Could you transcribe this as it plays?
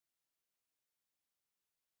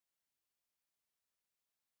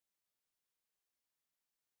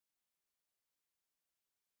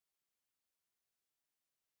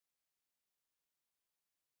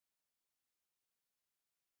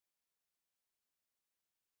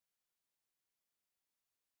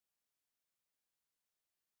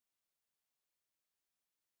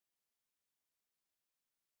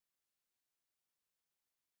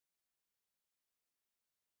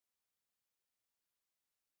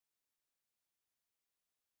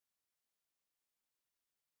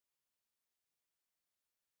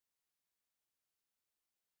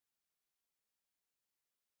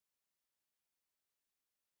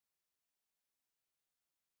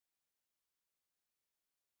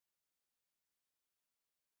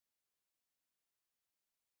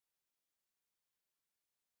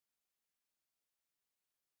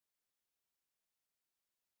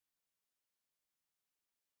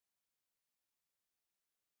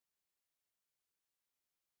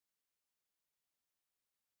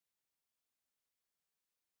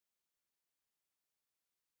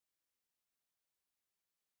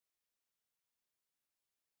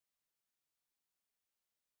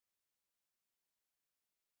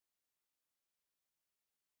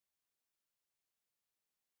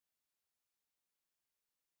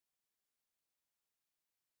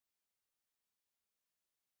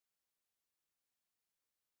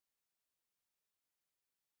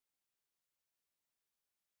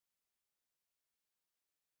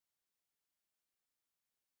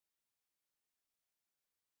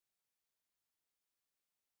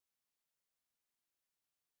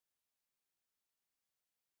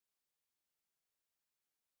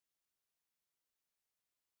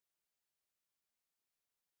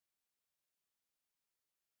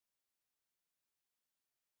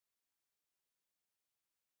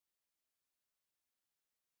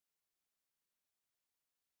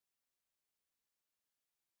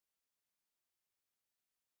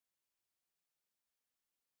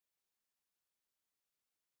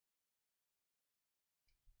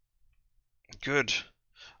Good.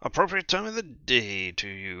 Appropriate time of the day to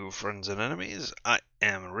you, friends and enemies. I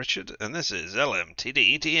am Richard, and this is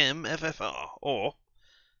LMTDETMFFR, or,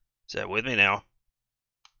 say it with me now,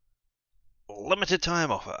 limited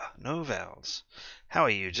time offer, no vowels. How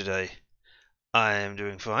are you today? I am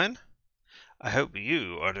doing fine. I hope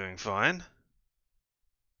you are doing fine.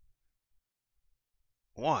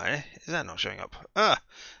 Why is that not showing up?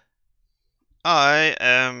 I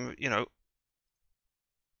am,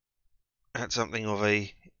 had something of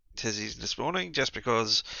a tizzy this morning just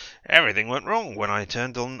because everything went wrong when I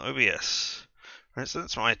turned on OBS. For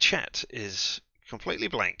instance, my chat is completely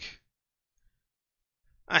blank.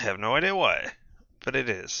 I have no idea why, but it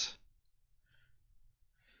is.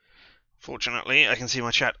 Fortunately, I can see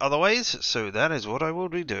my chat other ways, so that is what I will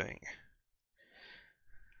be doing.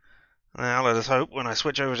 Now, let us hope when I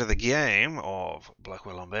switch over to the game of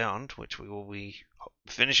Blackwell Unbound, which we will be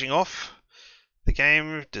finishing off, the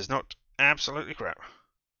game does not absolutely crap.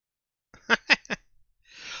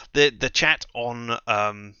 The chat on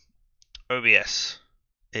OBS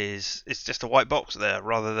it's just a white box there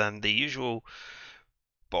rather than the usual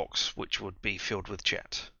box which would be filled with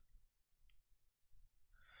chat.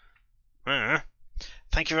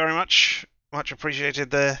 Thank you very much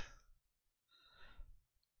appreciated there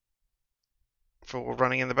for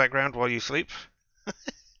running in the background while you sleep.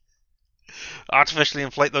 Artificially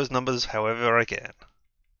inflate those numbers however I can.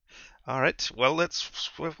 Alright, well, let's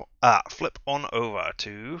flip on over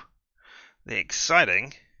to the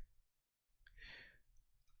exciting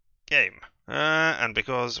game. And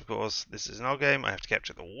because, of course, this is an old game, I have to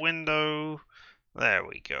capture the window. There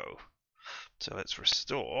we go. So let's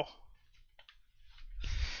restore.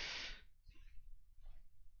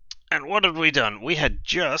 And what had we done? We had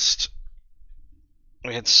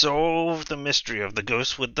solved the mystery of the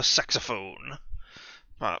ghost with the saxophone.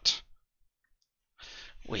 But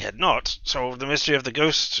we had not solved the mystery of the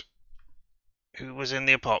ghost who was in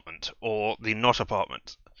the apartment, or the not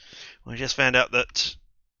apartment. We just found out that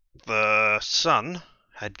the son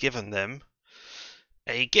had given them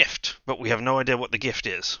a gift, but we have no idea what the gift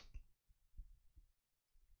is.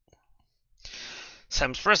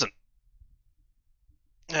 Sam's present.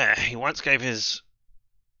 He once gave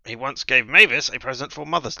Mavis a present for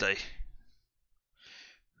Mother's Day.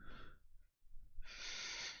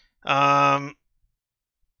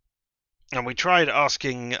 And we tried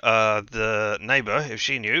asking the neighbor if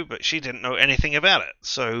she knew, but she didn't know anything about it.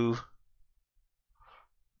 So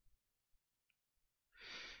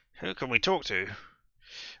who can we talk to?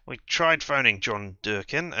 We tried phoning John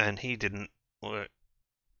Durkin, and he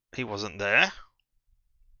wasn't there.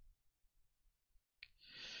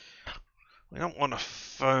 We don't want to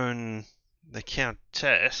phone the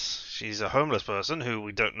Countess. She's a homeless person who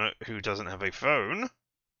we don't know, who doesn't have a phone.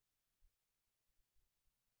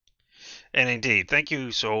 And indeed, thank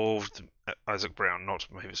you, solved. Isaac Brown, not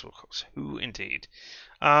Mavis Wilcox. Who indeed?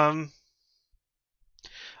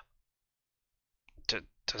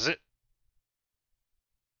 Does it?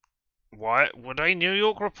 Why would a New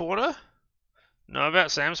York reporter know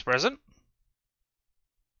about Sam's present?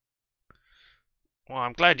 Well,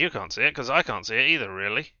 I'm glad you can't see it, because I can't see it either,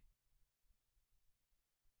 really.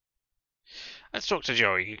 Let's talk to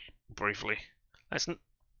Joey briefly. Have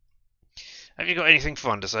you got anything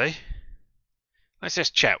fun to say? Let's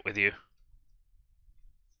just chat with you.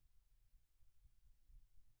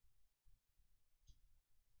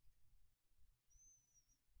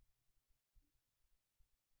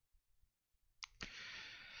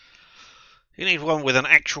 You need one with an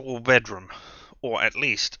actual bedroom, or at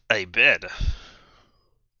least a bed.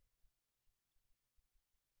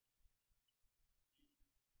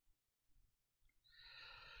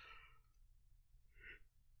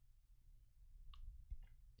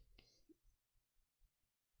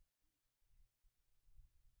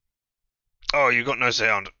 Oh, you got no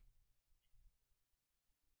sound.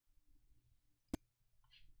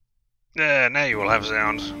 There, now you will have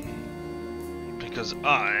sound. Because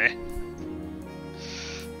I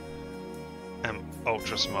am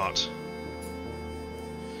ultra smart.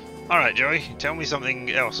 Alright, Joey, tell me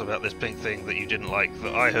something else about this pink thing that you didn't like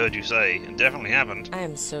that I heard you say and definitely happened. I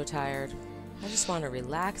am so tired. I just want to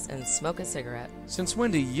relax and smoke a cigarette. Since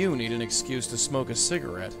when do you need an excuse to smoke a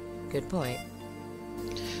cigarette? Good point.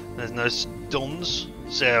 There's no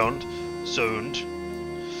sound,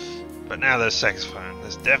 but now there's saxophone.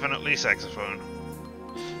 There's definitely saxophone.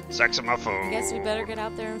 Saxophone. I guess we better get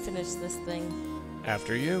out there and finish this thing.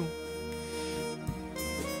 After you.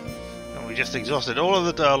 And we just exhausted all of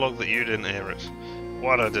the dialogue that you didn't hear it.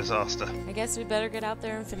 What a disaster. I guess we better get out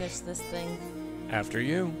there and finish this thing. After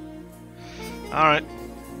you. Alright.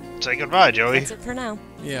 Say goodbye, Joey. That's it for now.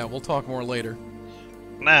 Yeah, we'll talk more later.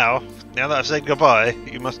 Now that I've said goodbye,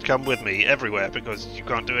 you must come with me everywhere because you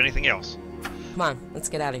can't do anything else. Come on, let's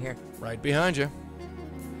get out of here. Right behind you.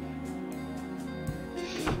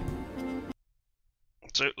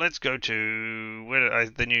 So let's go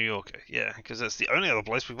to the New Yorker. Yeah, because that's the only other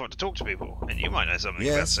place we've got to talk to people. And you might know something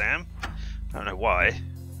about Sam. I don't know why.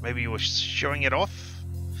 Maybe you were showing it off?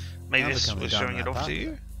 Maybe this was showing it off to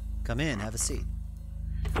you? Come in, have a seat.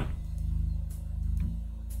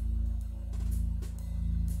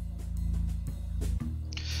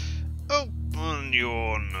 Open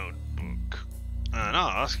your notebook and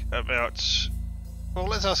ask about... Well,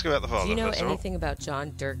 let's ask about the father. Do you know first of all. anything about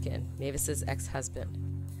John Durkin, Mavis's ex-husband?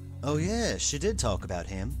 Oh yeah, she did talk about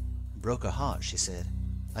him. Broke her heart, she said.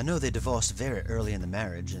 I know they divorced very early in the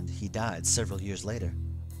marriage, and he died several years later.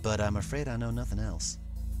 But I'm afraid I know nothing else.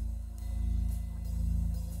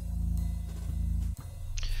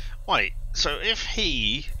 Wait, so if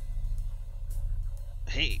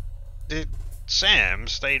Sam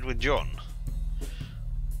stayed with John.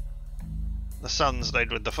 The son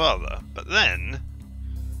stayed with the father, but then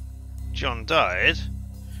John died.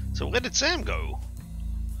 So where did Sam go?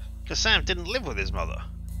 Because Sam didn't live with his mother.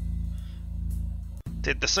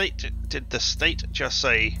 Did the state just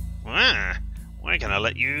say, we're gonna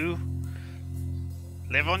let you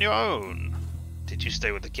live on your own? Did you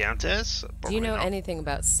stay with the Countess? Do you know Probably not. anything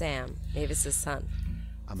about Sam, Mavis's son?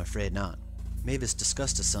 I'm afraid not. Mavis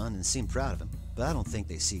discussed her son and seemed proud of him, but I don't think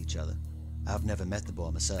they see each other. I've never met the boy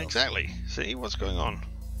myself. Exactly. See what's going on.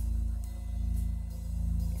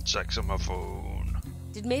 Saxophone.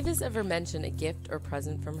 Did Mavis ever mention a gift or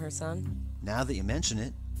present from her son? Now that you mention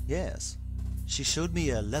it, yes. She showed me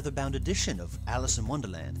a leather-bound edition of Alice in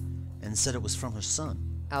Wonderland and said it was from her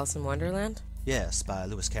son. Alice in Wonderland? Yes, by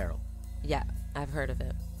Lewis Carroll. Yeah, I've heard of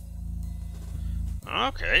it.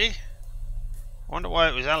 Okay. Wonder why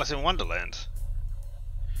it was Alice in Wonderland.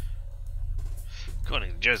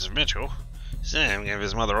 According to Joseph Mitchell, Sam gave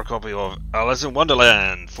his mother a copy of Alice in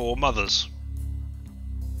Wonderland for mothers.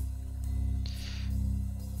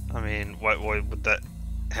 I mean, why would that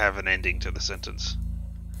have an ending to the sentence?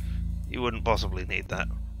 You wouldn't possibly need that.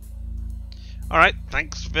 Alright,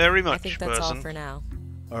 thanks very much, I think that's person. all for now.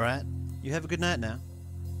 Alright, you have a good night now.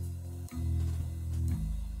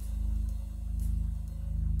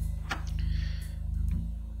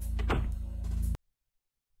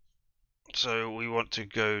 So we want to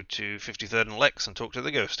go to 53rd and Lex and talk to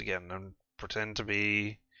the ghost again and pretend to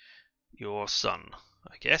be your son,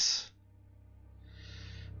 I guess.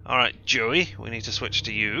 Alright, Joey, we need to switch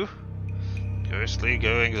to you. Ghostly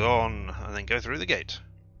goings on, and then go through the gate.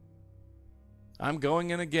 I'm going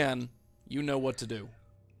in again. You know what to do.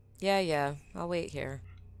 Yeah, I'll wait here.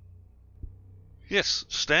 Yes,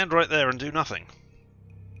 stand right there and do nothing.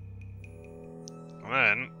 And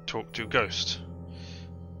then talk to Ghost.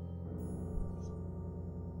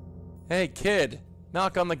 Hey, kid.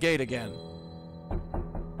 Knock on the gate again.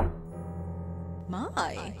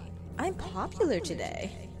 My, I'm popular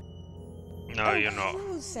today. No, you're not.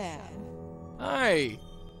 Hello, Sam. Hi,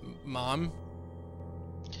 Mom.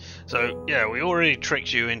 So, yeah, we already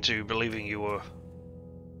tricked you into believing you were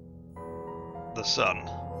the son.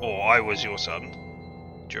 Or I was your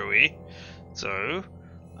son, Joey. So,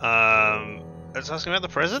 let's ask about the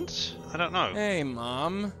present? I don't know. Hey,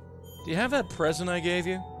 Mom. Do you have that present I gave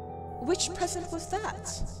you? Which present was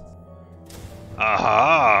that?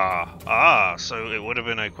 Aha! Ah, so it would have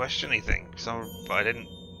been a questiony thing. But I didn't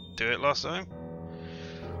do it last time.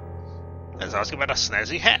 Let's ask about a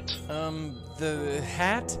snazzy hat. The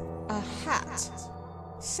hat? A hat.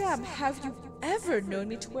 Sam, have you ever known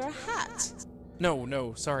me to wear a hat?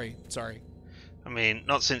 No, sorry. I mean,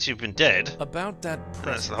 not since you've been dead. About that That's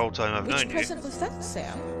present. the whole time I've Which known you. present was that,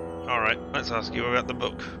 Sam? Alright, let's ask you about the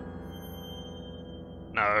book.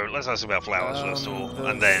 No, let's ask about flowers first of all, The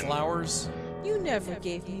and then... flowers? You never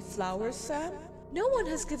gave me flowers, Sam. No one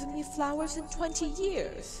has given me flowers in 20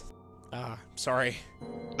 years. Sorry.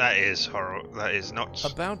 That is horrible. That is not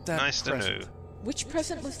About that nice to present. know. Which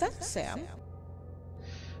present was that, Sam?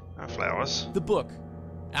 Flowers. The book.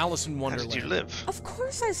 Alice in How Wonderland. did you live? Of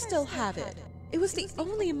course I still have it. It was the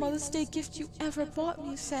only Mother's Day gift you ever bought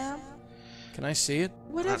me, Sam. Can I see it?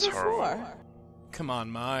 Whatever That's horrible. for. Come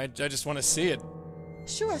on, Ma. I just want to see it.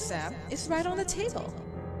 Sure, Sam. It's right on the table.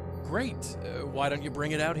 Great. Why don't you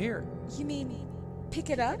bring it out here? You mean pick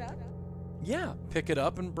it up? Yeah, pick it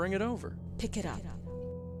up and bring it over. Pick it up.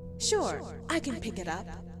 Sure, I can pick it up.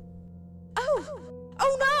 Oh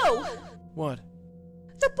no! What?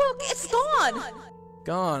 The book, it's gone!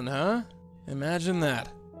 Gone, huh? Imagine that.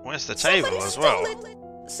 Where's the table Somebody as stole well?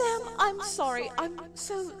 it. Sam, I'm sorry. I'm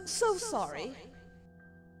so sorry.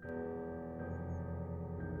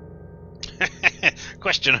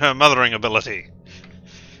 Question her mothering ability.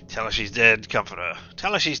 Tell her she's dead, comfort her.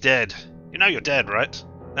 Tell her she's dead. You know you're dead, right?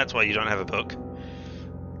 That's why you don't have a book.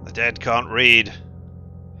 The dead can't read.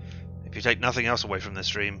 If you take nothing else away from this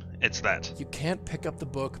dream, it's that. You can't pick up the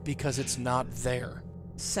book because it's not there.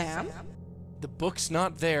 Sam? The book's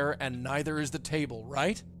not there, and neither is the table,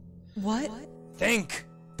 right? What? Think!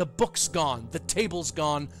 The book's gone, the table's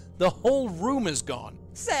gone, the whole room is gone.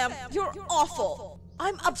 Sam, you're awful.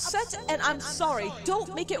 I'm upset and I'm sorry.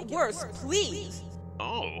 Don't make it worse, please.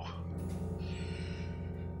 Oh.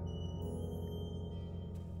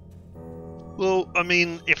 Well, I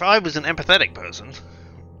mean, if I was an empathetic person,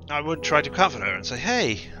 I would try to comfort her and say,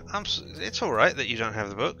 hey, it's alright that you don't have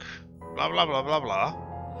the book. Blah, blah, blah, blah, blah.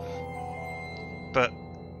 But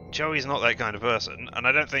Joey's not that kind of person, and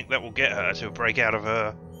I don't think that will get her to break out of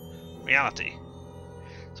her reality.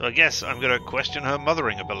 So I guess I'm going to question her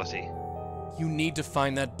mothering ability. You need to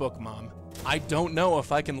find that book, Mom. I don't know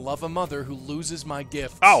if I can love a mother who loses my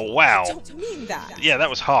gifts. Oh, wow. I don't mean that. Yeah, that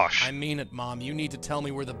was harsh. I mean it, Mom. You need to tell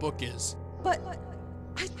me where the book is. But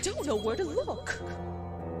I don't know where to look.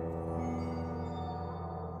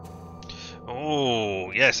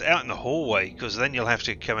 Oh, yes, out in the hallway, because then you'll have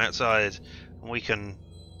to come outside and we can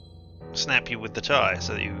snap you with the tie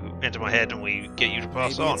so that you enter my head and we get you to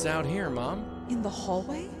pass Maybe on. it's out here, Mom. In the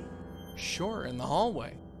hallway? Sure, in the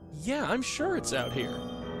hallway. Yeah, I'm sure it's out here.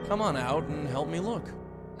 Come on out and help me look.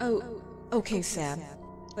 Oh, okay, Sam.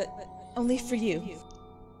 But only for you.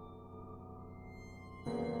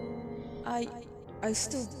 I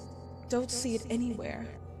still don't see it anywhere.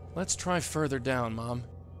 Let's try further down, Mom.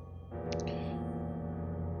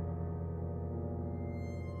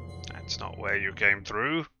 That's not where you came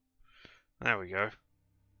through. There we go.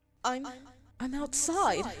 I'm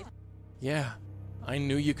outside. Yeah, I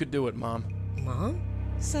knew you could do it, Mom. Mom?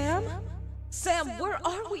 Sam? Sam, where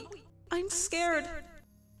are we? I'm scared.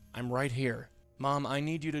 I'm right here. Mom, I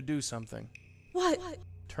need you to do something. What?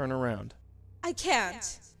 Turn around. I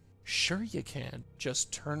can't. Sure you can.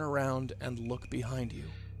 Just turn around and look behind you.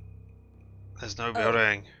 There's no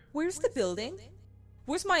building. Where's the building?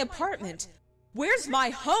 Where's my apartment? Where's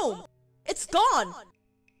my home? It's gone!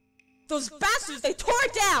 Those bastards, they tore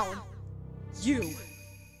it down! You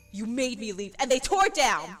made me leave, and they tore it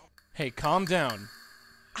down! Hey, calm down.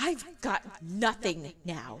 I've got nothing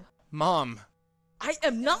now. Mom. I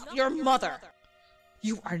am not your mother!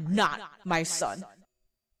 You are not my son.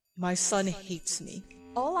 My son hates me.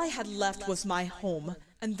 All I had left was my home,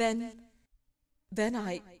 and then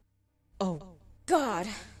I... Oh, God!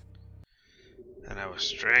 And I was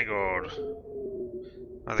strangled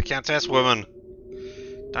by the Countess woman.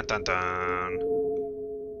 Dun dun dun.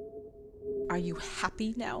 Are you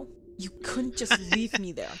happy now? You couldn't just leave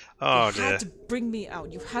me there. Oh, you dear. had to bring me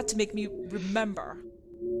out. You had to make me remember.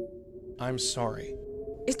 I'm sorry.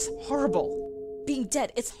 It's horrible. Being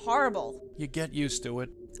dead, it's horrible. You get used to it.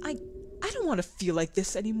 I don't want to feel like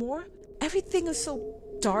this anymore. Everything is so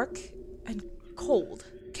dark and cold.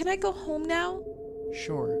 Can I go home now?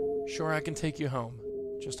 Sure, I can take you home.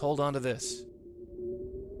 Just hold on to this.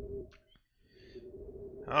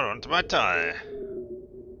 Hold on to my tie.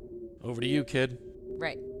 Over to you, kid.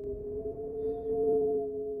 Right.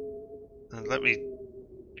 And let me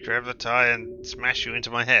grab the tie and smash you into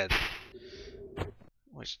my head.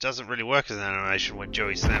 Which doesn't really work as an animation when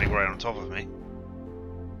Joey's standing right on top of me.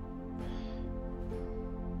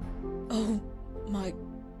 Oh my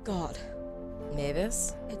God.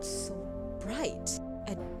 Mavis? It's so bright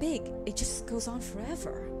and big. It just goes on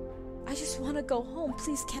forever. I just want to go home.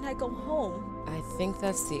 Please, can I go home? I think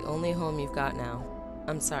that's the only home you've got now.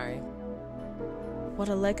 I'm sorry. What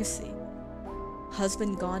a legacy.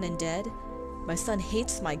 Husband gone and dead. My son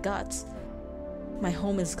hates my guts. My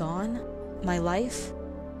home is gone. My life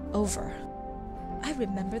over. I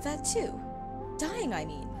remember that too. Dying, I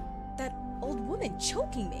mean. That old woman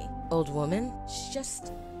choking me. Old woman? She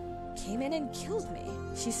just came in and killed me.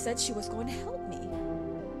 She said she was going to help me.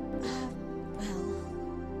 Well,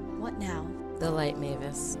 what now? The light,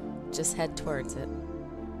 Mavis. Just head towards it.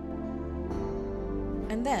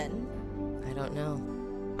 And then, I don't know.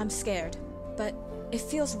 I'm scared, but it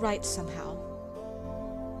feels right somehow.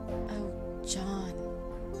 Oh, John,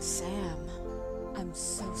 Sam, I'm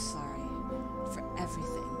so sorry for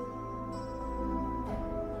everything.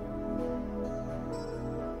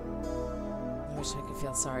 I wish I could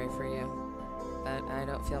feel sorry for you, but I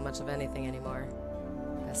don't feel much of anything anymore.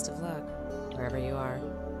 Best of luck, wherever you are.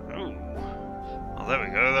 Ooh. Well, there we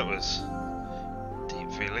go. That was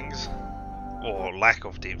deep feelings. Or lack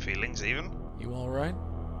of deep feelings, even. You alright?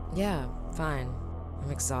 Yeah, fine.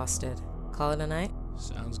 I'm exhausted. Call it a night?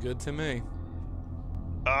 Sounds good to me.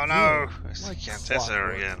 Oh no! Yeah, It's like Countessa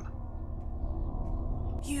clockwork. again.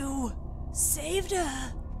 You saved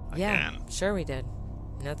her. Yeah, Again. sure we did.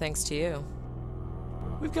 No thanks to you.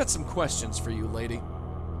 We've got some questions for you, lady.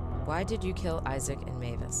 Why did you kill Isaac and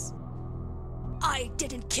Mavis? I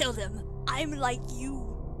didn't kill them. I'm like you.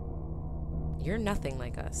 You're nothing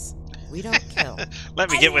like us. We don't kill.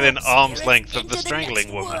 Let me I get within want arm's spirits length of into the strangling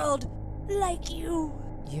next woman. World, like you.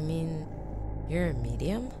 You mean you're a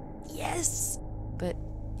medium? Yes, But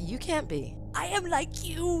you can't be. I am like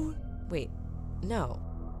you. Wait, no.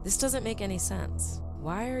 This doesn't make any sense.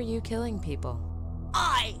 Why are you killing people?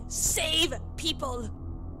 I save people.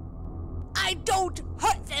 I don't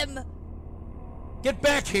hurt them. Get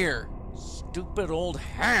back here! Stupid old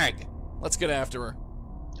hag! Let's get after her.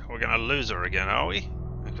 We're gonna lose her again, are we?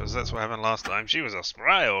 Because that's what happened last time. She was a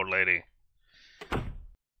spry old lady.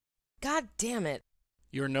 God damn it.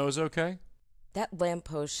 Your nose okay? That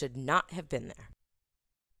lamppost should not have been there.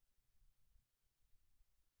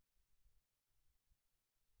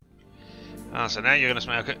 Ah, so now you're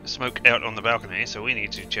gonna smoke out on the balcony, so we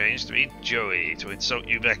need to change to be Joey to insult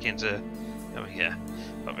you back into coming here.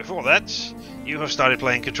 But before that, you have started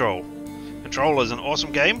playing Control. Control is an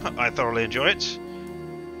awesome game. I thoroughly enjoy it.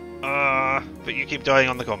 But you keep dying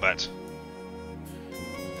on the combat.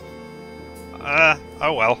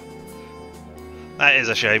 Oh well. That is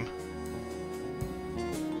a shame.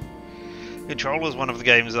 Control is one of the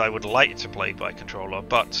games I would like to play by controller,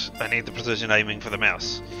 but I need the precision aiming for the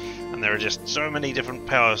mouse. And there are just so many different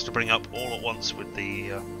powers to bring up all at once with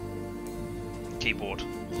the keyboard.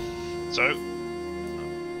 So,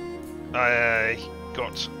 I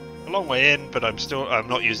got a long way in, but I'm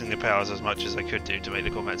not using the powers as much as I could do to make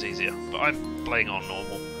the combats easier. But I'm playing on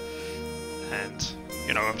normal, and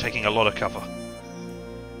you know I'm taking a lot of cover.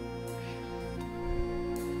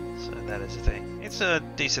 So that is the thing. It's a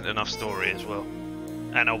decent enough story as well,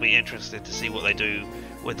 and I'll be interested to see what they do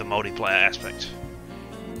with the multiplayer aspect,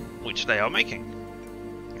 which they are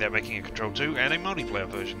making. They're making a Control 2 and a multiplayer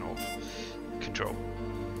version of Control.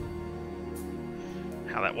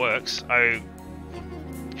 How that works, I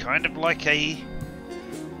kind of like a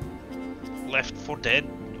Left 4 Dead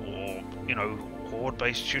or, you know,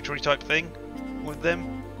 horde-based shootery type thing with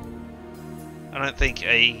them. I don't think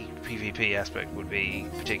a PvP aspect would be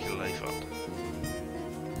particularly fun.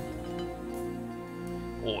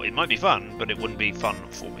 Or it might be fun, but it wouldn't be fun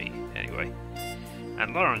for me anyway.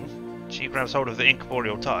 And Lauren, she grabs hold of the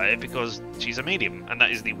incorporeal tie because she's a medium, and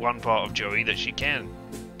that is the one part of Joey that she can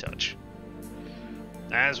touch.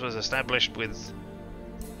 As was established with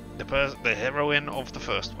the heroine of the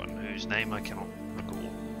first one, whose name I cannot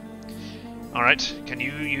recall. Alright, can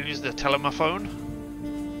you use the telephone?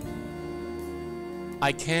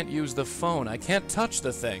 I can't use the phone. I can't touch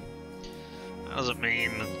the thing. That doesn't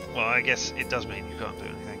mean... Well, I guess it does mean you can't do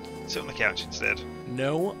anything. Sit on the couch instead.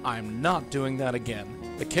 No, I'm not doing that again.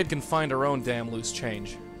 The kid can find her own damn loose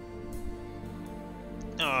change.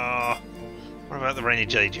 Ah, what about the rainy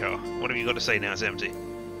day jar? What have you got to say now it's empty?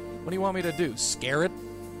 What do you want me to do? Scare it?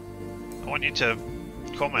 I want you to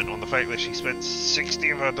comment on the fact that she spent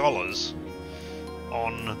 60 of her dollars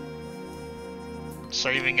on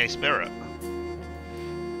saving a spirit.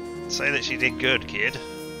 Say that she did good, kid.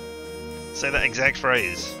 Say that exact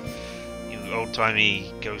phrase, you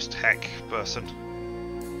old-timey ghost hack person.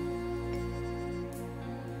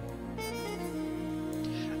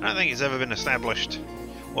 I don't think it's ever been established,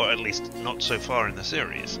 or at least not so far in the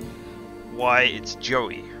series, why it's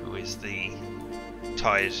Joey who is the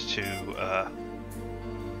tied to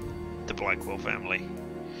the Blackwell family.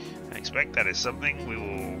 I expect that is something we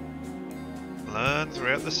will learn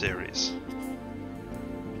throughout the series.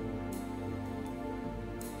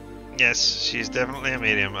 Yes, she's definitely a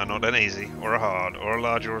medium and not an easy, or a hard, or a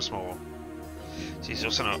large or a small. She's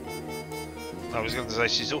also not... I was going to say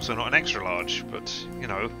she's also not an extra large, but, you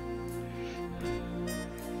know...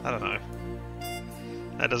 I don't know.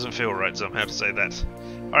 That doesn't feel right somehow to say that.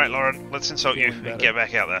 Alright, Lauren, let's insult you and get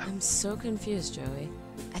back out there. I'm so confused, Joey.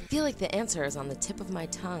 I feel like the answer is on the tip of my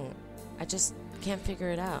tongue. I just can't figure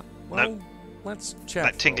it out. Well, let's chat.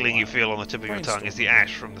 That tingling you feel on the tip of your tongue is the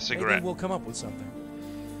ash from the cigarette. Maybe we'll come up with something.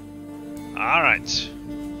 Alright.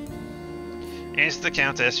 Is the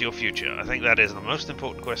Countess your future? I think that is the most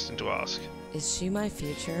important question to ask. Is she my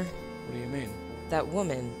future? What do you mean? That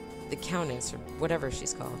woman, the Countess, or whatever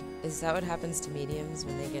she's called. Is that what happens to mediums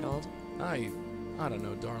when they get old? I don't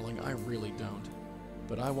know, darling. I really don't.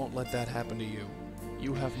 But I won't let that happen to you.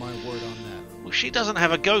 You have my word on that. Well, she doesn't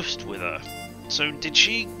have a ghost with her. So did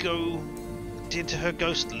she go... Did her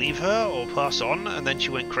ghost leave her or pass on and then she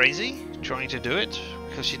went crazy trying to do it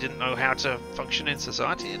because she didn't know how to function in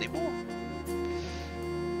society anymore?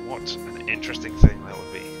 what an interesting thing that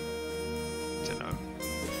would be to know.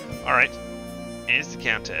 Alright, here's the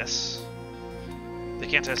Countess. The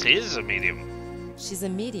Countess is a medium. She's a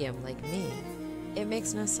medium like me. It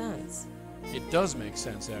makes no sense. It does make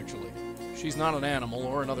sense, actually. She's not an animal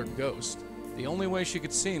or another ghost. The only way she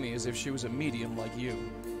could see me is if she was a medium like you.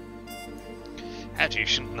 How do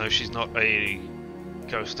you know she's not a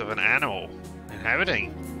ghost of an animal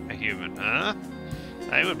inhabiting a human, huh?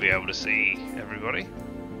 They would be able to see everybody.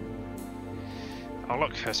 Oh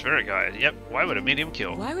look, her spirit guide. Yep, why would a medium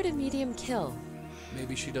kill? Why would a medium kill?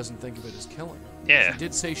 Maybe she doesn't think of it as killing. Yeah. She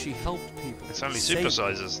did say she helped people. It's only Saved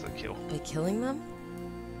supersizers that kill. By killing them?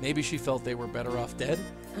 Maybe she felt they were better off dead?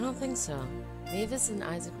 I don't think so. Mavis and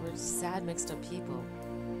Isaac were sad, mixed up people.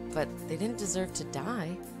 But they didn't deserve to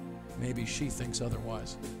die. Maybe she thinks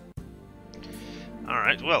otherwise.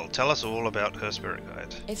 Alright, well, tell us all about her spirit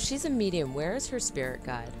guide. If she's a medium, where is her spirit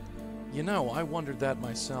guide? You know, I wondered that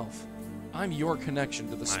myself. I'm your connection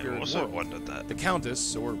to the I spirit also world. wondered that. The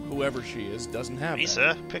Countess, or whoever she is, doesn't have Me, that.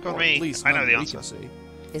 sir. Pick on Or me. At least I know none the we answer. can see.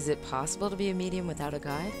 Is it possible to be a medium without a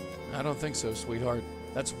guide? I don't think so, sweetheart.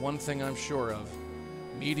 That's one thing I'm sure of.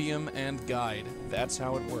 Medium and guide. That's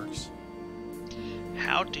how it works.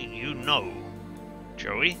 How do you know,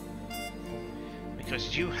 Joey?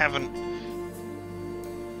 Because you haven't...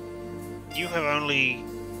 You have only...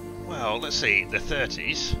 Well, let's see, the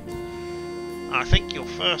 30s. I think your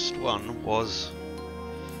first one was...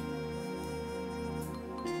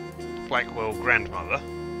 Blackwell Grandmother.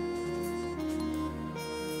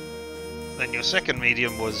 Then your second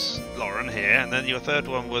medium was Lauren here, and then your third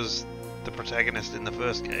one was the protagonist in the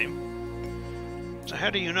first game. So how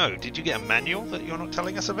do you know? Did you get a manual that you're not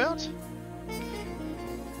telling us about?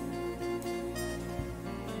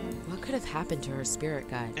 What could have happened to her spirit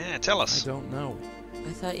guide? Yeah, tell I us. don't know.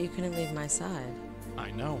 I thought you couldn't leave my side.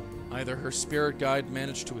 I know. Either her spirit guide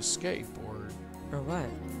managed to escape, Or what?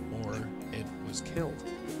 or it was killed.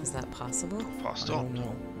 Is that possible? Passed I on. don't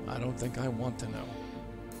know. I don't think I want to know.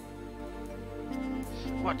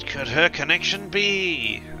 What could her connection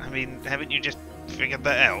be? I mean, haven't you just figured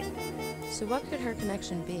that out? So what could her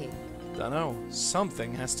connection be? Dunno.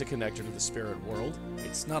 Something has to connect her to the spirit world.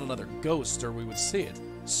 It's not another ghost or we would see it.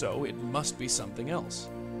 So it must be something else.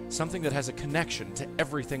 Something that has a connection to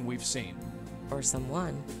everything we've seen. Or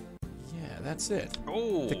someone? Yeah, that's it.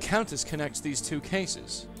 Oh, The Countess connects these two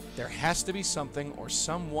cases. There has to be something or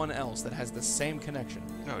someone else that has the same connection.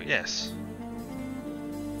 oh yes.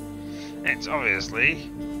 It's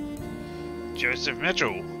obviously Joseph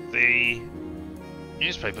Mitchell, the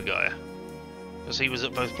newspaper guy, because he was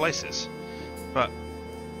at both places. But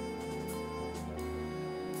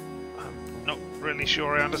I'm not really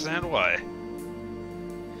sure I understand why.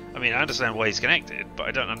 I mean, I understand why he's connected, but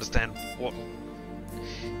I don't understand what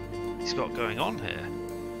he's got going on here.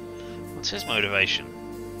 What's his motivation?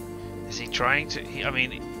 Is he trying to...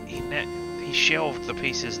 he shelved the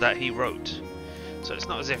pieces that he wrote. So it's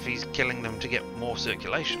not as if he's killing them to get more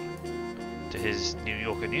circulation to his New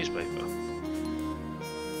Yorker newspaper.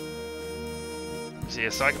 Is he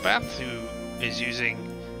a psychopath who is using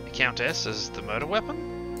the Countess as the murder weapon?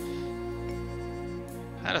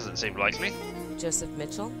 That doesn't seem likely. Joseph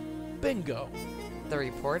Mitchell? Bingo! The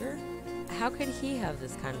reporter? How could he have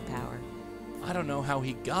this kind of power? I don't know how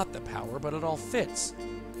he got the power, but it all fits.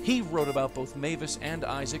 He wrote about both Mavis and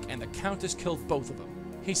Isaac, and the Countess killed both of them.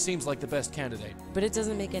 He seems like the best candidate. But it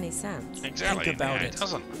doesn't make any sense. Exactly. Think about yeah, it. It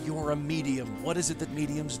doesn't. You're a medium. What is it that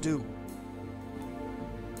mediums do?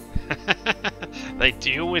 They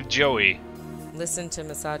deal with Joey. Listen to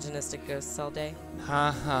misogynistic ghosts all day?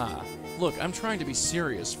 Ha ha. Look, I'm trying to be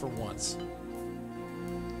serious for once.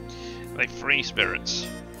 They free spirits.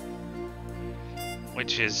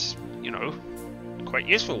 Which is, you know, quite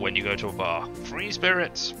useful when you go to a bar. Free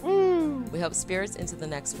spirits! Woo! We help spirits into the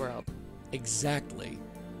next world. Exactly.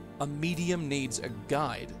 A medium needs a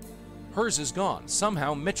guide. Hers is gone.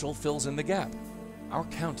 Somehow Mitchell fills in the gap. Our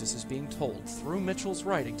Countess is being told through Mitchell's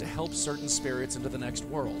writing to help certain spirits into the next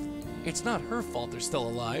world. It's not her fault they're still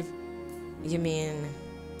alive. You mean...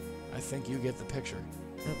 I think you get the picture.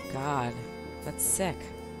 Oh God, that's sick.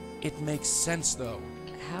 It makes sense, though.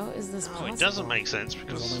 How is this Oh, possible? it doesn't make sense There's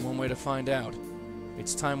because only one way to find out.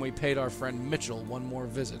 It's time we paid our friend Mitchell one more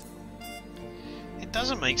visit. it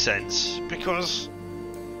doesn't make sense because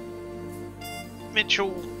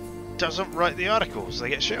Mitchell doesn't write the articles, they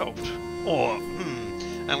get shelved. Or,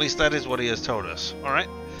 at least that is what he has told us. Alright,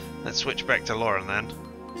 let's switch back to Lauren then.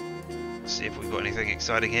 See if we've got anything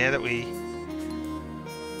exciting here that we...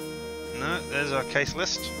 No, there's our case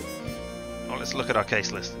list. Well, let's look at our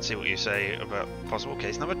case list and see what you say about possible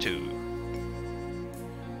case number 2.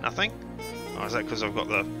 Nothing? Oh, is that because I've got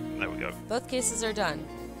the there we go. Both cases are done.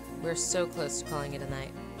 We're so close to calling it a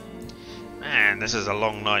night. Man, this is a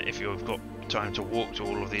long night if you've got time to walk to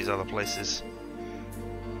all of these other places.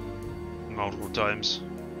 Multiple times.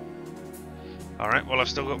 Alright, well I've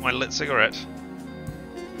still got my lit cigarette.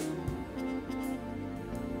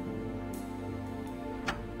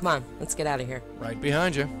 Come on, let's get out of here. Right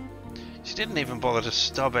behind you. She didn't even bother to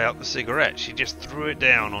stub out the cigarette, she just threw it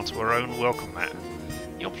down onto her own welcome mat.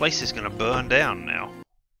 Your place is going to burn down now.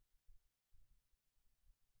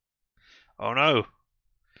 Oh no!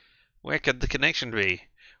 Where could the connection be?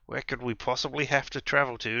 Where could we possibly have to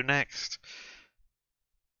travel to next?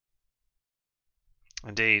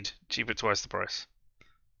 Indeed, cheap at twice the price.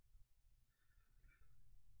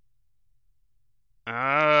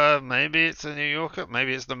 Maybe it's a New Yorker,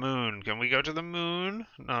 maybe it's the moon. Can we go to the moon?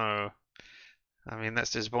 No. I mean, that's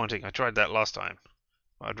disappointing. I tried that last time.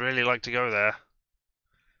 I'd really like to go there.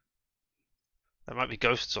 There might be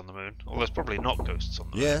ghosts on the moon. Well, there's probably not ghosts on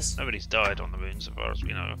the moon. Yes? Nobody's died on the moon, so far as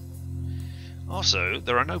we know. Also,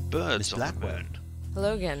 there are no birds Miss on the Blackwell. moon.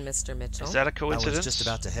 Hello again, Mr. Mitchell. Is that a I coincidence? was just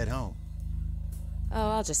about to head home. Oh,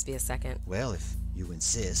 I'll just be a second. Well, if you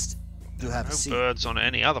insist, do There are have no a seat. birds on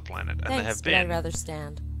any other planet, and there Thanks, have but I'd been rather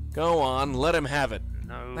stand. Go on, let him have it.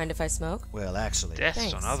 no Mind if I smoke? Well, actually, deaths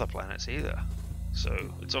Thanks. on other planets either. So,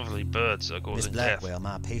 it's obviously birds that are Miss causing death. Blackwell,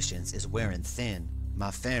 my patience is wearing thin.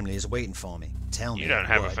 My family is waiting for me. Tell me You don't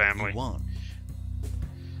have a what family. you want.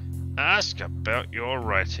 Ask about your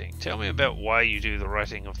writing. Tell me about why you do the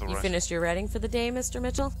writing of the You writing. finished your writing for the day, Mr.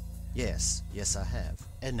 Mitchell? Yes, yes I have.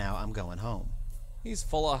 And now I'm going home. He's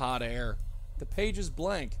full of hot air. The page is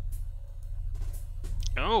blank.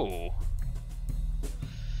 Oh.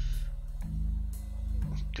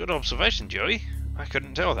 Good observation, Joey. I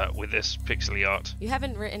couldn't tell that with this pixely art. You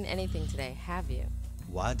haven't written anything today, have you?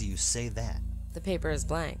 Why do you say that? The paper is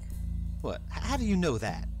blank. What? How do you know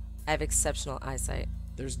that? I have exceptional eyesight.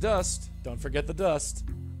 There's dust. Don't forget the dust.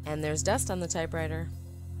 And there's dust on the typewriter.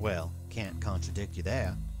 Well, can't contradict you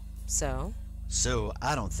there. So? So,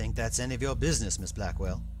 I don't think that's any of your business, Miss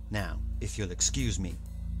Blackwell. Now, if you'll excuse me.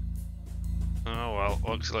 Oh well,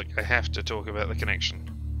 looks like I have to talk about the connection.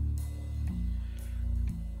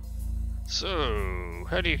 So,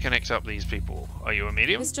 how do you connect up these people? Are you a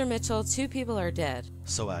medium? Mr. Mitchell, 2 people are dead.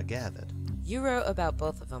 So I gathered. You wrote about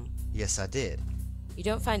both of them. Yes, I did. You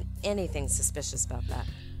don't find anything suspicious about that.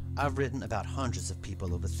 I've written about hundreds of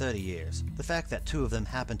people over 30 years. The fact that 2 of them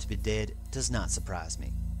happen to be dead does not surprise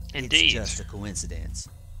me. Indeed. It's just a coincidence.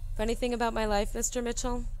 Funny thing about my life, Mr.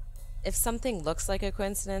 Mitchell? If something looks like a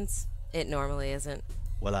coincidence, it normally isn't.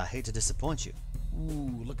 Well, I hate to disappoint you.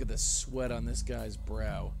 Ooh, look at the sweat on this guy's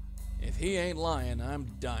brow. If he ain't lying, I'm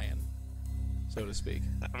dying, so to speak.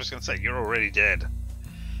 I was going to say, you're already dead.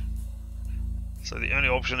 So the only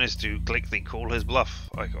option is to click the call his bluff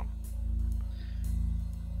icon.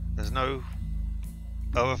 There's no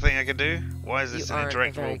other thing I can do? Why is this You an aren't a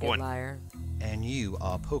indirect very good point? liar. And you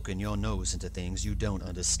are poking your nose into things you don't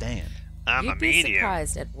understand. I'm You'd a be medium.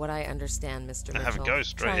 surprised at what I understand, Mr. I Mitchell. have a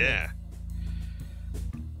ghost Try right me. there.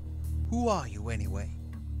 Who are you anyway?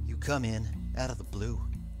 You come in, out of the blue,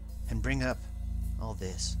 and bring up all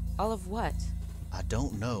this. All of what? I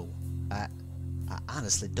don't know. I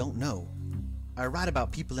honestly don't know. I write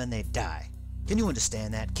about people and they die. Can you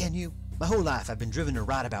understand that? Can you? My whole life I've been driven to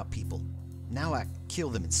write about people. Now I kill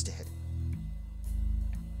them instead.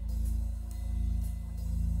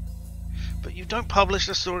 But you don't publish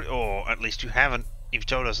the story, or at least you haven't. You've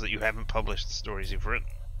told us that you haven't published the stories you've written.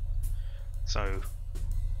 So,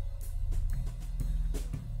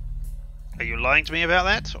 are you lying to me about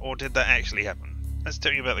that, or did that actually happen? Let's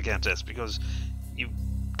tell you about the Countess, because you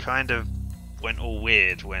kind of went all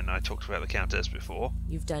weird when I talked about the Countess before.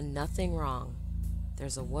 You've done nothing wrong.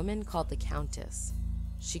 There's a woman called the Countess.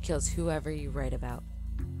 She kills whoever you write about.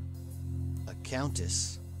 A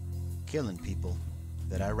countess killing people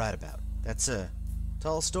that I write about. That's a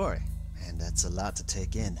tall story, and that's a lot to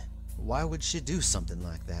take in. Why would she do something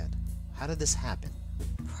like that? How did this happen?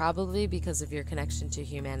 Probably because of your connection to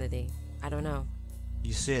humanity. I don't know.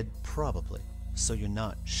 You said probably, so you're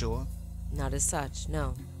not sure? Not as such,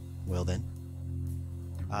 no. Well then,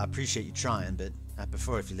 I appreciate you trying, but I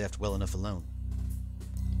prefer if you left well enough alone.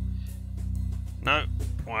 No.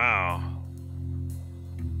 Wow.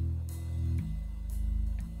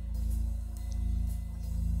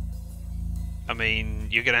 I mean,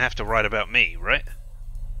 you're going to have to write about me, right?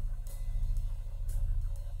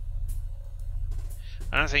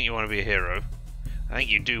 I don't think you want to be a hero. I think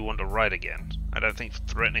you do want to write again. I don't think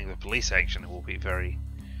threatening the police action will be very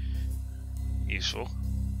useful.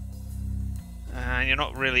 And you're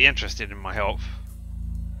not really interested in my help.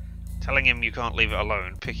 Telling him you can't leave it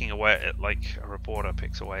alone, picking away at it like a reporter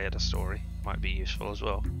picks away at a story, might be useful as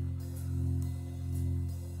well.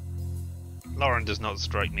 Lauren does not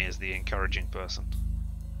strike me as the encouraging person.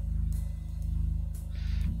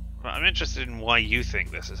 But I'm interested in why you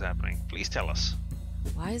think this is happening. Please tell us.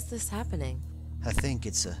 Why is this happening? I think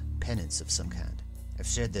it's a penance of some kind. I've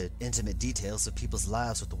shared the intimate details of people's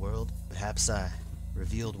lives with the world. Perhaps I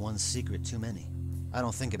revealed one secret too many. I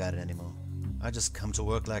don't think about it anymore. I just come to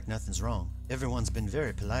work like nothing's wrong. Everyone's been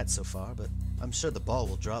very polite so far, but I'm sure the ball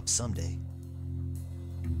will drop someday.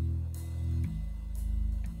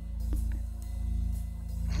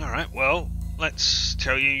 Alright, well, let's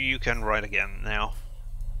tell you you can write again now.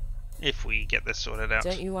 If we get this sorted out.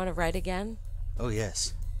 Don't you want to write again? Oh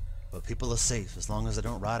yes, but people are safe as long as I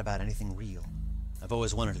don't write about anything real. I've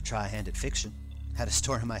always wanted to try a hand at fiction. Had a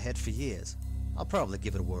story in my head for years. I'll probably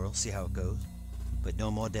give it a whirl, see how it goes. But no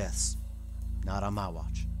more deaths. Not on my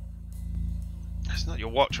watch. It's not your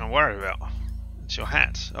watch I'm worried about. It's your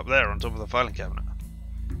hat, up there on top of the filing cabinet.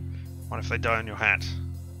 What if they die on your hat?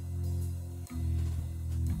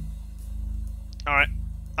 Alright,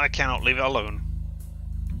 I cannot leave it alone.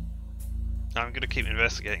 I'm going to keep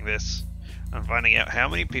investigating this and finding out how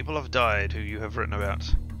many people have died who you have written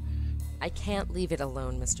about. I can't leave it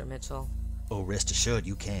alone, Mr. Mitchell. Oh, rest assured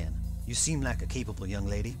you can. You seem like a capable young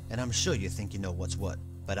lady, and I'm sure you think you know what's what.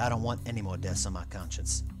 But I don't want any more deaths on my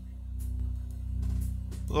conscience.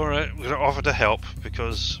 Alright, we're going to offer to help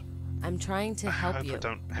because I'm trying to help I hope you. I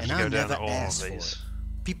don't have And to I go down never all of asked for these. it.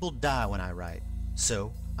 People die when I write,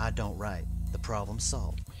 so I don't write. The problem's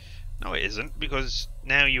solved. No, it isn't, because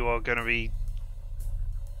now you are going to be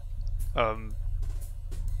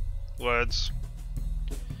words.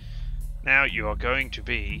 Now you are going to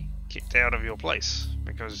be kicked out of your place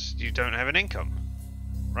because you don't have an income,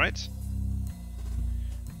 right?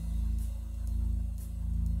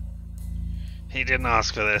 He didn't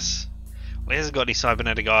ask for this. Well, he hasn't got any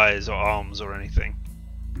cybernetic eyes or arms or anything.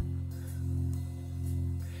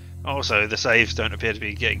 Also, the saves don't appear to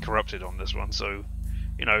be getting corrupted on this one, so,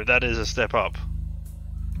 you know, that is a step up.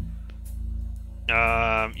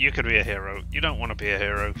 You could be a hero. You don't want to be a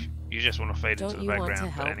hero. You just want to fade into the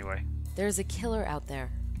background, but anyway. There's a killer out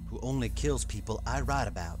there. Who only kills people I write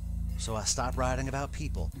about. So I stopped writing about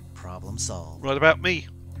people. Problem solved. Write about me.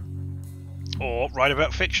 Or write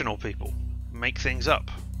about fictional people. Make things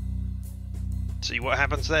up. See what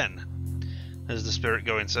happens then. Does the spirit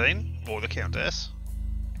go insane? Or the Countess?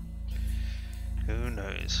 Who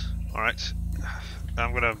knows? Alright.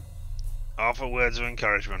 I'm gonna offer words of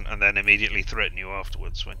encouragement and then immediately threaten you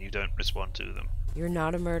afterwards when you don't respond to them. You're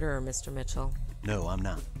not a murderer, Mr. Mitchell. No, I'm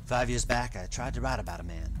not. 5 years back, I tried to write about a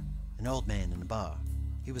man. An old man in a bar.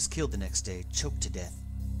 He was killed the next day, choked to death.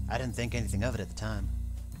 I didn't think anything of it at the time.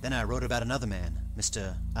 Then I wrote about another man,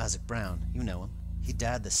 Mr. Isaac Brown. You know him. He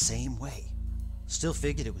died the same way. Still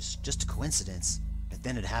figured it was just a coincidence. But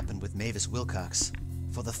then it happened with Mavis Wilcox.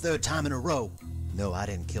 For the 3rd time in a row. No, I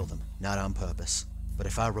didn't kill them. Not on purpose. But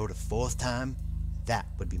if I wrote a 4th time, that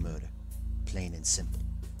would be murder. Plain and simple.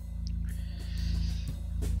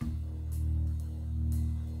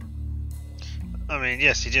 I mean,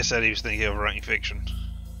 yes, he just said he was thinking of writing fiction.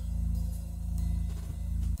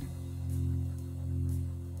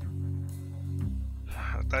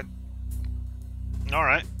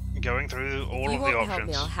 Alright, going through all If you of the won't help options.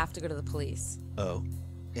 me, I'll have to go to the police. Oh?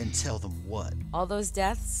 And tell them what? All those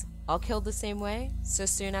deaths, all killed the same way, so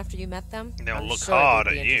soon after you met them? They'll I'm look sure hard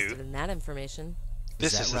they'd be at you. interested in that information.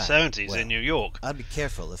 This Is is that the right? 70s Well, in New York. I'd be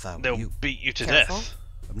careful if I were They'll you. beat you to Careful? death.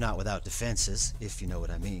 I'm not without defenses, if you know what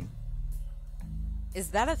I mean. Is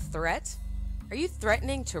that a threat? Are you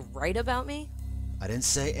threatening to write about me? I didn't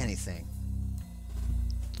say anything.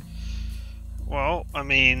 Well, I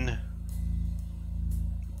mean...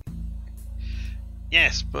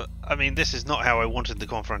 Yes, but, I mean, this is not how I wanted the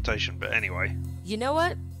confrontation, but anyway. You know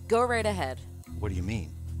what? Go right ahead. What do you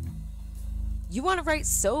mean? You want to write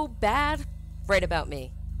so bad? Write about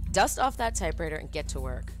me. Dust off that typewriter and get to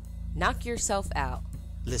work. Knock yourself out.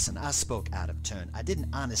 Listen, I spoke out of turn. I didn't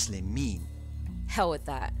honestly mean... Hell with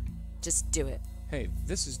that. Just do it. Hey,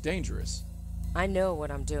 this is dangerous. I know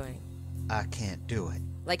what I'm doing. I can't do it.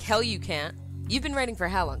 Like hell you can't. You've been writing for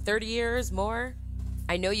how long? 30 years? More?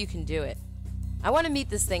 I know you can do it. I want to meet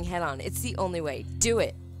this thing head on. It's the only way. Do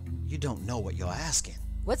it. You don't know what you're asking.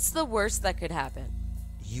 What's the worst that could happen?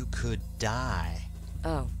 You could die.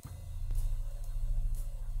 Oh,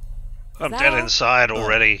 I'm that dead all? inside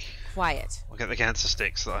already. quiet. Look at the cancer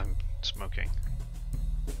sticks that I'm smoking.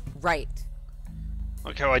 Right.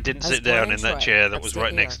 Look how I didn't I was sit down born in that Troy, chair that was upstate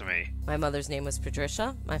right New next to York. me. My mother's name was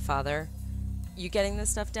Patricia. My father... You getting this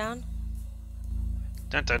stuff down?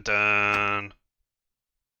 Dun dun dun.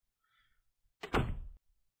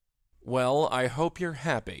 Well, I hope you're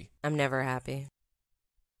happy. I'm never happy.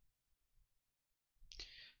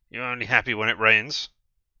 You're only happy when it rains.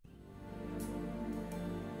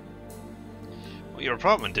 Well, your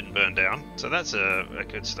apartment didn't burn down, so that's a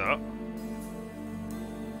good start.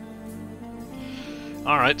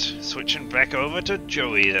 Alright, switching back over to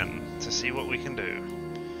Joey then, to see what we can do.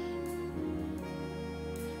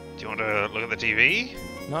 Do you want to look at the TV?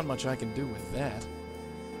 Not much I can do with that.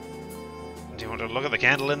 Do you want to look at the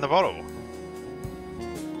candle in the bottle?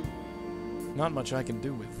 Not much I can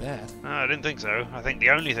do with that. No, I didn't think so. I think the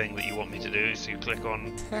only thing that you want me to do is to click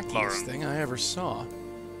on Tackiest Lauren. thing I ever saw.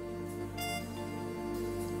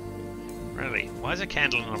 Really? Why is a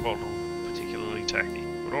candle in a bottle particularly tacky?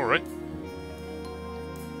 But alright.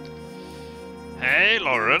 Hey,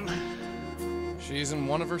 Lauren. She's in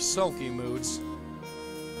one of her sulky moods.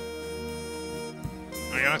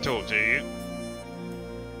 I'm gonna talk to you.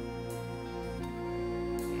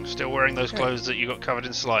 I'm still wearing those clothes that you got covered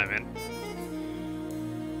in slime in.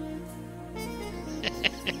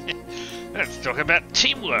 Let's talk about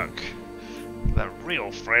teamwork. The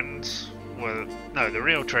real friends were... No, the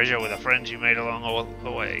real treasure were the friends you made along all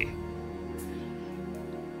the way.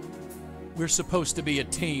 We're supposed to be a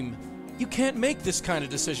team. You can't make this kind of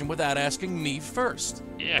decision without asking me first.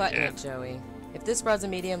 Yeah, Button kid. it, Joey. If this broad's a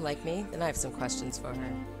medium like me, then I have some questions for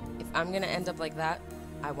her. If I'm gonna end up like that,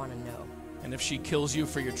 I want to know. And if she kills you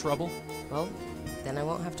for your trouble? Well, then I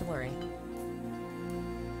won't have to worry.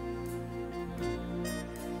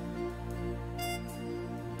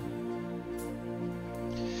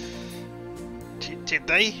 Did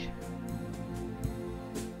they?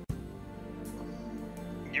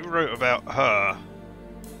 You wrote about her.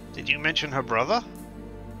 Did you mention her brother?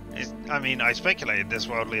 I mean, I speculated this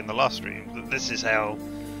wildly in the last stream, that this is how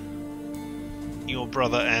your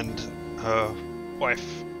brother and her wife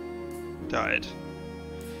died.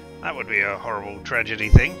 That would be a horrible tragedy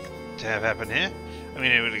thing to have happen here. I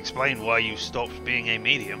mean, it would explain why you stopped being a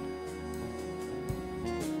medium.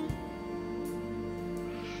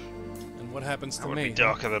 And what happens to That would me? be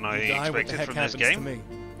darker than I You die, what the expected heck from this happens to game. me?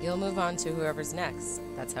 You'll move on to whoever's next.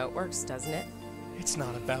 That's how it works, doesn't it? It's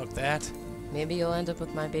not about that. Maybe you'll end up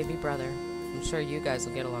with my baby brother. I'm sure you guys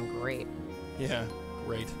will get along great. Yeah,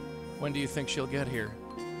 great. When do you think she'll get here?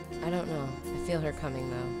 I don't know. I feel her coming,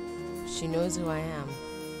 though. She knows who I am.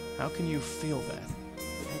 How can you feel that?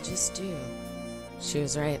 I just do. She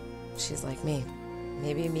was right. She's like me.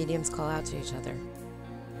 Maybe mediums call out to each other.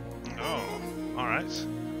 Oh, alright.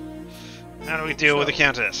 How do we deal with the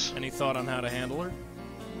Countess? Any thought on how to handle her?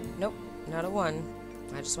 Nope, not a one.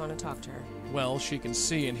 I just want to talk to her. Well, she can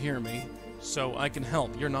see and hear me, so I can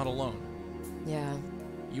help. You're not alone. Yeah,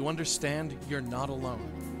 You understand? You're not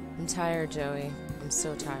alone. I'm tired, Joey. I'm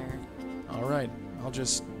so tired. All right, I'll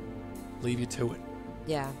just leave you to it.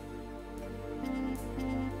 Yeah.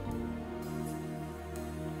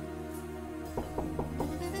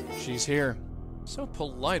 She's here. So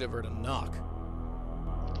polite of her to knock.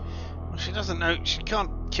 Well, she doesn't know. She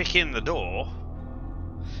can't kick in the door.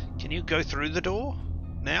 Can you go through the door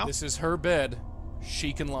now? This is her bed.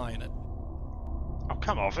 She can lie in it. Oh,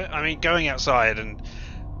 come off it. I mean, going outside and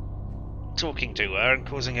talking to her and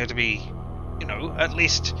causing her to be, you know, at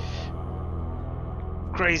least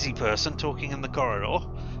crazy person talking in the corridor.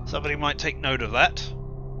 Somebody might take note of that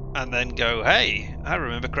and then go, hey, I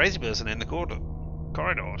remember crazy person in the corridor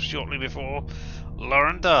shortly before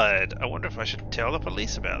Lauren died. I wonder if I should tell the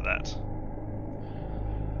police about that.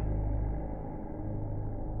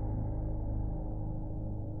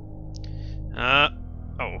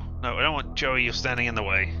 Oh, no, I don't want Joey, you're standing in the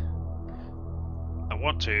way. I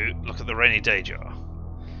want to look at the rainy day jar.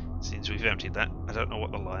 Since we've emptied that, I don't know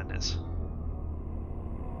what the line is.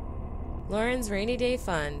 Lauren's rainy day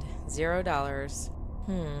fund, $0.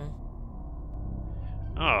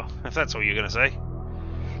 Oh, if that's all you're going to say.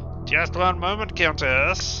 Just one moment,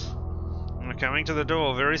 Countess. I'm coming to the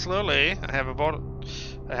door very slowly. I have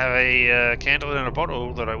a candle in a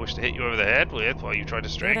bottle that I wish to hit you over the head with while you try to What do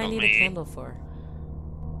strangle I need me. a candle for?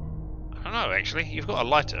 I don't know, actually. You've got a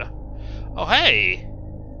lighter. Oh, hey!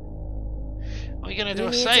 Are we going to do Who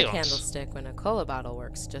a needs seance? a candlestick when a cola bottle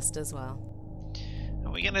works just as well?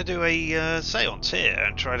 Are we going to do a seance here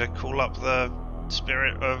and try to call up the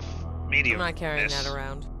spirit of medium? I'm not carrying that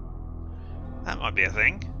around. That might be a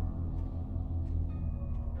thing.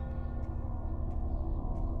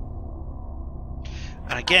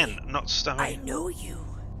 And again, not I stomach. know you.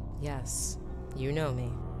 Yes, you know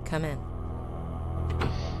me. Come in.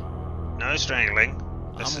 No strangling.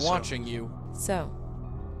 This I'm is watching you. So,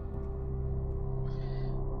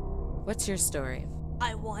 what's your story?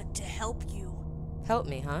 I want to help you. Help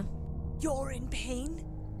me, huh? You're in pain?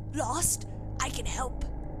 Lost? I can help.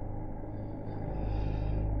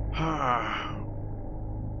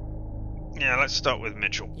 Yeah, let's start with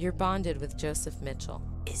Mitchell. You're bonded with Joseph Mitchell.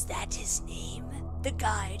 Is that his name? The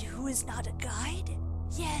guide who is not a guide?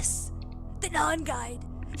 Yes, the non-guide.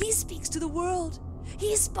 He speaks to the world.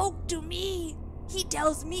 He spoke to me. He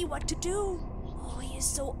tells me what to do. Oh, he is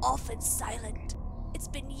so often silent. It's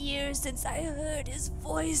been years since I heard his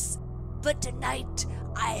voice. But tonight,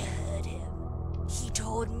 I heard him. He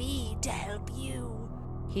told me to help you.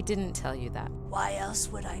 He didn't tell you that. Why else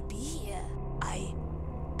would I be here?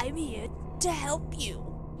 I'm here to help you.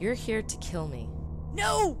 You're here to kill me.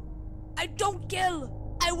 No! I don't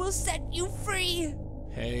kill! I will set you free!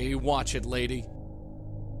 Hey, watch it, lady.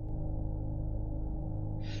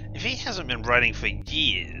 If he hasn't been writing for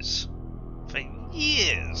years,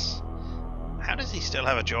 how does he still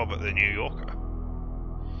have a job at the New Yorker?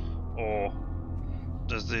 Or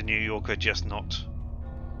does the New Yorker just not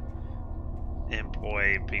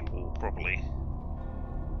employ people properly?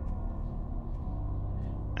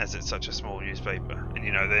 As it's such a small newspaper, and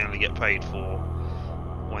you know, they only get paid for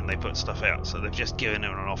when they put stuff out, so they've just given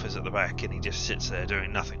him an office at the back and he just sits there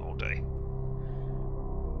doing nothing all day.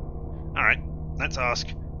 Alright, let's ask,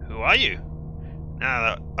 who are you? Now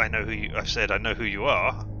that I know who you, I've said I know who you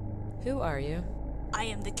are. Who are you? I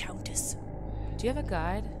am the Countess. Do you have a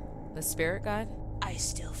guide? A spirit guide? I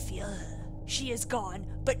still feel her. She is gone,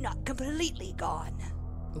 but not completely gone.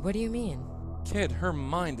 What do you mean? Kid, her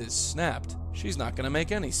mind is snapped. She's not gonna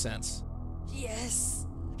make any sense. Yes,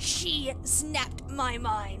 she snapped my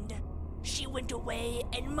mind. She went away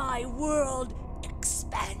and my world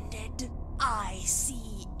expanded. I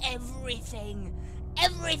see everything.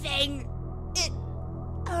 Everything! It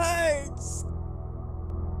hurts.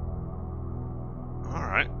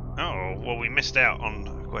 Alright. Oh, well, we missed out on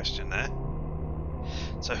a question there.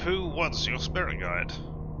 So who was your spirit guide?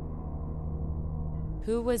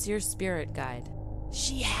 Who was your spirit guide?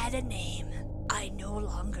 She had a name. I no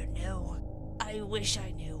longer know. I wish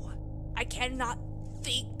I knew. I cannot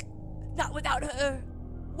think. Not without her.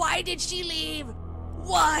 Why did she leave?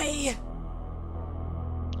 Why?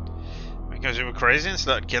 Because you were crazy and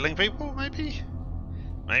started killing people, maybe?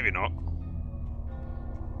 Maybe not.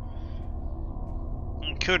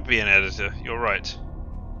 Could be an editor, you're right.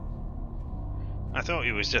 I thought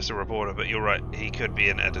he was just a reporter, but you're right, he could be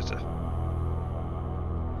an editor.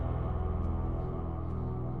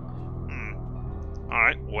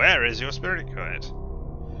 Alright, where is your spirit guide?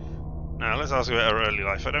 Now, let's ask about her early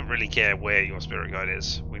life. I don't really care where your spirit guide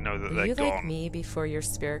is. We know that Were they're you gone. like me before your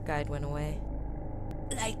spirit guide went away?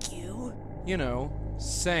 Like you? You know,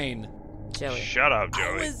 sane. Joey. Shut up, I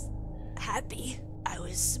Joey. was happy. I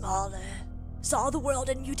was smaller. Saw the world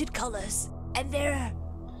in muted colors. And there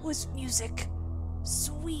was music.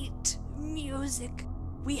 Sweet music.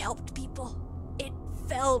 We helped people. It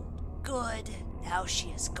felt good. Now she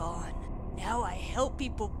is gone. Now I help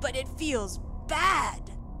people, but it feels bad.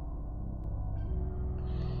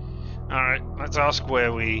 Alright, let's ask where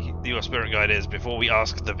your spirit guide is before we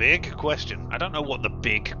ask the big question. I don't know what the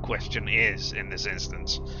big question is in this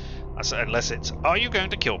instance. Unless it's, are you going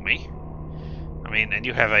to kill me? I mean, and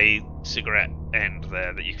you have a cigarette end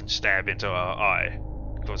there that you can stab into her eye,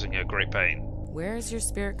 causing her great pain. Where is your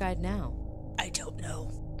spirit guide now? I don't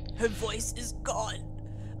know. Her voice is gone.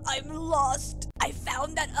 I'm lost. I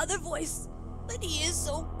found that other voice, but he is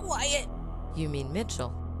so quiet. You mean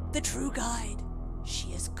Mitchell? The true guide. She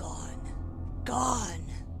is gone. Gone.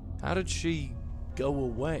 How did she go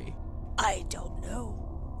away? I don't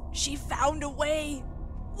know. She found a way.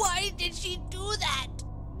 Why did she do that?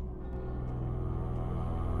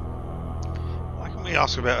 Why can't we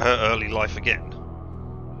ask about her early life again?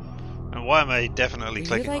 And why am I definitely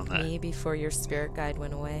Were you clicking like on that? me before your spirit guide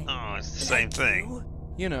went away? Oh, it's the same thing. You?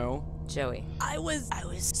 You know, Joey. I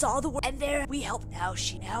saw the world, and there we helped. Now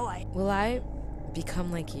I. Will I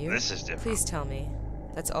become like you? This is different. Please tell me.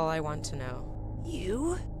 That's all I want to know.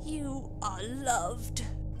 You are loved.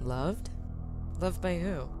 Loved? Loved by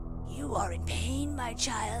who? You are in pain, my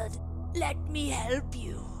child. Let me help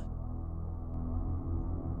you.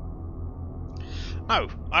 No,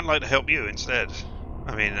 I'd like to help you instead.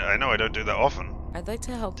 I mean, I know I don't do that often. I'd like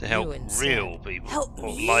to help To you help instead. real people. Help or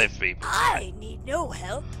me? live people. I need no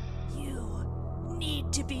help. You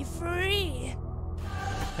need to be free.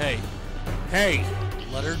 hey,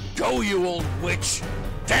 let her go, you old witch!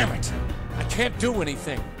 Damn it! I can't do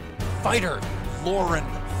anything. Fight her, Lauren.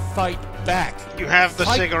 Fight back. You have the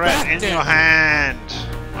Fight cigarette back, in damn your it. hand.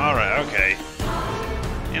 Alright, okay.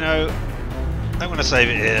 You know, I'm gonna save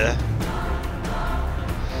it here.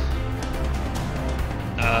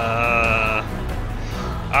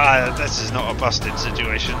 This is not a busted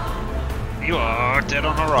situation. You are dead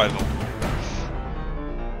on arrival.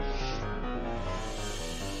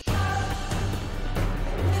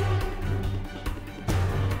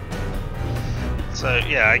 So,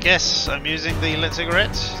 yeah, I guess I'm using the lit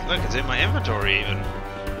cigarette. Look, it's in my inventory even.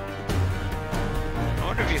 I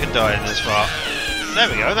wonder if you can die in this part. There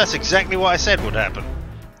we go, that's exactly what I said would happen.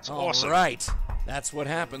 It's awesome. Alright, that's what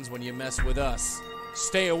happens when you mess with us.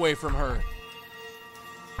 Stay away from her.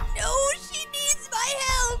 No, she needs my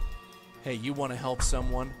help. Hey, you want to help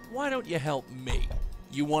someone? Why don't you help me?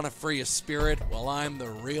 You want to free a spirit? Well, I'm the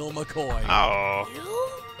real McCoy. Oh,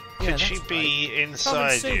 You? Yeah, could she that's be right. Come and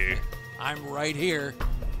inside save you? me. I'm right here.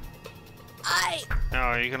 I... Oh,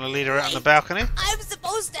 are you going to lead her out on the balcony? I'm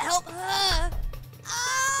supposed to help her.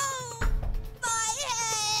 Ow! My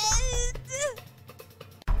head!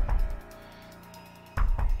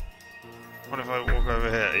 What if I walk over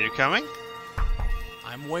here? Are you coming?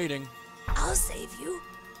 I'm waiting. I'll save you.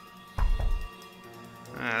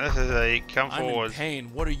 This is a come I'm in forward.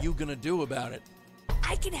 pain. What are you gonna do about it?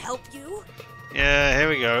 I can help you. Yeah, here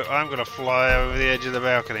we go. I'm going to fly over the edge of the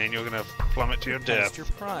balcony and you're going to plummet to your Past death. your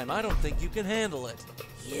prime. I don't think you can handle it.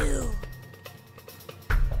 You.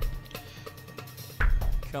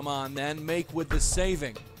 Come on, then. Make with the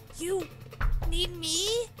saving. You need me?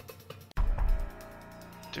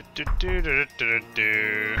 Do, do, do, do, do, do,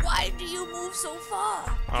 do. Why do you move so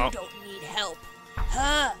far? Oh. You don't need help.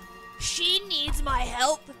 Her. She needs my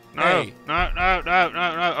help. No, Hey. no,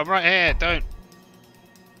 I'm right here. Don't.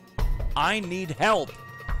 I need help.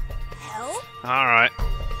 Help? Alright.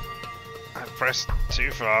 I pressed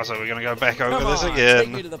too far, so we're going to go back over Come this on, take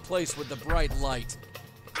me again. to the place with the bright light.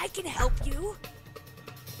 I can help you.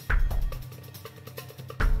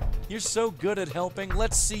 You're so good at helping.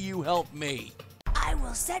 Let's see you help me. I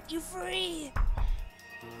will set you free.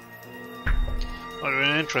 I'd have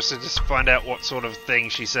been interested to find out what sort of thing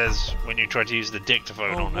she says when you try to use the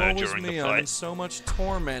dictaphone Oh, on her woe is during me. the I'm in fight. so much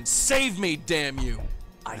torment. Save me, damn you.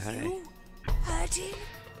 Are you hurting?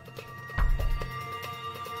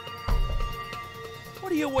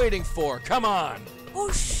 What are you waiting for? Come on.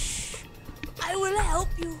 Oh, shh. I will help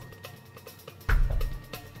you.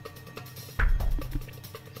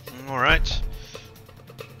 Alright.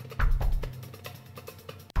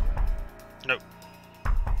 Nope.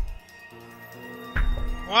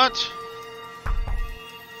 What?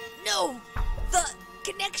 No. The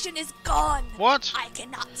connection is gone. What? I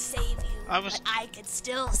cannot save you. I was- But I can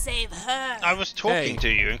still save her. I was talking Hey. to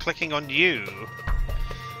you and clicking on you.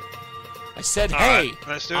 I said, All hey, right,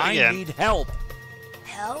 let's do it I again. need help.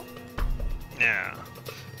 Help? Yeah.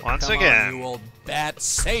 Once Come again. on, you old bat,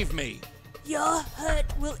 save me. Your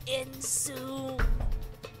hurt will end soon.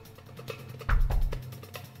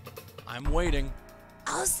 I'm waiting.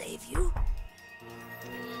 I'll save you.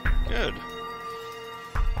 Good.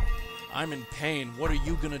 I'm in pain. What are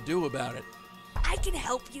you gonna do about it? I can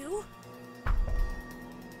help you.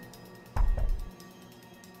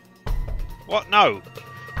 What? No.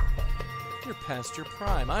 You're past your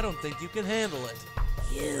prime. I don't think you can handle it.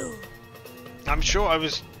 You. I'm sure I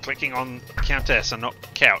was clicking on Countess and not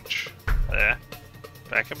Couch. There.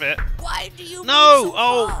 Back a bit. Why do you No! move so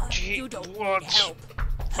Oh, far? gee, You don't what? need help.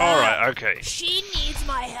 Alright, okay. She needs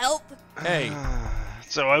my help. Hey,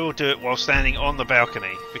 So I will do it while standing on the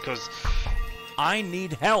balcony, because... I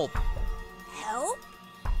need help. Help?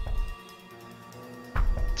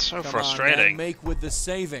 It's so Come on, frustrating. then, make with the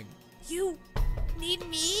saving. You need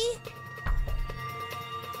me?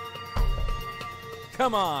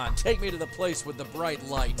 Come on, take me to the place with the bright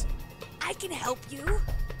light. I can help you.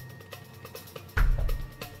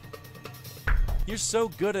 You're so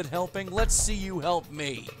good at helping. Let's see you help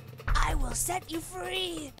me. I will set you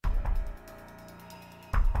free.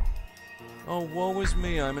 Oh, woe is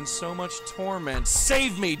me. I'm in so much torment.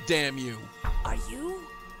 Save me, damn you. Are you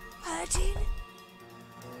hurting?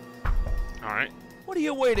 Alright. What are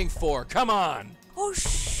you waiting for? Come on. Oh,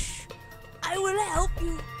 shh. I will help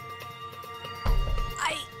you.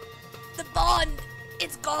 The bond,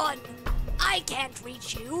 it's gone. I can't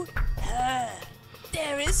reach you. Her.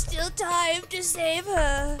 There is still time to save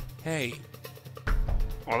her. Hey,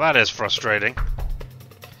 Well, that is frustrating.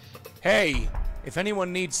 hey, if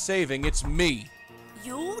anyone needs saving, it's me.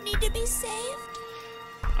 You need to be saved?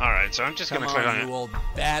 Alright, so I'm just Come going to click on, on you it. old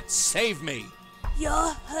bat, save me.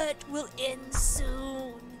 Your hurt will end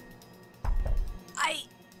soon. I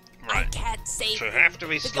Right. can't save So you. you have to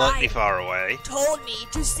be The slightly guy far away. told me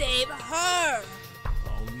to save her.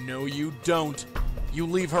 Oh, no, you don't. You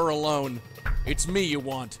leave her alone. It's me you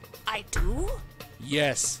want. I do?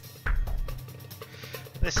 Yes,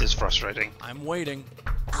 This is frustrating. I'm waiting.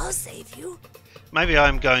 I'll save you. Maybe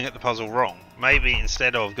I'm going at the puzzle wrong. Maybe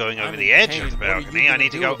instead of going over I'm the in edge pain. of the What are you balcony, I gonna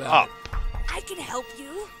need to do go about up. I can help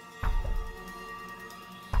you.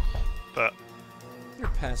 But You're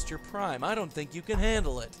past your prime. I don't think you can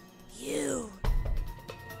handle it. You.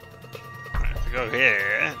 if we go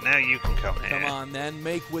here, now you can come here. Come on, then.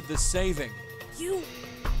 Make with the saving. You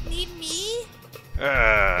need me?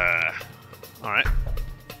 Alright.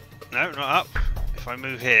 No, not up. If I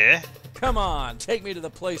move here... Come on. Take me to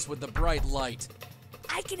the place with the bright light.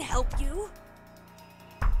 I can help you.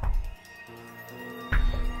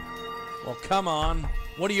 Well, come on.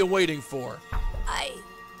 What are you waiting for?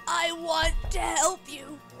 I want to help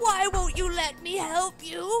you. Why won't you let me help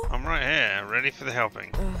you? I'm right here, ready for the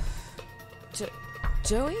helping.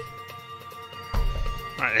 Joey?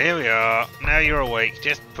 Right, here we are. Now you're awake.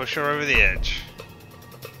 Just push her over the edge.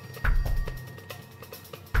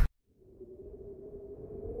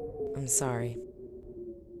 I'm sorry.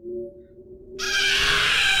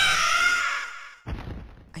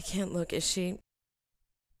 I can't look. Is she?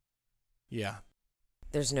 Yeah.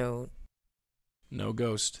 There's no... No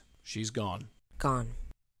ghost. She's gone. Gone.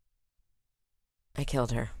 I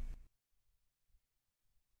killed her.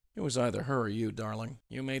 It was either her or you, darling.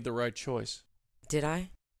 You made the right choice. Did I?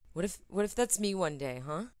 What if that's me one day,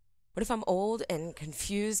 huh? What if I'm old and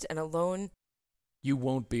confused and alone? You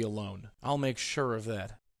won't be alone. I'll make sure of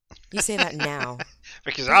that. You say that now.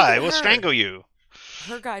 Because Look I at will her. strangle you.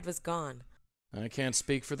 Her guide was gone. I can't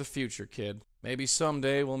speak for the future, kid. Maybe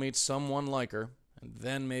someday we'll meet someone like her, and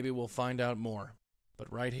then maybe we'll find out more.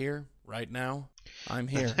 But right here, right now, I'm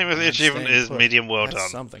here. The name of the and I'm achievement staying is put. medium well That's done.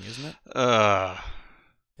 something, isn't it?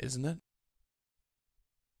 Isn't it?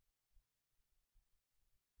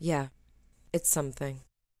 Yeah, it's something.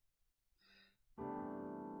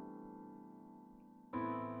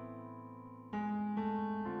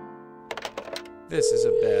 This is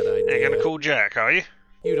a bad idea. You're gonna call Jack, are you?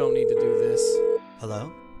 You don't need to do this.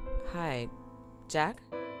 Hello? Hi, Jack?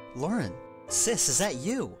 Lauren, sis, is that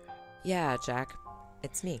you? Yeah, Jack.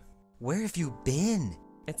 It's me. Where have you been?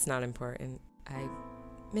 It's not important. I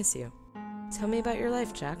miss you. Tell me about your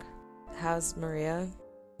life, Jack. How's Maria?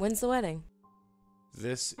 When's the wedding?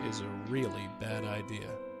 This is a really bad idea.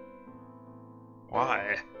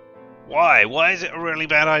 Why? Why? Why is it a really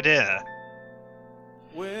bad idea?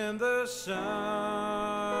 When the sun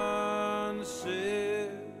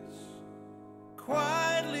sets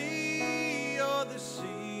quietly o'er the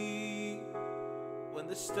sea, when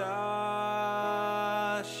the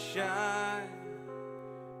stars shine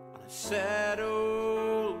on a sad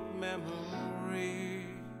old memory,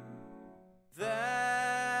 that's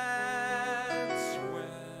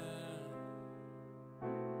when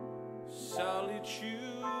solitude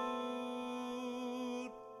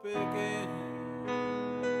begins.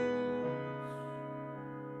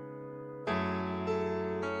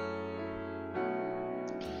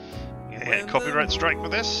 Yeah, copyright strike for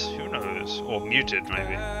this? Who knows? Or muted,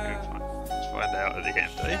 maybe. Let's find out at the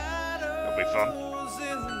end, eh? That'll be fun.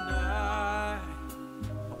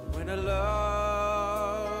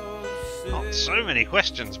 Oh, so many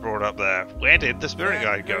questions brought up there. Where did the spirit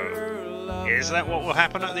guide go? Is that what will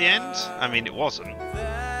happen at the end? I mean, it wasn't.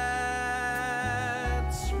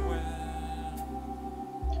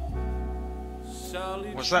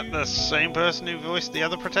 Was that the same person who voiced the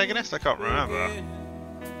other protagonist? I can't remember.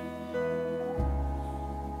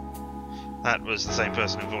 That was the same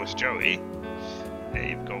person who voiced Joey.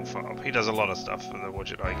 Dave Goldfarb. He does a lot of stuff for the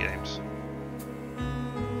Wadjet Eye Games.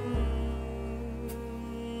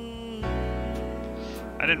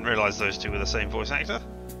 I didn't realise those two were the same voice actor.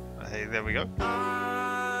 Hey, there we go.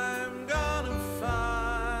 I'm gonna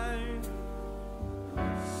find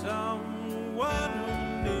someone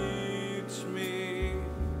who needs me,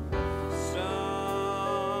 someone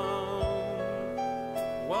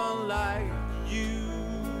like you,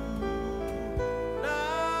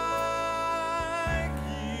 like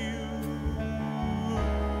you.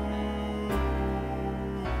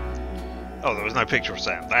 Oh, there was no picture of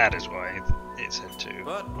Sam. That is why it said two.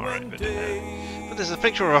 Alright, but there's a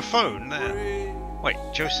picture of a phone there. Wait,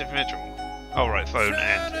 Joseph Mitchell. Oh, right, phone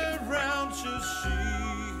and him. Around to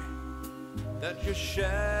see that your shadow,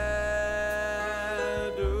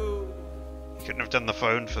 You couldn't have done the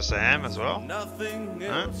phone for Sam as well? nothing Huh?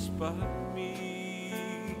 else but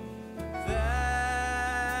me.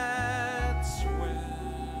 That's when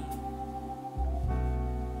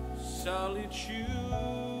solitude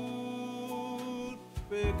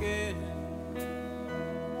begins.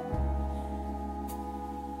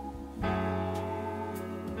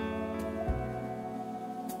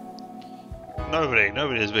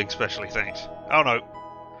 Nobody is being specially thanked. Oh no.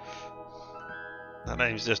 No.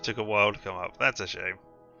 names just took a while to come up. That's a shame.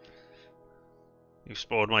 You've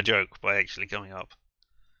spoiled my joke by actually coming up.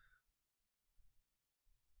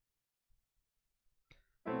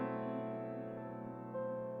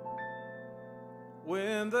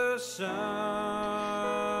 When the sun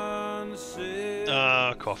sets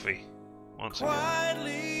Coffee. Once again.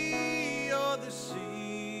 quietly o'er the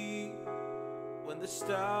sea, when the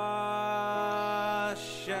stars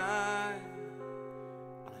shine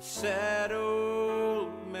on a sad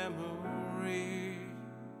old memory.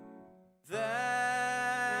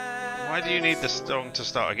 Why do you need the song to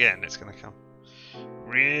start again? It's gonna come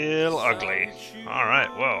real ugly.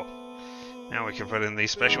 Alright, well. Now we can put in the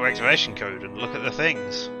special activation code and look at the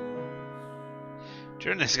things.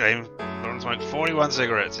 During this game, Lauren smoked 41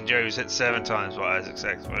 cigarettes and Joe's hit 7 times by Isaac's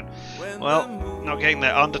saxophone. Well, not getting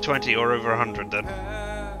there under 20 or over 100 then.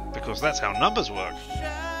 Because that's how numbers work.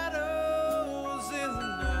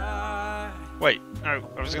 Wait,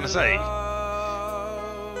 no, I was gonna say...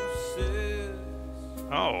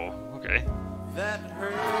 Oh, okay.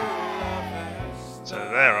 So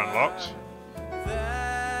they're unlocked.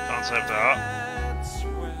 Concept art.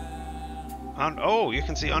 And oh, you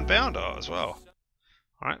can see Unbound art as well.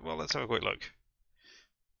 Alright, well, let's have a quick look.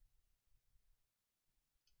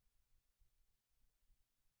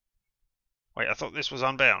 Wait, I thought this was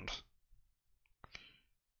Unbound.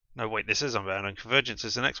 No, wait, this is Unbound, and Convergence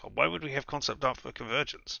is the next one. Why would we have concept art for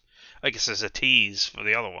Convergence? I guess there's a tease for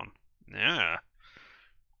the other one. Yeah.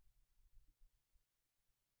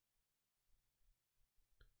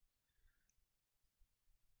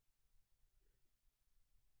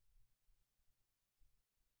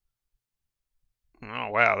 Oh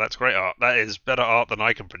wow, that's great art. That is better art than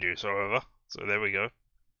I can produce, however. So there we go.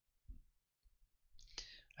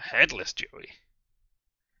 A headless Joey.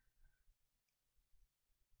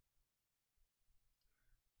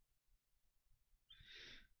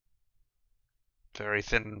 Very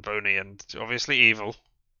thin and bony and obviously evil.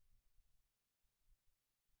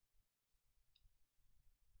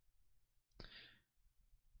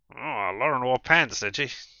 Oh, Lauren wore pants, did she?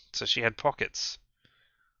 So she had pockets.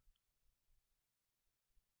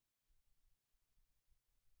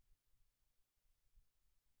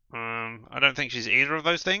 I don't think she's either of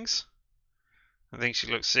those things. I think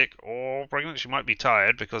she looks sick or pregnant. She might be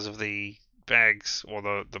tired because of the bags or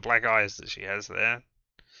the black eyes that she has there.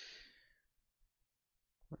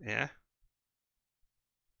 Yeah.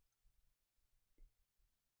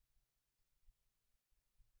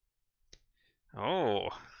 Oh.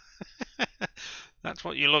 That's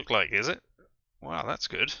what you look like, is it? Wow, that's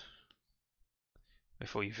good.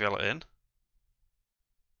 Before you fill it in.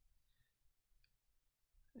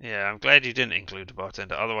 Yeah, I'm glad you didn't include the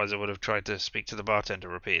bartender. Otherwise, I would have tried to speak to the bartender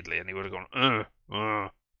repeatedly, and he would have gone,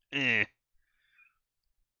 eh,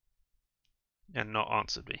 and not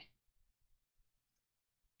answered me.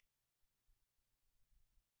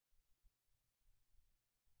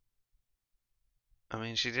 I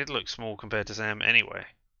mean, she did look small compared to Sam anyway.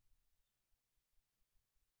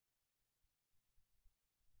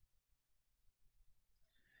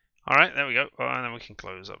 Alright, there we go. Oh, and then we can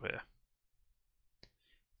close up here.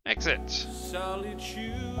 Exit.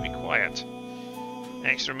 Be quiet.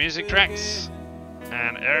 Extra music tracks.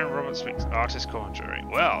 And Aaron Roberts speaks artist commentary.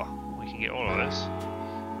 Well, we can get all of this.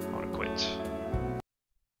 I want to quit.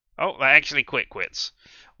 Oh, they actually quits.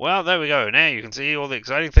 Well, there we go. Now you can see all the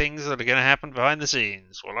exciting things that are going to happen behind the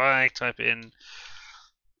scenes. Well, I type in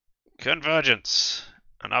Convergence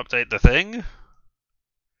and update the thing.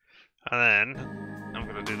 And then I'm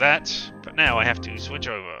going to do that. But now I have to switch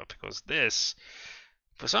over because this,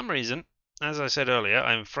 for some reason, as I said earlier,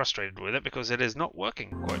 I'm frustrated with it because it is not working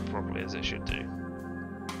quite properly as it should do.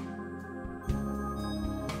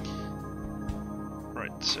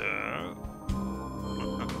 Right, so...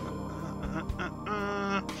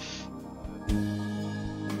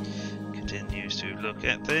 Continues to look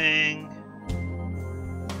at thing.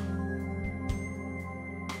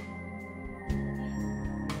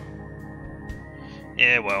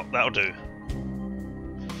 Yeah, well, that'll do.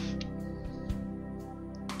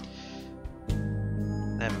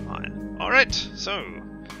 Never mind. Alright, so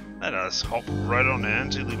let us hop right on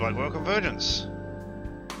into the Blackwell Convergence.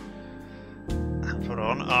 And put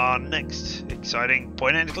on our next exciting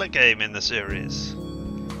point-and-click game in the series.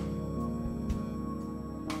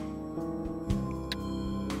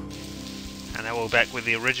 And now we're back with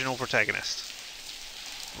the original protagonist.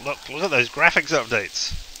 Look at those graphics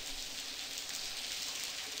updates.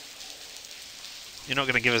 You're not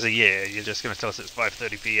going to give us a year, you're just going to tell us it's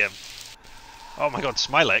 5:30 PM. Oh my god,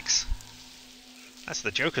 Smilex. That's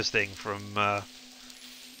the Joker's thing from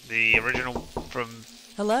the original from...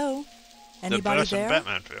 Hello? Anybody Burton there?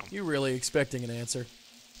 Batman film. You really expecting an answer?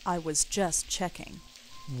 I was just checking.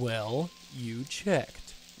 Well, you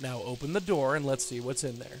checked. Now open the door and let's see what's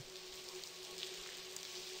in there.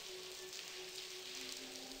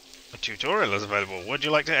 A tutorial is available. Would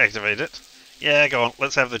you like to activate it? Yeah, go on.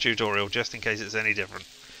 Let's have the tutorial, just in case it's any different.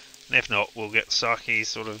 And if not, we'll get Saki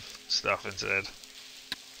sort of stuff instead.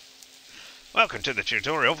 Welcome to the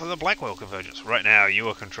tutorial for the Blackwell Convergence. Right now, you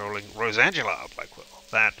are controlling Rosangela Blackwell.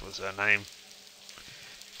 That was her name.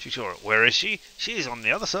 Tutorial. Where is she? She's on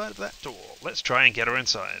the other side of that door. Let's try and get her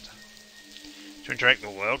inside. To interact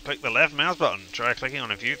with the world, click the left mouse button. Try clicking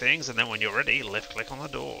on a few things, and then when you're ready, left-click on the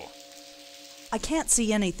door. I can't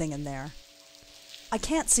see anything in there. I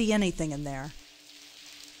can't see anything in there.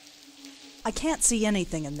 I can't see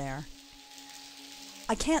anything in there.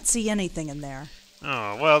 I can't see anything in there.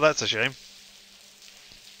 Oh, well, that's a shame.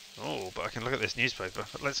 Oh, but I can look at this newspaper.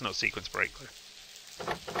 But let's not sequence break,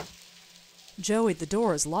 though. Joey, the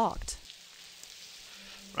door is locked.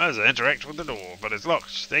 Rosa, interact with the door, but it's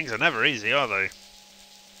locked. Things are never easy, are they?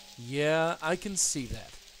 Yeah, I can see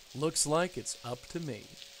that. Looks like it's up to me.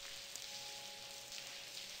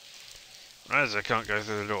 Rosa can't go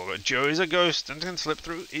through the door, but Joey's a ghost and can slip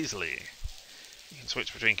through easily. You can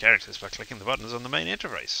switch between characters by clicking the buttons on the main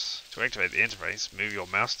interface. To activate the interface, move your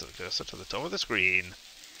mouse to the cursor to the top of the screen.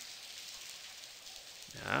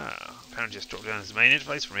 Apparently just drop down to the main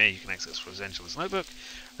interface. From here you can access Rosangela's notebook,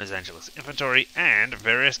 Rosangela's inventory, and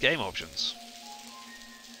various game options.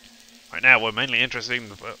 Right now we're mainly interested in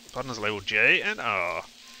the buttons labeled J and R.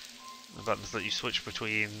 The buttons that you switch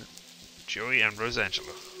between Joey and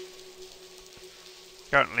Rosangela.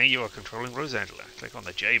 Currently you are controlling Rosangela. Click on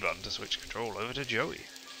the J button to switch control over to Joey.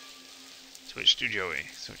 Switch to Joey.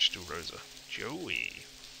 Switch to Rosa. Joey.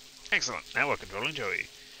 Excellent. Now we're controlling Joey.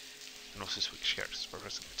 You can also switch characters by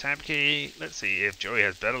pressing the tab key. Let's see if Joey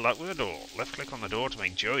has better luck with the door. Left click on the door to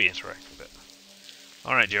make Joey interact with it.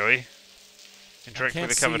 Alright, Joey. Interact with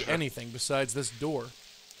the covered... I can't see anything besides this door.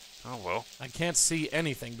 Oh, well. I can't see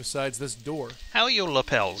anything besides this door. How are your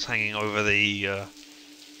lapels hanging over the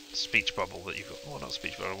speech bubble that you've got? Well, not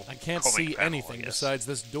speech bubble. I can't comic see panel, anything I guess. besides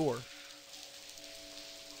this door.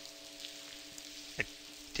 It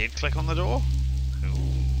did click on the door?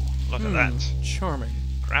 Ooh, look at that. Charming.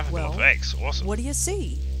 Graphical Well, effects, awesome. What do you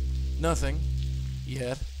see? Nothing.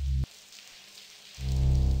 Yet.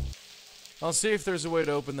 I'll see if there's a way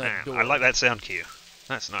to open that door. I like that sound cue.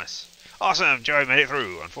 That's nice. Awesome, Joey made it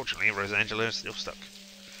through. Unfortunately, Rosangela is still stuck.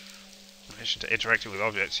 In addition to interacting with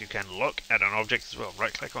objects, you can look at an object as well.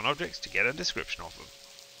 Right-click on objects to get a description of them.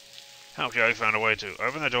 Help Joey found a way to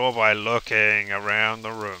open the door by looking around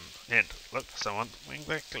the room. Hint, look for someone with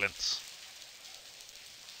their glints.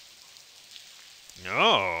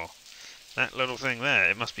 No, that little thing there,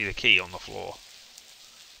 it must be the key on the floor.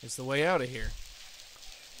 It's the way out of here.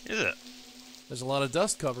 Is it? There's a lot of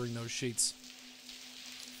dust covering those sheets.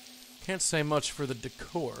 Can't say much for the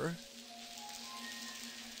decor.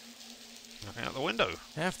 Looking out the window.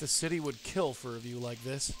 Half the city would kill for a view like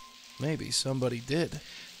this. Maybe somebody did.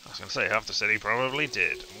 I was going to say, half the city probably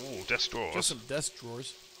did. Ooh, desk drawers. Just some desk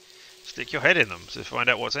drawers. Stick your head in them to find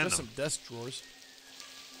out what's in Just them. some desk drawers.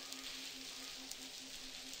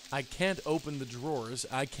 I can't open the drawers.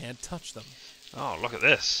 I can't touch them. Oh, look at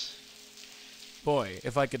this. Boy,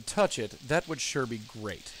 if I could touch it, that would sure be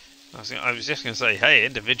great. I was just going to say, hey,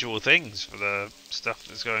 individual things for the stuff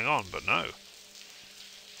that's going on, but no.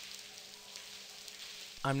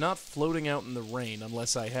 I'm not floating out in the rain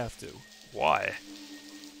unless I have to. Why?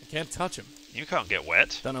 I can't touch him. You can't get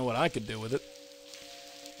wet. Don't know what I could do with it.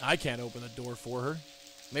 I can't open the door for her.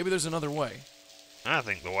 Maybe there's another way. I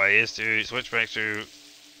think the way is to switch back to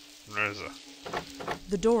Rosa.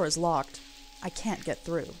 The door is locked. I can't get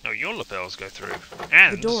through. No, your lapels go through.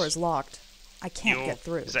 And The door is locked. I can't your- get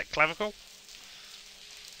through. Is that clavicle?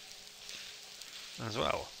 As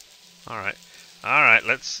well. Alright. Alright,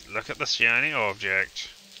 let's look at the shiny object.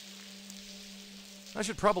 I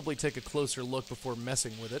should probably take a closer look before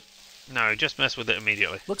messing with it. No, just mess with it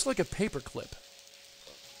immediately. Looks like a paperclip.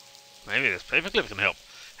 Maybe this paperclip can help.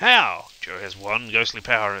 How? Joe has one ghostly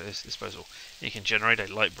power at his disposal. He can generate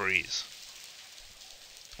a light breeze.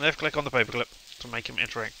 Left click on the paperclip to make him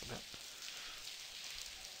interact with it.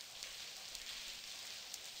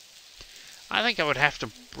 I think I would have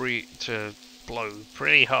to blow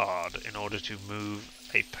pretty hard in order to move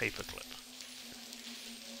a paperclip.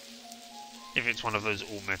 If it's one of those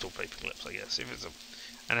all metal paperclips, I guess. If it's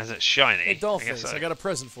and as it's shiny, Hey, Dollface, so. I got a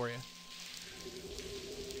present for you.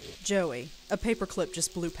 Joey, a paperclip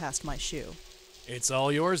just blew past my shoe. It's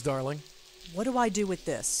all yours, darling. What do I do with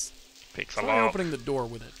this? Pick the Try lock. opening the door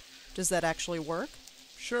with it. Does that actually work?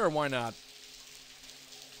 Sure, why not?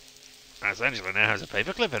 As Angela now has a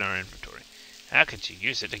paperclip in her inventory. How can she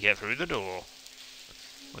use it to get through the door?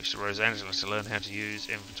 Which Rose Angela to learn how to use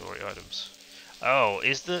inventory items. Oh,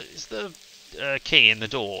 is the key in the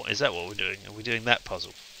door? Is that what we're doing? Are we doing that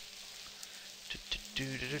puzzle?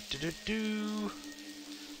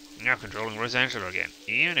 Now controlling Rose Angela again,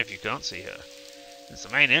 even if you can't see her. Since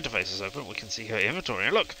the main interface is open, we can see her inventory.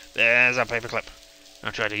 And look, there's a paperclip.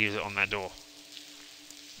 I'll try to use it on that door.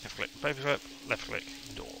 Left click, paperclip, left click,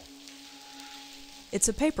 door. It's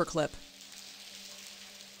a paperclip.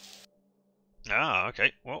 Ah,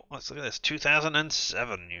 okay. Well, let's look at this.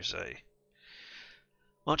 2007, you say.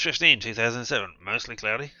 March 15, 2007. Mostly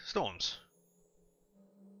cloudy. Storms.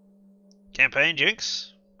 Campaign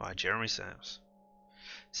Jinx by Jeremy Sams.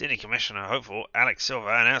 City Commissioner hopeful Alex Silva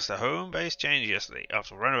announced a home-based change yesterday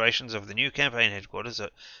after renovations of the new campaign headquarters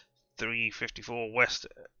at 354 West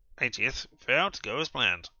 80th failed to go as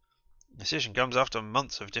planned. The decision comes after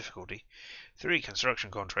months of difficulty. 3 construction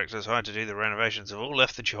contractors hired to do the renovations have all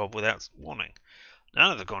left the job without warning.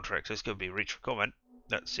 None of the contractors could be reached for comment.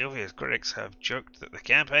 That Sylvia's critics have joked that the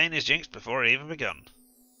campaign is jinxed before it even begun.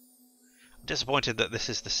 I'm disappointed that this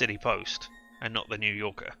is the City Post and not the New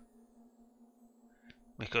Yorker,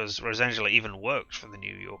 because Rosangela even worked for the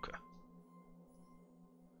New Yorker.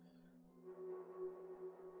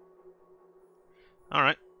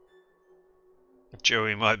 Alright.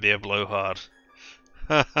 Joey might be a blowhard.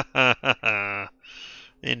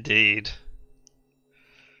 Indeed.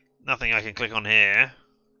 Nothing I can click on here.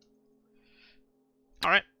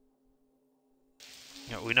 Alright.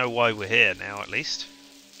 Yeah, we know why we're here now, at least.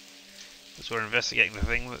 Because we're investigating the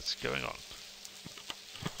thing that's going on.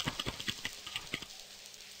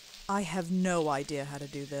 I have no idea how to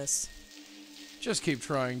do this. Just keep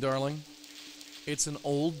trying, darling. It's an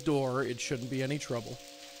old door. It shouldn't be any trouble.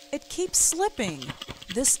 It keeps slipping.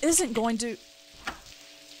 This isn't going to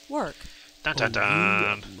work. Dun dun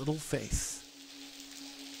dun. You little faith.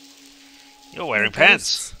 You're wearing Your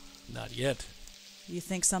pants. Not yet. You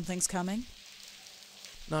think something's coming?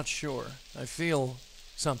 Not sure. I feel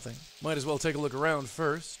something. Might as well take a look around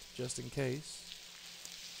first, just in case.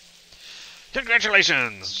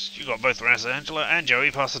 Congratulations! You got both Angela and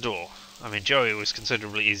Joey past the door. I mean, Joey was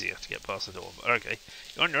considerably easier to get past the door, but okay.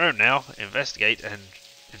 You're on your own now. Investigate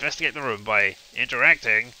the room by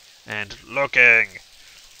interacting and looking.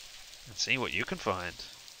 And see what you can find.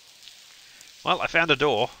 Well, I found a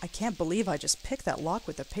door. I can't believe I just picked that lock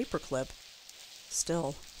with a paperclip.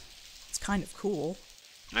 Still, it's kind of cool.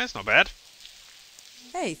 That's not bad.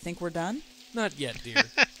 Hey, think we're done? Not yet, dear.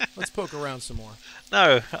 Let's poke around some more.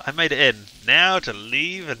 No, I made it in. Now to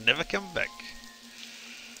leave and never come back.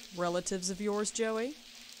 Relatives of yours, Joey?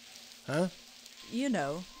 Huh? You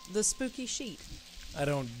know, the spooky sheet. I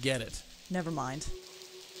don't get it. Never mind.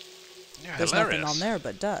 You're There's hilarious. nothing on there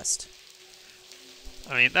but dust.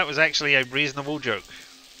 I mean, that was actually a reasonable joke,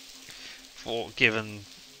 given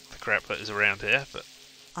the crap that is around here, but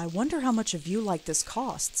I wonder how much a view like this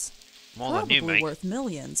costs. more than you Probably make. worth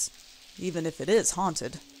millions, even if it is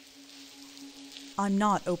haunted. I'm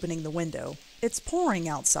not opening the window. It's pouring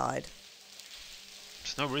outside.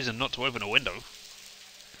 There's no reason not to open a window.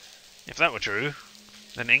 If that were true,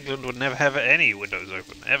 then England would never have any windows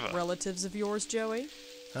open, ever. Relatives of yours, Joey?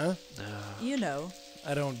 Huh? You know.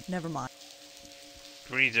 I don't... Never mind.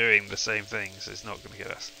 Redoing the same things is not going to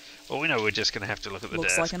get us. Well, we know we're just going to have to look at the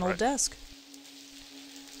Looks desk. like an old right? desk.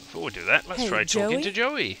 Before we do that, let's Hey, try talking Joey? to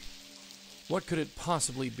Joey. What could it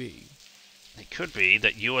possibly be? It could be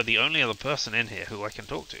that you are the only other person in here who I can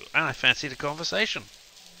talk to, and I fancy the conversation.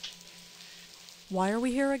 Why are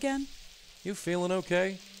we here again? You feeling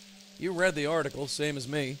okay? You read the article, same as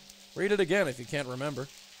me. Read it again if you can't remember.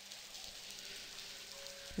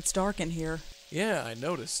 It's dark in here. Yeah, I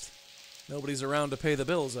noticed. Nobody's around to pay the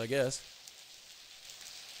bills, I guess.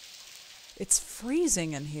 It's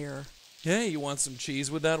freezing in here. Hey, you want some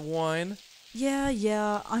cheese with that wine?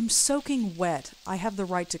 Yeah, I'm soaking wet. I have the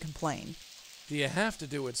right to complain. Do you have to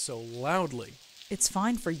do it so loudly? It's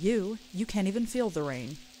fine for you. You can't even feel the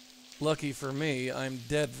rain. Lucky for me, I'm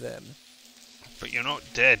dead then. But you're not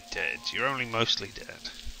dead. You're only mostly dead.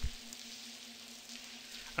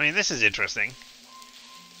 I mean, this is interesting.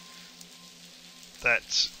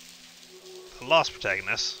 That the last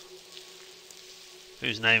protagonist,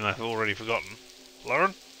 whose name I've already forgotten,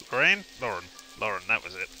 Lauren, that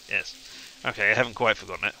was it, yes. Okay, I haven't quite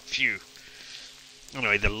forgotten it. Phew.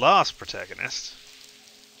 Anyway, the last protagonist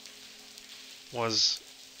was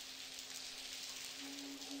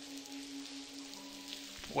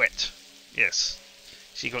wet. Yes.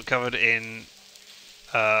 She got covered in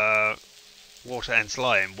water and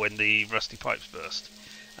slime when the rusty pipes burst.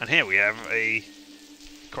 And here we have a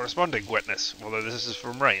corresponding wetness, although this is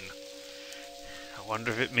from rain. I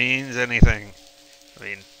wonder if it means anything. I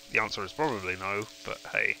mean, the answer is probably no, but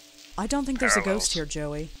hey. I don't think there's a Parallels. ghost here,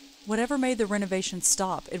 Joey. Whatever made the renovation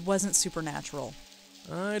stop, it wasn't supernatural.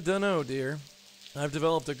 I dunno, dear. I've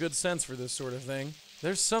developed a good sense for this sort of thing.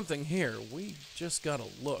 There's something here. We just gotta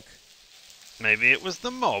look. Maybe it was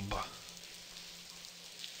the mob.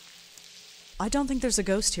 I don't think there's a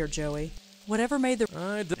ghost here, Joey. Whatever made the...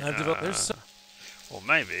 I've developed... There's some... Or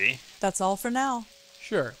maybe... That's all for now.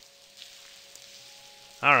 Sure.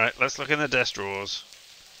 Alright, let's look in the desk drawers.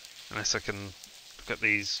 Unless I can look at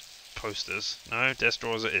these posters. No, desk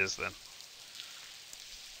drawers it is then.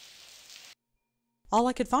 All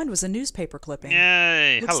I could find was a newspaper clipping.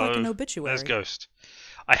 Yay! Looks Hello. like an obituary. There's Ghost.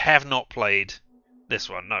 I have not played this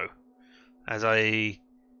one, no. As I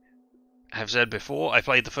have said before, I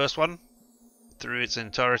played the first one through its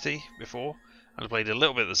entirety before. And I played a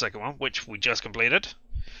little bit of the second one, which we just completed.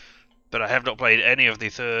 But I have not played any of the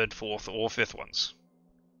third, fourth, or fifth ones.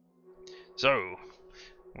 So,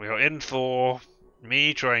 we are in for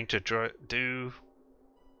me trying to do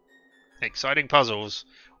exciting puzzles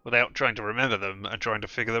without trying to remember them and trying to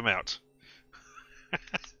figure them out.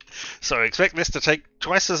 So expect this to take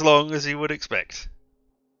twice as long as you would expect.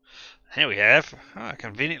 Here we have a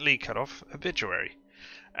conveniently cut off obituary.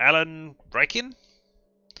 Alan Reichen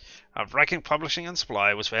of Reichen Publishing and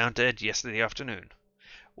Supply was found dead yesterday afternoon.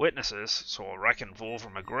 Witnesses saw Reichen fall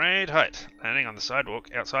from a great height, landing on the sidewalk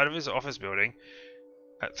outside of his office building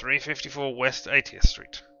at 354 West 80th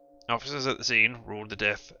Street. Officers at the scene ruled the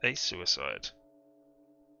death a suicide.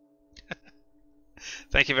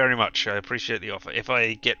 Thank you very much. I appreciate the offer. If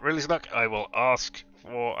I get really stuck, I will ask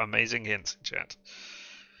for amazing hints in chat.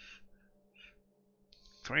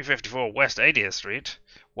 354 West 80th Street?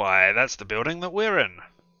 Why, that's the building that we're in.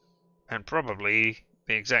 And probably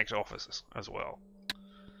the exact offices as well.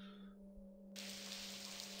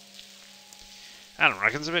 Alan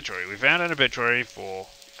Reichen's obituary. We found an obituary for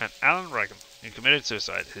an Alan Reichen who committed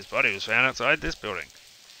suicide. His body was found outside this building.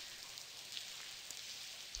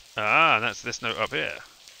 Ah, that's this note up here.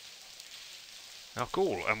 Oh,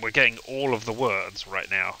 cool. And we're getting all of the words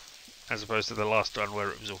right now, as opposed to the last one where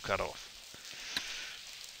it was all cut off.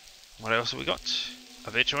 What else have we got?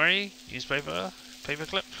 Obituary, newspaper,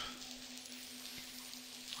 paperclip.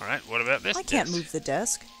 Alright, what about this I can't desk? move the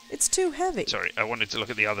desk. It's too heavy. Sorry, I wanted to look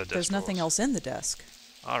at the other desk. There's nothing else in the desk.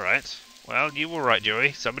 Alright. Well, you were right,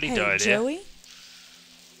 Joey. Somebody Hey, died here. Joey?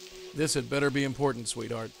 This had better be important,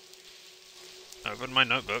 sweetheart. Open my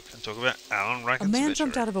notebook and talk about Alan Reichen's A man obituary.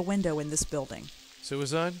 jumped out of a window in this building.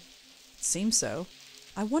 Suicide? Seems so.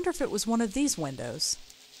 I wonder if it was one of these windows.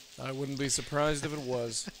 I wouldn't be surprised if it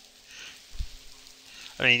was.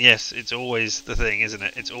 I mean, yes, it's always the thing, isn't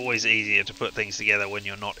it? It's always easier to put things together when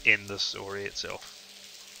you're not in the story itself.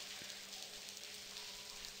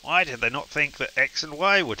 Why did they not think that X and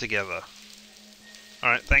Y were together?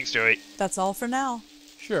 Alright, thanks, Joey. That's all for now.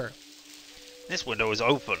 Sure. This window is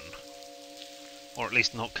open. Or at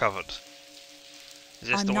least not covered. Is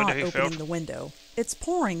this I'm the not window he opening fell? the window. It's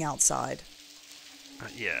pouring outside.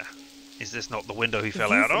 Yeah. Is this not the window he The fell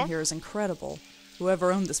view out from of? here is incredible.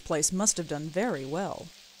 Whoever owned this place must have done very well.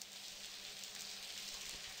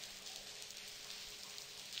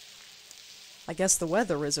 I guess the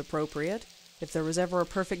weather is appropriate. If there was ever a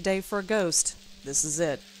perfect day for a ghost, this is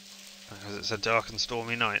it. Because it's a dark and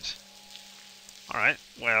stormy night. Alright,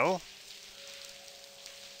 well...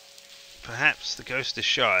 Perhaps the ghost is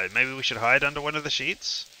shy. Maybe we should hide under one of the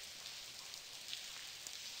sheets?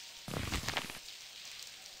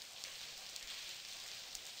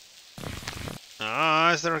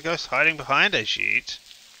 Ah, is there a ghost hiding behind a sheet?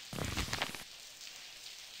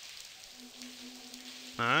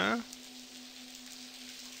 No?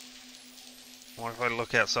 What if I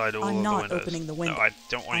look outside all I'm of the not windows? opening the window. No, I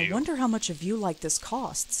don't want I you. wonder how much a view like this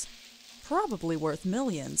costs. Probably worth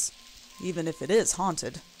millions, even if it is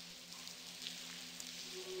haunted.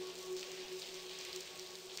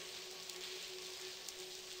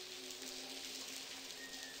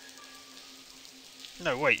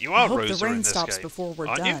 No, wait, you I are hope Rosa the in rain this stops game, before we're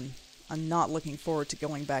aren't you? done. I'm not looking forward to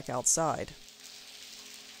going back outside.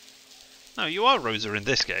 No, you are Rosa in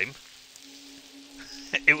this game.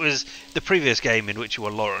 It was the previous game in which you were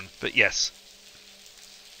Lauren, but yes.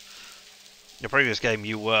 The previous game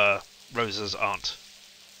you were Rosa's aunt.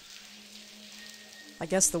 I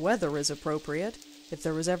guess the weather is appropriate. If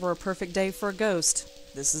there was ever a perfect day for a ghost,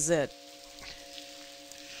 this is it.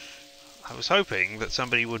 I was hoping that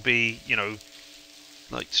somebody would be, you know,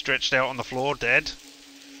 like stretched out on the floor, dead.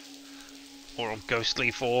 Or a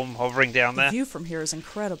ghostly form hovering down The there. view from here is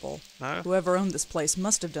incredible. No? Whoever owned this place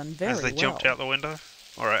must have done very As they well. jumped out the window.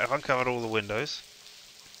 Alright, I've uncovered all the windows.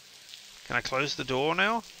 Can I close the door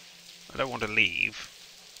now? I don't want to leave.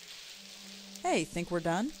 Hey, think we're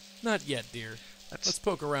done? Not yet, dear. Let's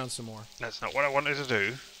poke around some more. That's not what I wanted to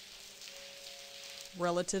do.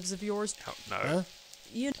 Relatives of yours? Oh, no. Huh?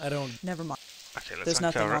 You. I don't... Never mind. Okay, let's There's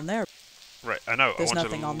nothing uncover on there. it. Right, I know. There's I want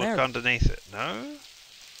nothing to on look there. underneath it. No?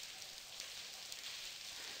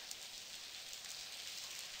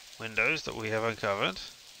 Windows that we have uncovered.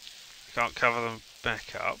 We can't cover them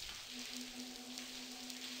back up.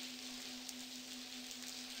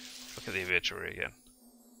 Look at the obituary again.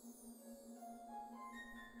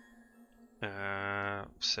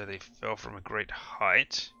 Said he fell from a great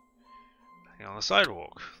height. Hanging on the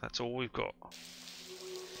sidewalk. That's all we've got.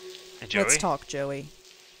 Hey, Joey. Let's talk, Joey.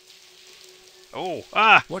 Oh,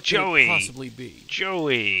 What Joey. could it possibly be?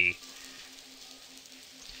 Joey.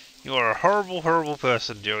 You are a horrible, horrible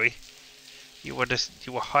person, Joey. You were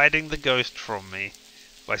hiding the ghost from me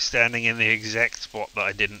by standing in the exact spot that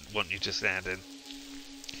I didn't want you to stand in.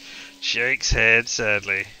 Shakes head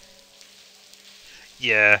sadly.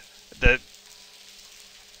 Yeah, the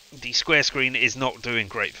square screen is not doing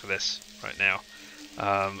great for this right now.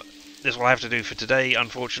 This will have to do for today,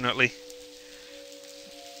 unfortunately.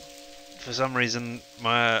 For some reason,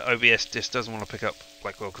 my OBS just doesn't want to pick up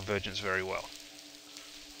Blackwell Convergence very well.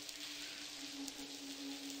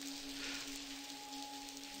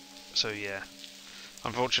 So yeah,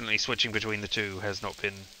 unfortunately switching between the two has not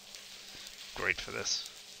been great for this.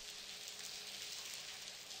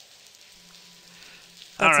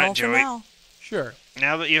 That's Alright, all for Joey. now. Sure.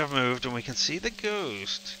 Now that you've moved and we can see the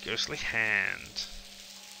ghostly hand.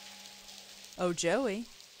 Oh, Joey,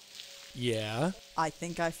 Yeah? I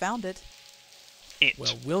think I found it. It.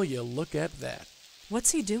 Well, will you look at that?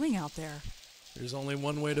 What's he doing out there? There's only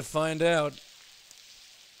one way to find out.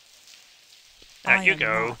 Out I you am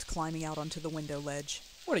go. not climbing out onto the window ledge.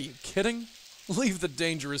 What are you kidding? Leave the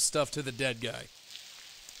dangerous stuff to the dead guy.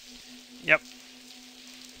 Yep.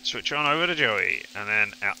 Switch on over to Joey and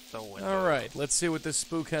then out the window. Alright, let's see what this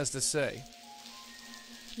spook has to say.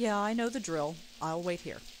 Yeah, I know the drill. I'll wait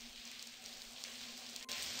here.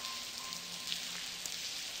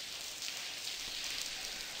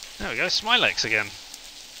 There we go, Smilex again.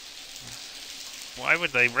 Why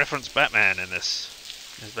would they reference Batman in this?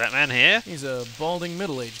 Is Batman here? He's a balding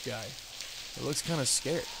middle-aged guy. He looks kind of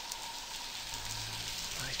scared.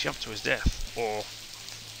 He jumped to his death. Or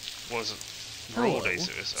was it broadly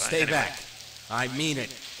suicide? Stay Anyway, back. I mean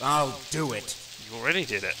it. I'll do it. You already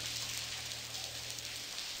did it.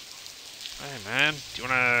 Hey man, do you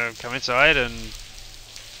want to come inside and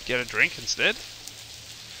get a drink instead?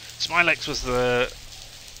 Smilex was the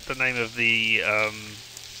name of the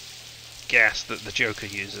gas that the Joker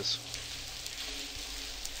uses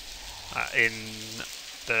in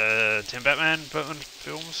the Tim Batman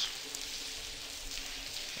films.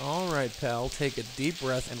 Alright, pal, take a deep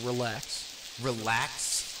breath and relax.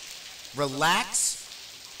 Relax?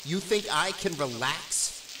 Relax? You think I can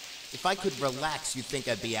relax? If I could relax, you'd think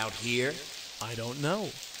I'd be out here? I don't know.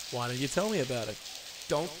 Why don't you tell me about it?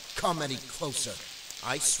 Don't come any closer.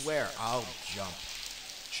 I swear I'll jump.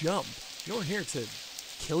 Jump? You're here to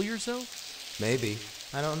kill yourself? Maybe.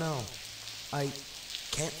 I don't know. I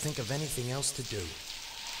can't think of anything else to do.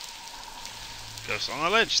 Ghost on the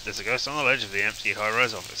ledge. There's a ghost on the ledge of the empty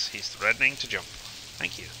high-rise office. He's threatening to jump.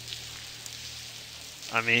 Thank you.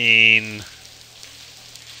 I mean,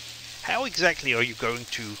 how exactly are you going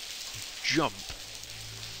to jump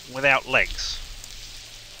without legs?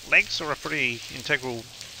 Legs are a pretty integral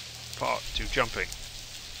part to jumping.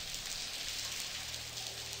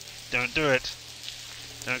 Don't do it.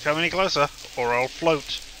 Don't come any closer, or I'll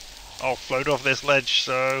float. I'll float off this ledge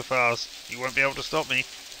so fast, you won't be able to stop me.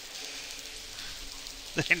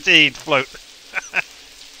 Indeed, float.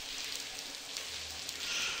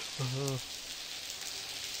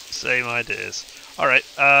 Same ideas. Alright,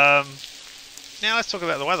 now let's talk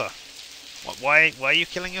about the weather. Why are you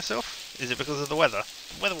killing yourself? Is it because of the weather?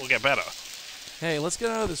 The weather will get better. Hey, let's get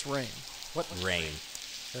out of this rain. What rain?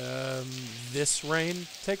 This rain?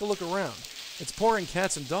 Take a look around. It's pouring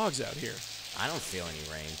cats and dogs out here. I don't feel any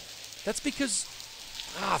rain. That's because...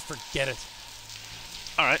 forget it.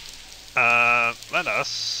 Alright, let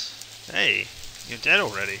us... Hey, you're dead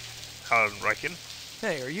already, Alan Riken.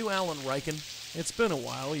 Hey, are you Alan Riken? It's been a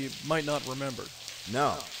while, you might not remember.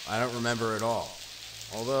 No, I don't remember at all.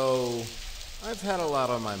 Although, I've had a lot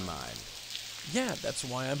on my mind. Yeah, that's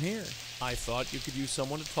why I'm here. I thought you could use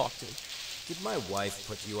someone to talk to. Did my wife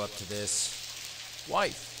put you up to this?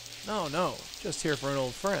 Wife? No, just here for an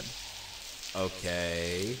old friend.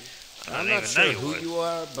 Okay. I don't I'm even not sure know who you you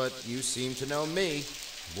are, but you seem to know me.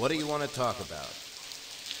 What do you want to talk about?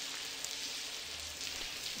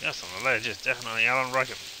 Yes, on the ledge is definitely Alan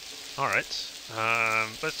Riken. Alright.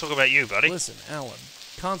 Let's talk about you, buddy. Listen, Alan,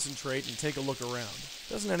 concentrate and take a look around.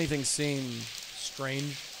 Doesn't anything seem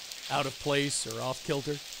strange, out of place, or off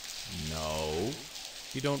kilter? No.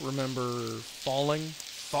 You don't remember falling?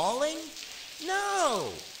 Falling? No,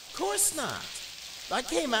 of course not. I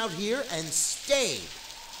came out here and stayed.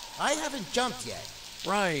 I haven't jumped yet.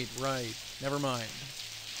 Right. Never mind.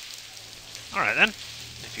 Alright then.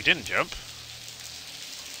 If you didn't jump.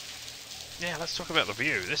 Yeah, let's talk about the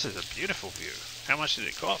view. This is a beautiful view. How much did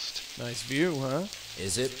it cost? Nice view, huh?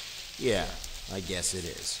 Is it? Yeah, I guess it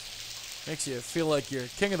is. Makes you feel like you're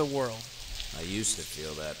king of the world. I used to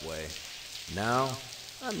feel that way. Now,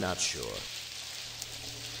 I'm not sure.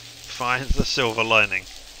 Find the silver lining.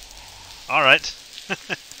 Alright.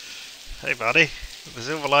 Hey buddy. The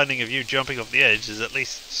silver lining of you jumping off the edge is at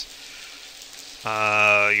least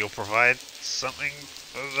you'll provide something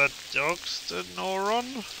for the dogs to gnaw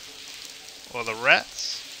on? Or the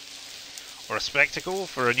rats? Or a spectacle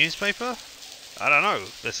for a newspaper? I don't know.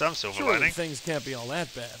 There's some silver Surely lining. things can't be all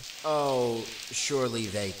that bad. Oh, surely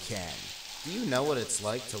they can. Do you know what it's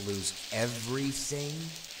like to lose everything?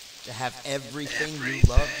 To have everything you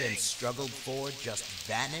loved and struggled for just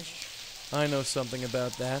vanish? I know something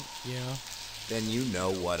about that, yeah. Then you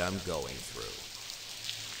know what I'm going through.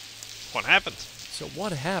 What happened? So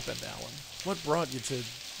what happened, Alan? What brought you to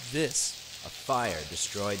this? A fire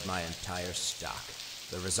destroyed my entire stock.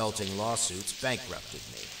 The resulting lawsuits bankrupted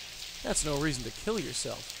me. That's no reason to kill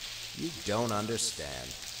yourself. You don't understand.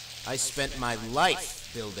 I spent my life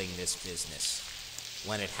building this business.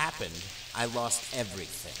 When it happened, I lost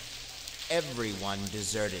everything. Everyone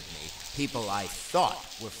deserted me. People I thought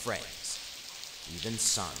were friends. Even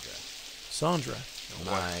Sandra. Sandra?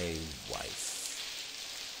 My wife.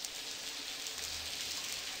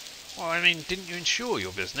 Well, I mean, didn't you insure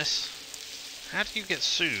your business? How do you get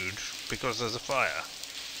sued because there's a fire?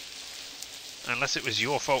 Unless it was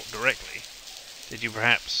your fault directly. Did you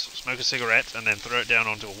perhaps smoke a cigarette and then throw it down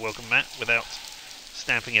onto a welcome mat without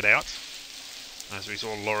stamping it out? As we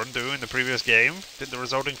saw Lauren do in the previous game. Did the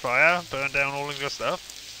resulting fire burn down all of your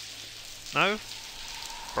stuff? No?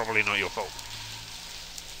 Probably not your fault.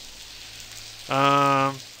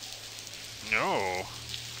 No.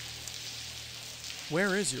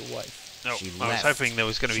 Where is your wife? No, She I was left. hoping there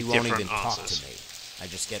was going to be She won't different even talk answers. to me. I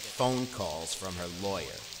just get phone calls from her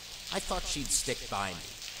lawyer. I thought she'd stick by me.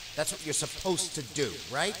 That's what you're supposed to do,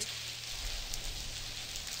 right?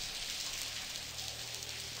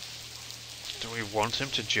 Do we want him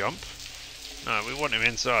to jump? No, we want him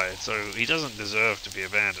inside, so he doesn't deserve to be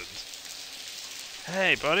abandoned.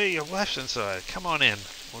 Hey, buddy, your wife's inside. Come on in.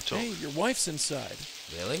 We'll talk. Hey, your wife's inside.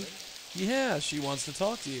 Really? Yeah, she wants to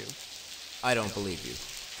talk to you. I don't believe you.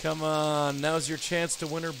 Come on, now's your chance to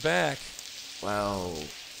win her back. Well,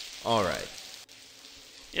 all right.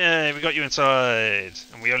 Yay, we got you inside.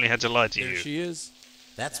 And we only had to lie to There you. she is.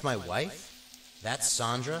 That's my wife? That's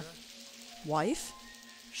Sandra? Wife?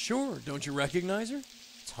 Sure, don't you recognize her?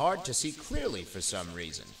 It's hard to see clearly for some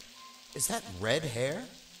reason. Is that red hair?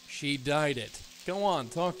 She dyed it. Go on,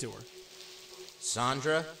 talk to her.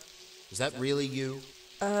 Sandra? Is that really you?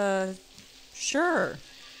 Sure.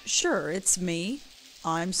 Sure, it's me.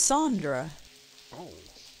 I'm Sandra. Oh,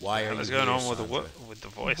 Why are what was you going here, on with Sandra? with the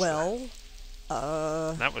voice? Well,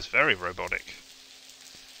 That was very robotic.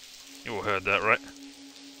 You all heard that, right?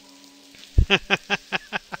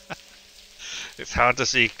 It's hard to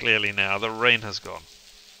see clearly now. The rain has gone.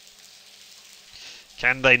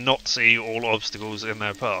 Can they not see all obstacles in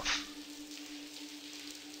their path?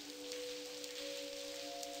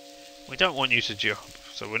 We don't want you to jump,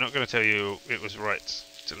 so we're not going to tell you it was right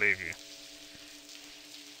to leave you.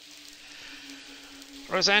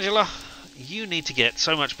 Rosangela, you need to get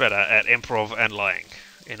so much better at improv and lying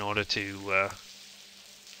in order to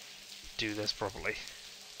do this properly.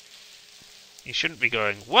 You shouldn't be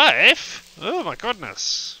going, wife? Oh my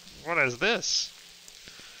goodness, what is this?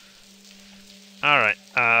 Alright,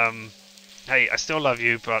 hey, I still love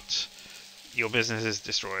you, but your business is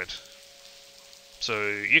destroyed. So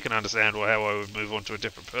you can understand how I would move on to a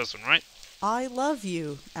different person, right? I love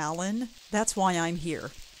you, Alan. That's why I'm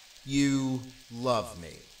here. You love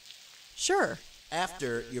me. Sure.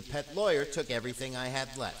 After your pet lawyer took everything I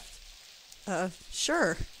had left.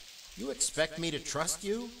 Sure. You expect me to trust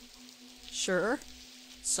you? Sure.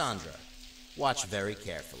 Sandra, watch very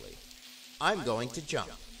carefully. I'm going to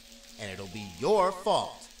jump, and it'll be your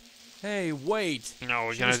fault. Hey, wait. No,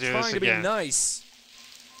 we're She going was to do trying this to again. be nice.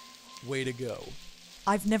 Way to go.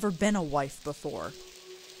 I've never been a wife before.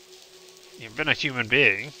 You've been a human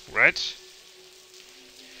being, right?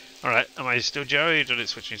 Alright, am I still Joey? Did it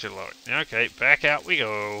switch me to Laurie? Okay, back out we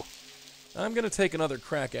go. I'm gonna take another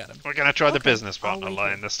crack at him. We're gonna try the Okay, business partner I'll wait line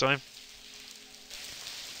here. this time.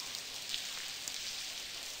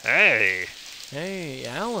 Hey! Hey,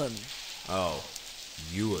 Alan. Oh,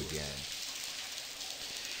 you again.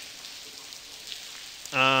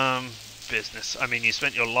 Business. I mean, you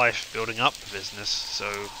spent your life building up the business, so...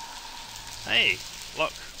 Hey,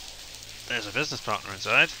 look. There's a business partner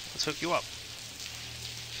inside. Let's hook you up.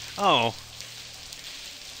 Oh.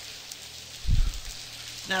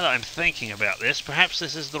 Now that I'm thinking about this, perhaps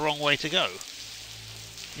this is the wrong way to go.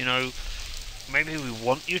 You know, maybe we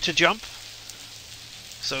want you to jump,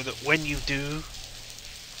 so that when you do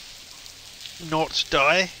not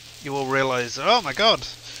die, you will realise, oh my god,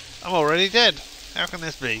 I'm already dead. How can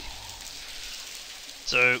this be?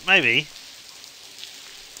 So maybe,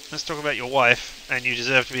 let's talk about your wife, and you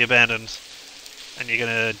deserve to be abandoned, and you're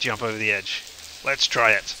gonna jump over the edge. Let's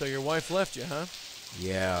try it. So your wife left you, huh?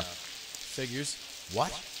 Yeah. Figures.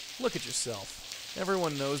 What? Look at yourself.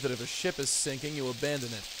 Everyone knows that if a ship is sinking, you abandon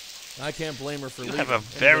it. I can't blame her for You leaving. have a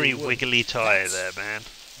very Anybody would. wiggly tie That's- there, man.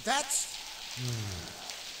 That's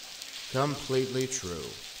completely true.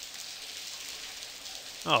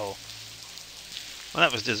 Oh. Well,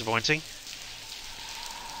 that was disappointing.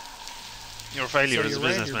 You're a failure So as a you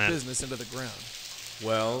ran your businessman. business into the ground.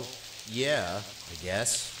 Well, yeah, I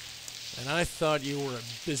guess. And I thought you were a I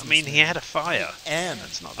businessman. mean, he had a fire. Am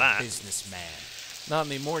That's not a that. businessman. Not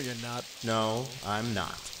anymore, you're not. No, I'm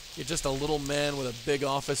not. You're just a little man with a big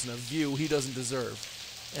office and a view he doesn't deserve.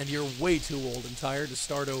 And you're way too old and tired to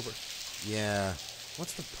start over. Yeah,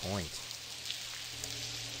 what's the point?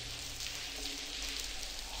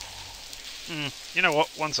 You know what?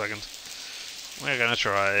 1 second. We're gonna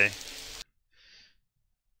try...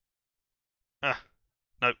 Ah.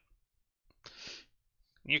 Nope.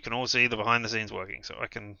 You can all see the behind the scenes working, so I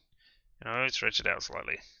can, you know, stretch it out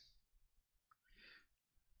slightly.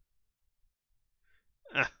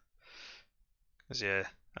 Ah. 'Cause yeah,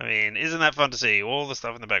 I mean, isn't that fun to see? All the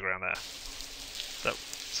stuff in the background there. That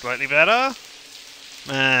slightly better?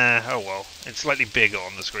 Oh well. It's slightly bigger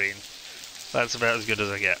on the screen. That's about as good as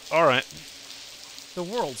I get. Alright. The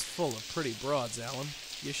world's full of pretty broads, Alan.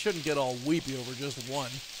 You shouldn't get all weepy over just one.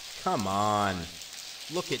 Come on.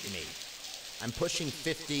 Look at me. I'm pushing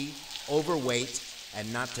 50, overweight,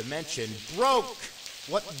 and not to mention broke.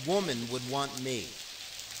 What woman would want me?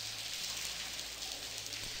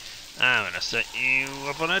 I'm gonna set you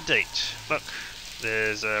up on a date. Look,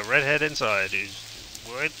 there's a redhead inside who's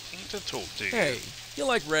waiting to talk to you. Hey, you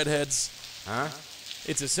like redheads? Huh?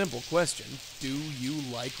 It's a simple question. Do you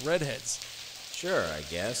like redheads? Sure, I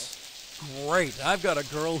guess. Great, I've got a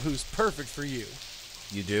girl who's perfect for you.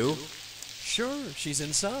 You do? Sure, she's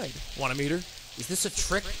inside. Want to meet her? Is this a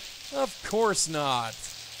trick? Of course not.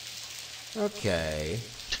 Okay.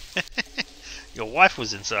 Your wife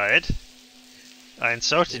was inside. I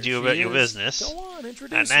insulted There you she about your is. business. Go on,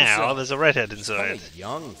 introduce And now yourself. there's a redhead Kinda inside.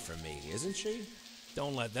 young for me, isn't she?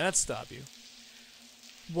 Don't let that stop you.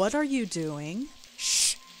 What are you doing?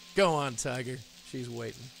 Shh. Go on, Tiger. She's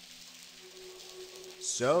waiting.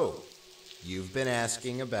 So, you've been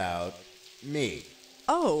asking about me.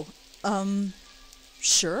 Oh,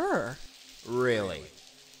 sure. Really?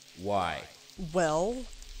 Why? Well,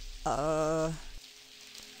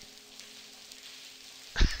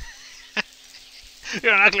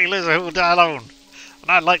 You're an ugly loser who will die alone. And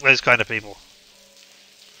I like those kind of people.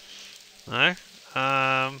 No?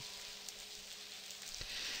 I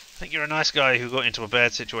think you're a nice guy who got into a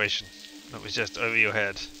bad situation that was just over your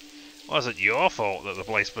head. It wasn't your fault that the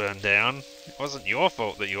place burned down. It wasn't your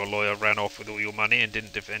fault that your lawyer ran off with all your money and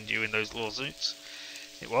didn't defend you in those lawsuits.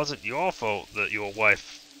 It wasn't your fault that your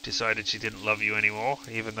wife decided she didn't love you anymore,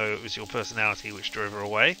 even though it was your personality which drove her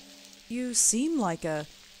away. you seem like a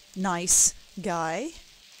nice guy.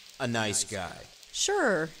 A nice guy.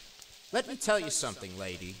 Sure. Let me tell you something,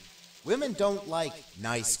 lady. Women don't like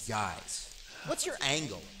nice guys. What's your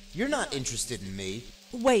angle? You're not interested in me.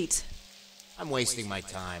 Wait. I'm wasting my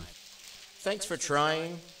time. Thanks for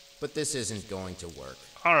trying, but this isn't going to work.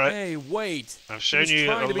 Alright, Hey, wait. I've shown He's you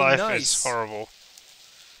trying that to be life nice. is horrible.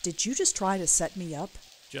 Did you just try to set me up?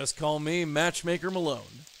 Just call me Matchmaker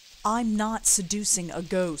Malone. I'm not seducing a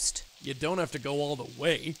ghost. You don't have to go all the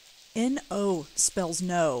way. N-O spells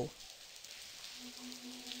no.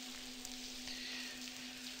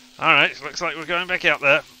 Alright, looks like we're going back out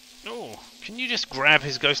there. Oh, can you just grab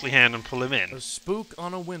his ghostly hand and pull him in? A spook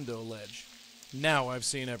on a window ledge. Now I've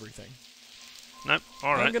seen everything. Nope, I'm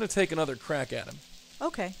alright. gonna take another crack at him.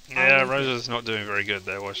 Okay. Yeah, I'll leave it. Rosa's not doing very good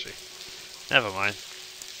there, was she? Never mind.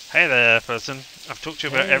 Hey there, person. I've talked to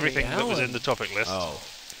you about Hey, everything that was Alan. in the topic list. Oh,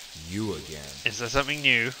 You again. Is there something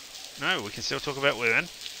new? No, we can still talk about women.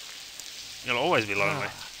 You'll always be lonely.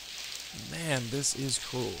 Man, this is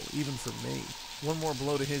cruel, even for me. One more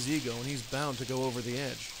blow to his ego and he's bound to go over the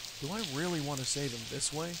edge. Do I really want to save him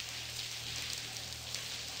this way?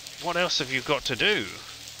 What else have you got to do?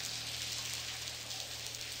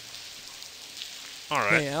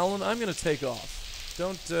 Alright. Hey, Alan, I'm going to take off.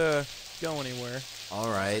 Don't go anywhere.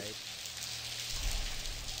 Alright.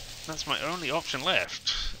 That's my only option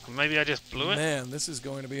left. Maybe I just blew it? Man, this is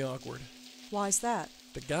going to be awkward. Why's that?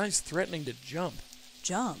 The guy's threatening to jump.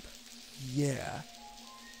 Jump? Yeah.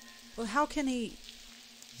 Well, how can he...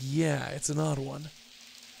 Yeah, it's an odd one.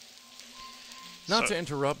 Not to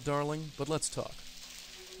interrupt, darling, but let's talk.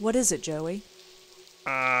 What is it, Joey?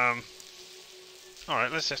 Alright,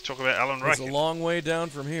 let's just talk about Alan It's Riken. a long way down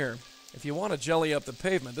from here. If you want to jelly up the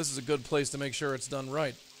pavement, this is a good place to make sure it's done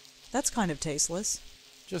right. That's kind of tasteless.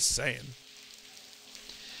 Just saying.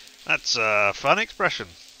 That's a fun expression.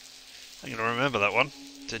 I'm going to remember that one.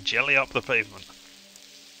 To jelly up the pavement.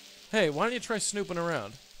 Hey, why don't you try snooping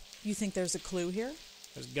around? You think there's a clue here?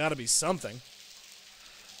 There's got to be something.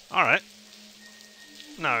 Alright.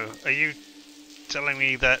 No, are you telling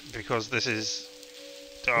me that because this is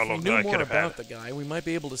dialogue If that we I knew could more have had? about the guy, we might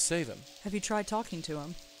be able to save him. Have you tried talking to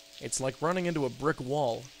him? It's like running into a brick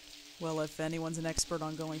wall. Well, if anyone's an expert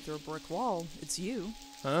on going through a brick wall, it's you.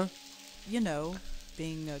 Huh? You know,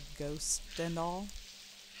 being a ghost and all.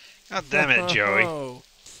 God damn it, Joey. Oh,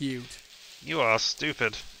 cute. You are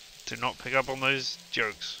stupid. Do not pick up on those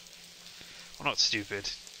jokes. Well, not stupid.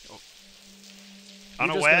 You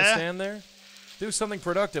Unaware? just gonna stand there? Do something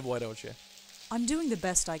productive, why don't you? I'm doing the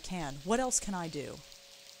best I can. What else can I do?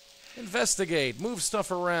 Investigate, move stuff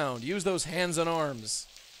around, use those hands and arms.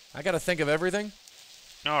 I gotta think of everything?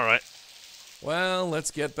 Alright. Well,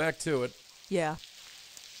 let's get back to it. Yeah.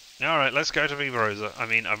 Alright, let's go to Viva Rosa. I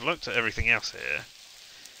mean, I've looked at everything else here.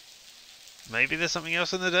 Maybe there's something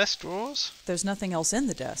else in the desk drawers? There's nothing else in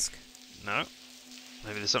the desk. No.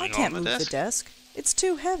 Maybe there's I something can't on the move desk? the desk. It's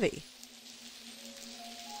too heavy.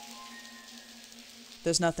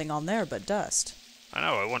 There's nothing on there but dust. I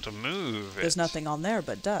know, I want to move it. There's nothing on there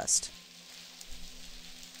but dust.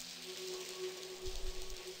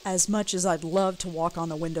 As much as I'd love to walk on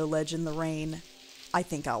the window ledge in the rain, I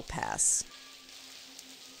think I'll pass.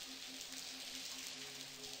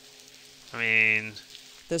 I mean...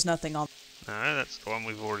 There's nothing on... No, that's the one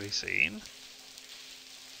we've already seen.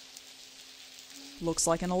 Looks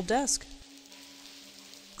like an old desk.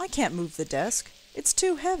 I can't move the desk. It's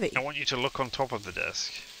too heavy. I want you to look on top of the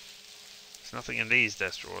desk. There's nothing in these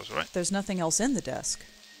desk drawers, right? There's nothing else in the desk.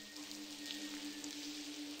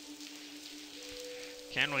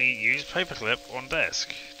 Can we use paperclip on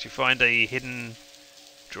desk to find a hidden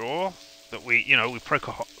drawer that we, you know, we poke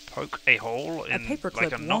a hole in, A paperclip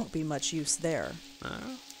like a knot? won't be much use there.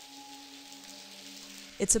 No?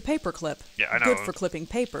 It's a paperclip. Yeah, I know. Good for clipping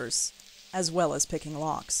papers, as well as picking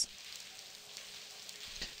locks.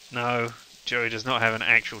 No, Joey does not have an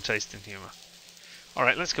actual taste in humour.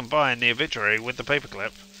 Alright, let's combine the obituary with the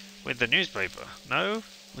paperclip with the newspaper. No?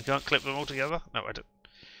 We can't clip them all together? No, I don't.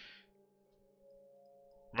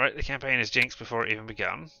 Right, the campaign is jinxed before it even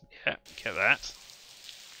begun. Yeah, get that.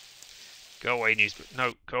 Go away, newspaper.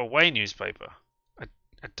 No, go away, newspaper. I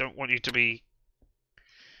don't want you to be...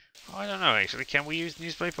 Oh, I don't know, actually. Can we use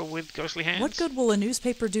newspaper with ghostly hands? What good will a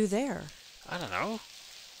newspaper do there? I don't know.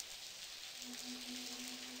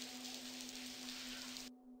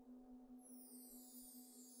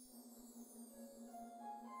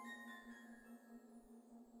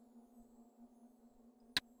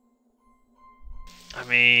 I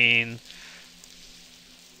mean...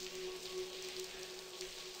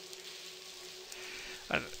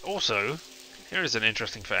 And also, here is an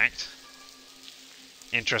interesting fact.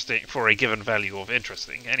 Interesting for a given value of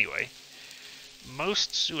interesting, anyway.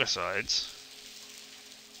 Most suicides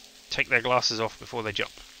take their glasses off before they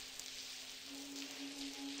jump.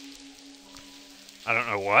 I don't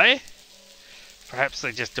know why. Perhaps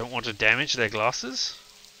they just don't want to damage their glasses.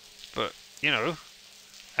 But, you know,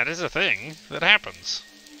 that is a thing that happens.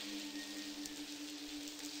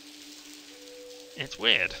 It's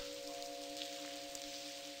weird.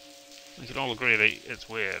 We can all agree that it's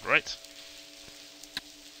weird, right?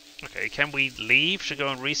 Okay, can we leave to go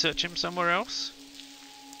and research him somewhere else?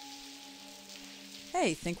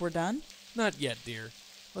 Hey, think we're done? Not yet, dear.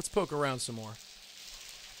 Let's poke around some more.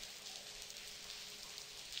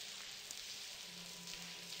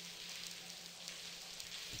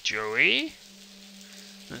 Joey?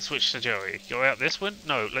 Let's switch to Joey. Go out this one?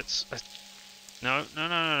 No, let's... no.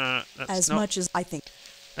 That's As not, much as I think...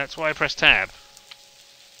 That's why I press tab.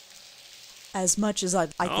 As much as I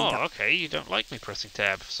think Oh, okay, you don't like me pressing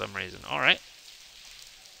tab for some reason. Alright.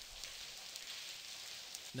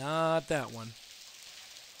 Not that one.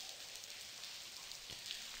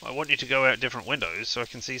 I want you to go out different windows so I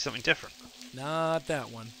can see something different. Not that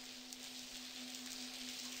one.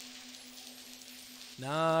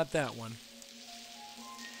 Not that one.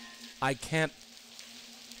 I can't...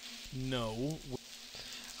 No.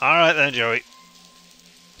 Alright then, Joey.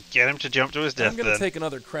 Get him to jump to his death I'm gonna then. take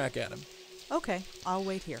another crack at him. Okay, I'll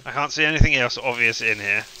wait here. I can't see anything else obvious in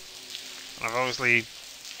here. I've obviously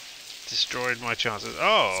destroyed my chances.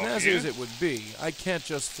 Oh, Snazzy you? as it would be, I can't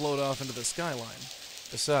just float off into the skyline.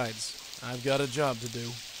 Besides, I've got a job to do.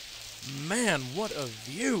 Man, what a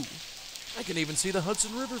view! I can even see the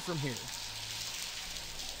Hudson River from here.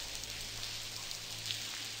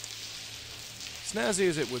 Snazzy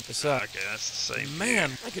as it would be. Okay, that's the same.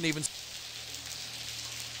 Man, I can even...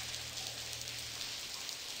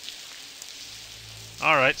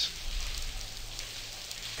 Alright.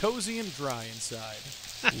 Cozy and dry inside.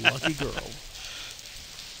 Lucky girl.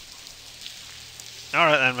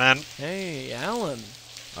 Alright then, man. Hey, Alan.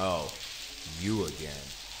 Oh, you again.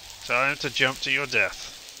 Time to jump to your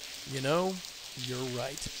death. You know, you're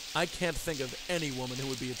right. I can't think of any woman who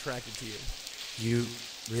would be attracted to you. You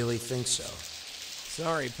really think so?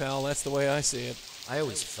 Sorry, pal, that's the way I see it. I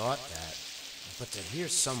always thought that, but to hear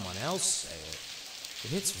someone else say it,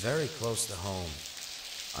 it hits very close to home.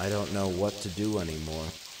 I don't know what to do anymore.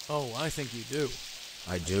 Oh, I think you do.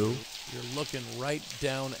 I do? You're looking right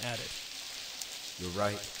down at it. You're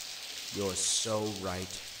right. You're so right.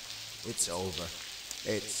 It's over.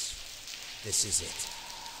 This is it.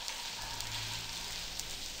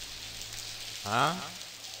 Huh?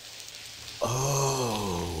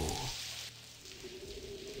 Oh.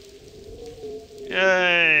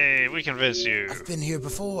 Yay! We convinced you. I've been here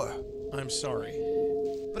before. I'm sorry.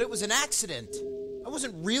 But it was an accident. I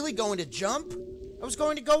wasn't really going to jump. I was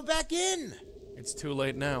going to go back in. It's too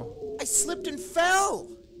late now. I slipped and fell.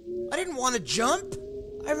 I didn't want to jump.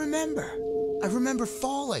 I remember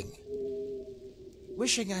falling.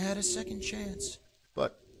 Wishing I had a second chance.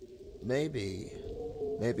 But maybe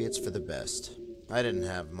it's for the best. I didn't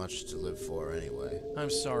have much to live for anyway. I'm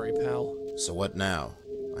sorry, pal. So what now?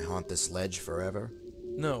 I haunt this ledge forever?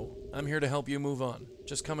 No, I'm here to help you move on.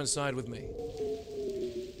 Just come inside with me.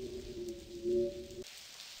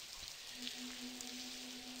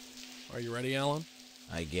 Are you ready, Alan?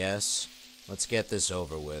 I guess. Let's get this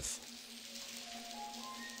over with.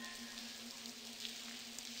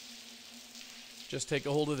 Just take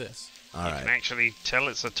a hold of this. All You right. can actually tell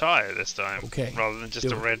it's a tire this time, Okay, rather than just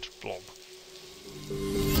do a it. red blob.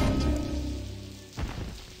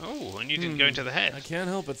 Oh, and you didn't go into the head. I can't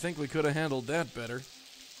help but think we could have handled that better.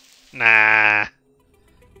 Nah.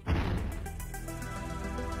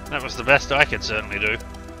 That was the best I could certainly do.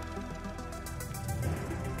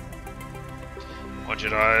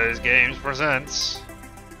 Wadjet Eye Games presents...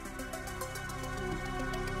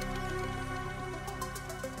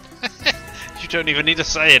 You don't even need to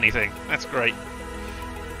say anything. That's great.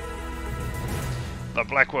 The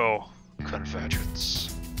Blackwell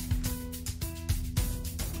Convergence.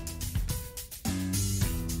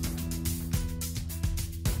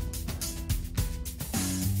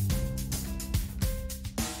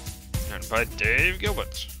 And by Dave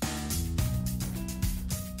Gilbert.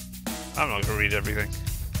 I'm not going to read everything.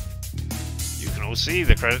 You can all see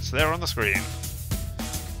the credits there on the screen.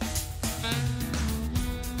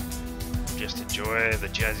 Just enjoy the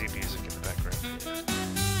jazzy music in the background here.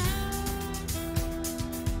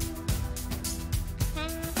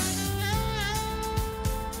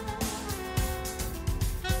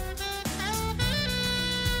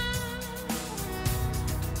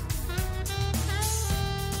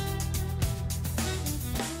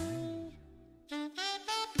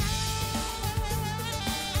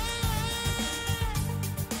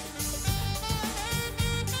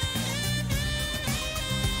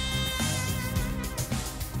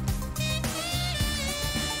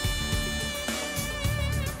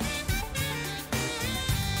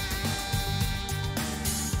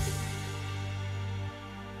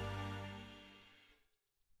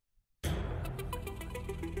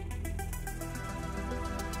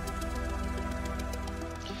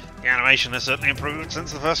 The animation has certainly improved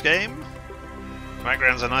since the first game. The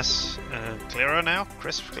backgrounds are nice, clearer now,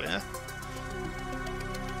 crisp, clear.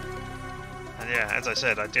 And yeah, as I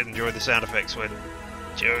said, I did enjoy the sound effects when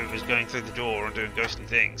Joey was going through the door and doing ghostly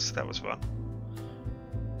things. That was fun.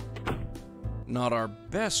 Not our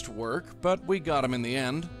best work, but we got him in the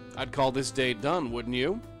end. I'd call this day done, wouldn't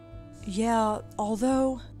you? Yeah,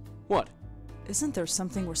 although... What? Isn't there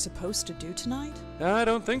something we're supposed to do tonight? I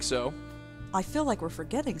don't think so. I feel like we're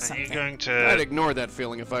forgetting Are something. you going I'd to ignore that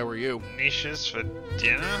feeling if I were you. niches for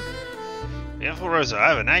dinner? Beautiful Rosa, I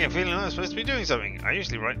have a nagging feeling I'm supposed to be doing something. I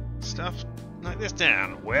usually write stuff like this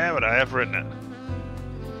down. Where would I have written it?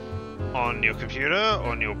 On your computer?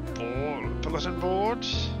 On your bulletin board?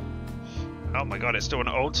 Oh my god, it's still an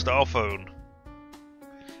old style phone.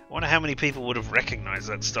 I wonder how many people would have recognized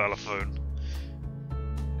that style of phone.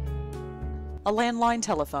 A landline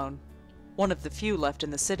telephone. One of the few left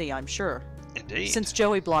in the city, I'm sure. Indeed. Since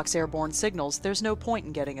Joey blocks airborne signals, there's no point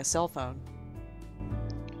in getting a cell phone.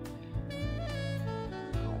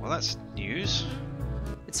 Oh, well, that's news.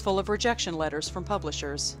 It's full of rejection letters from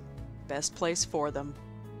publishers. Best place for them.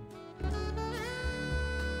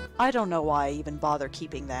 I don't know why I even bother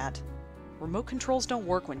keeping that. Remote controls don't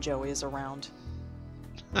work when Joey is around.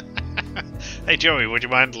 Hey Joey, would you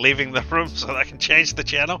mind leaving the room so that I can change the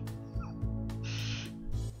channel?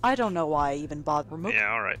 I don't know why I even bother remote.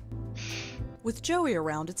 Yeah, alright. With Joey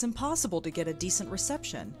around, it's impossible to get a decent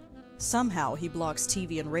reception. Somehow he blocks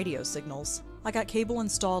TV and radio signals. I got cable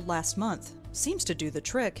installed last month. Seems to do the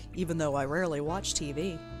trick, even though I rarely watch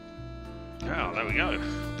TV. Oh, there we go.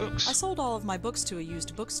 Books. I sold all of my books to a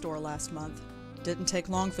used bookstore last month. Didn't take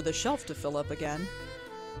long for the shelf to fill up again.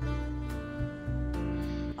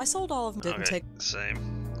 I sold all of them. Didn't take. Same.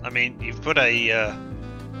 I mean, you've put a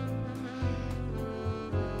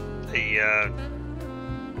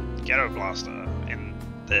ghetto blaster in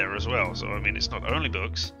there as well. So I mean, it's not only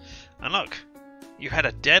books. And look, you had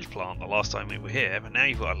a dead plant the last time we were here, but now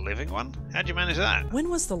you've got a living one. How'd you manage that? When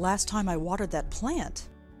was the last time I watered that plant?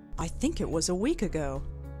 I think it was a week ago.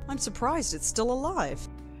 I'm surprised it's still alive.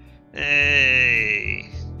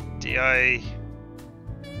 Hey, DI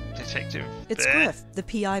Detective It's Bear? Griff, the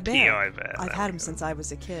PI bear. PI bear. I've there had we him go. since I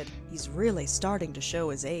was a kid. He's really starting to show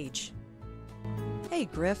his age. Hey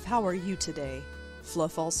Griff, how are you today?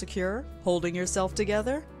 Fluff all secure? Holding yourself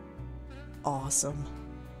together? Awesome.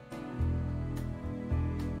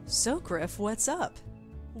 So Griff, what's up?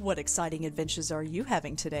 What exciting adventures are you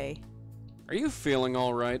having today? Are you feeling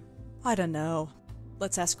alright? I don't know.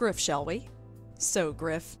 Let's ask Griff, shall we? So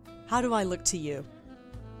Griff, how do I look to you?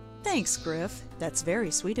 Thanks, Griff. That's very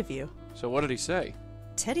sweet of you. So what did he say?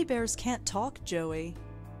 Teddy bears can't talk, Joey.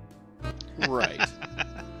 Right.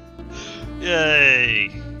 Yay!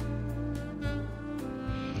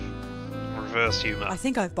 Reverse humor. I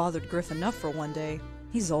think I've bothered Griff enough for one day.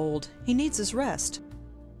 He's old. He needs his rest.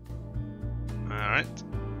 Alright.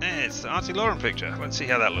 Hey, it's the Auntie Lauren picture. Let's see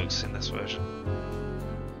how that looks in this version.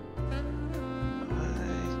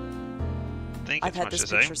 I think I've it's had much this the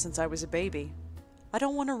same. picture since I was a baby. I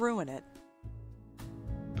don't want to ruin it.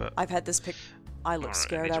 But I've had this pic. I look Alright, I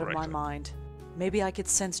scared need to out of my right-click. mind. Maybe I could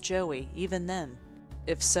sense Joey, even then.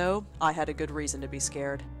 If so, I had a good reason to be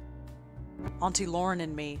scared. Auntie Lauren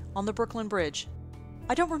and me, on the Brooklyn Bridge.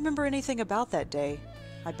 I don't remember anything about that day.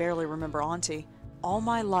 I barely remember Auntie. All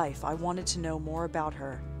my life, I wanted to know more about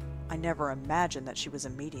her. I never imagined that she was a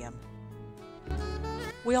medium.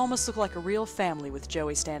 We almost look like a real family with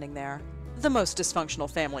Joey standing there. The most dysfunctional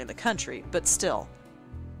family in the country, but still.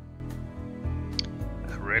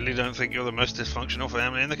 I really don't think you're the most dysfunctional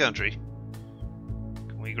family in the country.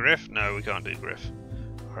 Can we Griff? No, we can't do Griff.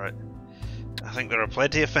 Alright. I think there are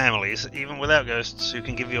plenty of families, even without ghosts, who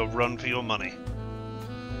can give you a run for your money.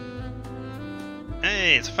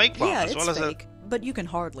 Hey, it's a fake plant Yeah, as well it's as fake, but you can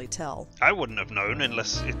hardly tell. I wouldn't have known until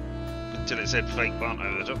it said fake plant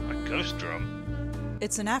over the top. A ghost drum.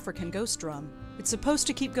 It's an African ghost drum. It's supposed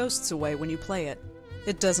to keep ghosts away when you play it.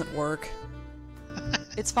 It doesn't work.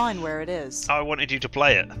 It's fine where it is. I wanted you to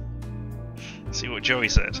play it. See what Joey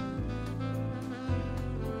said.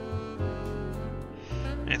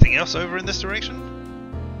 Anything else over in this direction?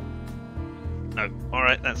 No.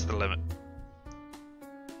 Alright, that's the limit.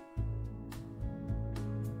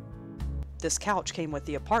 This couch came with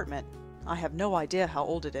the apartment. I have no idea how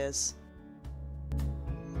old it is.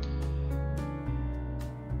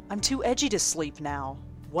 I'm too edgy to sleep now.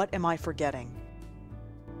 What am I forgetting?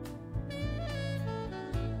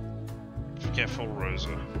 Forgetful Rosa.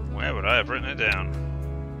 Where would I have written it down?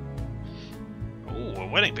 Ooh, a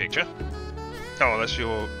wedding picture. Oh, that's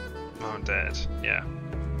your mom and dad. Yeah.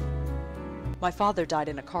 My father died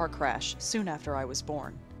in a car crash soon after I was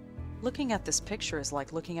born. Looking at this picture is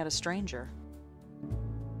like looking at a stranger.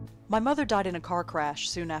 My mother died in a car crash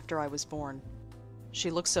soon after I was born. She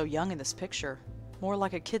looks so young in this picture, more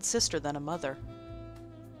like a kid sister than a mother.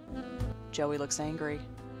 Joey looks angry.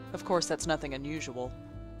 Of course, that's nothing unusual.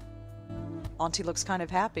 Auntie looks kind of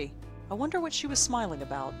happy. I wonder what she was smiling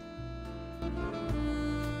about.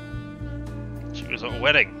 She was at a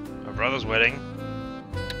wedding. Her brother's wedding.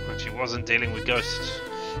 But she wasn't dealing with ghosts.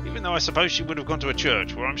 Even though I suppose she would have gone to a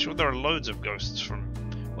church, where I'm sure there are loads of ghosts from...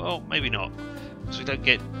 Well, maybe not. Because we don't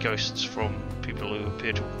get ghosts from people who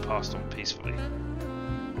appear to have passed on peacefully.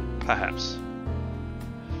 Perhaps.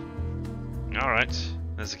 Alright.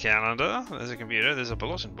 There's a calendar, there's a computer, there's a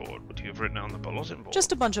bulletin board. What do you have written on the bulletin board?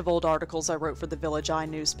 Just a bunch of old articles I wrote for the Village Eye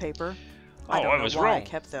newspaper. Oh, I don't know was why wrong. I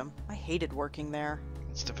kept them. I hated working there.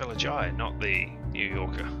 It's the Village Eye, not the New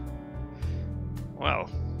Yorker. Well...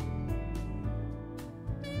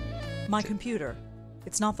 My computer.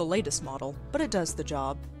 It's not the latest model, but it does the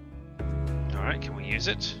job. Alright, can we use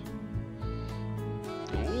it?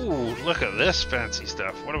 Ooh, look at this fancy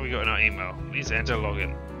stuff. What have we got in our email? Please enter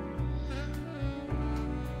login.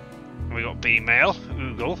 We got B-mail,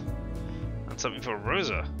 Oogle, and something for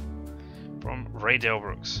Rosa from Ray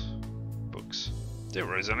Delbrooks. Books. Dear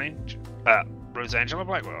Rosangela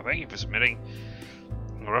Blackwell, thank you for submitting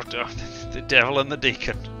We're off to the Devil and the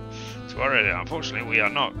Deacon to our editor. Unfortunately, we are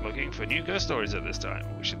not looking for new ghost stories at this time.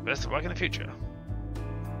 We wish you the best of luck in the future.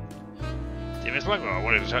 Dear Miss Blackwell, I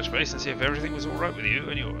wanted to touch base and see if everything was alright with you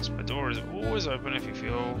and yours. My door is always open if you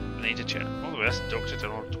feel the need to chat. All the best, Dr.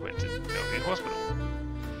 Donald Twent at Bellevue Hospital.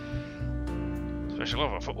 Special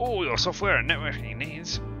offer for all your software and networking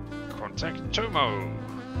needs. Contact Tomo.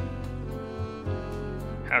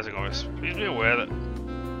 Housing office. Please be aware that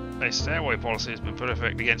a stay away policy has been put in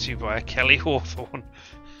effect against you by Kelly Hawthorne.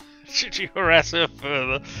 Should you harass her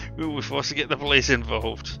further, we will be forced to get the police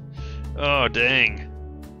involved. Oh, dang.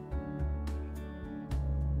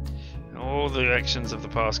 All the actions of the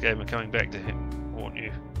past game are coming back to him, won't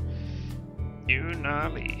you? You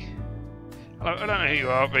gnarly. Hello, I don't know who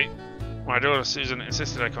you are, but my daughter Susan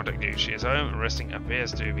insisted I contact you. She is home and resting,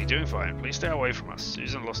 appears to be doing fine. Please stay away from us.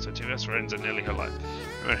 Susan lost her two best friends and nearly her life.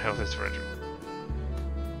 Her health is fragile.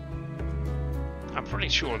 I'm pretty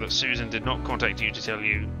sure that Susan did not contact you to tell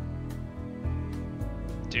you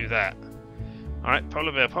do that. Alright,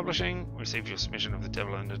 Polar Bear Publishing, received your submission of The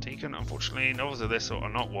Devil and the Deacon. Unfortunately, novels of this sort are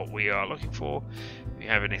not what we are looking for. If you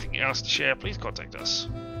have anything else to share, please contact us.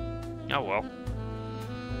 Oh well.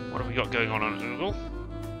 What have we got going on Google?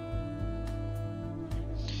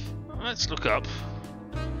 Let's look up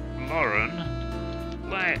Lauren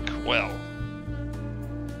Blackwell.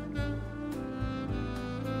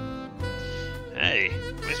 Hey,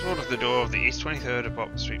 we spotted the door of the East 23rd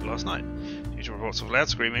apartment street last night. Due to reports of loud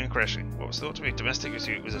screaming and crashing. What was thought to be domestic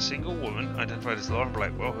dispute was a single woman identified as Lauren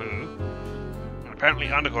Blackwell who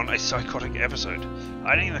apparently undergone a psychotic episode.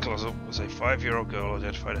 Hiding in the closet was a 5-year-old girl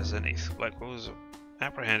identified as Anith. Blackwell was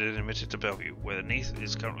apprehended and admitted to Bellevue, where Anith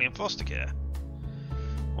is currently in foster care.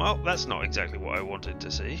 Well, that's not exactly what I wanted to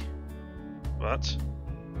see. But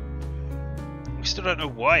we still don't know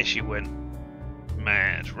why she went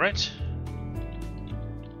mad, right?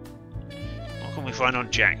 What can we find on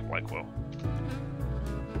Jack Blackwell?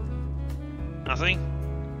 Nothing?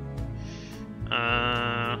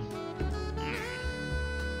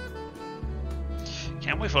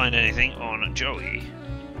 Can we find anything on Joey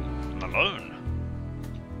Malone?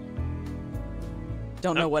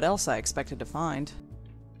 Don't know what else I expected to find.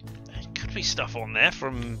 There could be stuff on there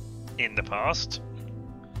from in the past.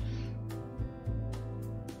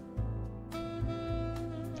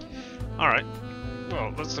 Alright,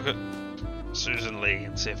 well, let's look at Susan Lee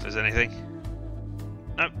and see if there's anything.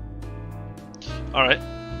 Nope. Alright,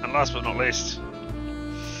 and last but not least,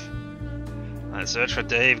 let's search for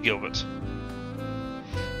Dave Gilbert,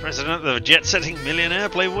 president of the jet-setting millionaire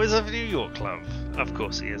Playboys of New York Club. Of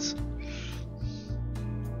course he is.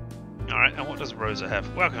 Alright, and what does Rosa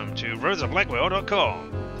have? Welcome to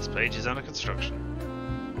rosablackwell.com. This page is under construction.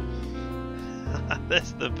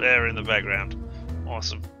 There's the bear in the background.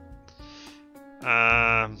 Awesome.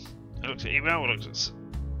 I looked at email, we looked at...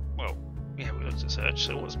 Well, yeah, we looked at search,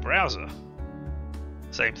 so what's browser?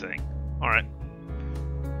 Same thing. Alright.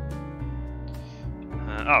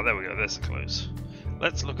 Oh, there we go, there's the clues.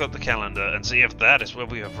 Let's look at the calendar and see if that is where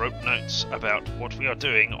we have wrote notes about what we are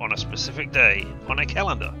doing on a specific day on a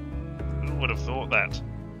calendar. Who would have thought that?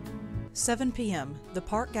 7 p.m. The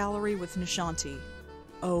Park Gallery with Nishanti.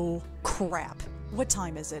 Oh, crap. What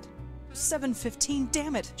time is it? 7:15,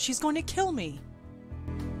 damn it, she's going to kill me.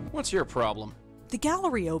 What's your problem? The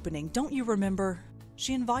gallery opening, don't you remember?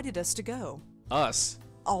 She invited us to go. Us?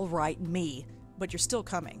 All right, me. But you're still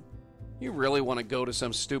coming. You really want to go to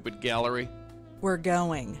some stupid gallery? We're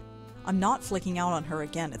going. I'm not flicking out on her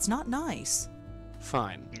again. It's not nice.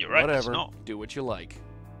 Fine. You're right, Whatever. it's not. Do what you like.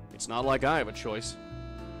 It's not like I have a choice.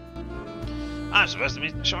 I'm supposed to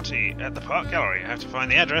meet Shanti at the Park Gallery. I have to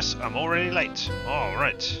find the address. I'm already late.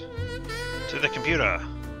 Alright. To the computer.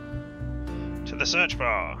 To the search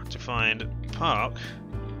bar to find Park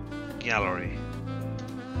Gallery.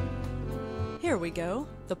 Here we go.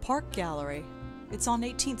 The Park Gallery. It's on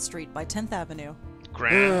 18th Street by 10th Avenue.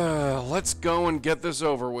 Grand. Let's go and get this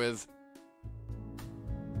over with.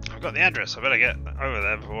 I've got the address. I better get over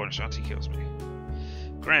there before Shanti kills me.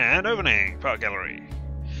 Grand opening. Park Gallery.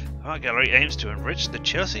 The Park Gallery aims to enrich the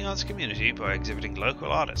Chelsea arts community by exhibiting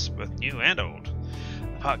local artists, both new and old.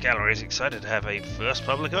 The Park Gallery is excited to have a first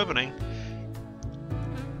public opening.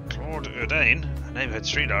 Claude Urdain, a neighborhood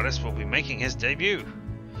street artist, will be making his debut.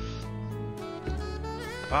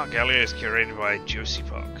 The Park Gallery is curated by Josie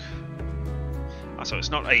Park. So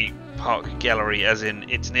it's not a park gallery as in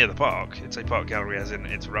it's near the park, it's a park gallery as in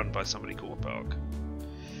it's run by somebody called Park.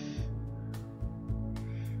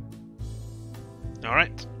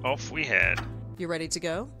 Alright, off we head. You ready to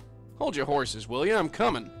go? Hold your horses, will you? I'm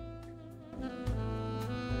coming.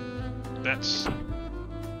 That's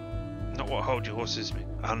not what hold your horses mean.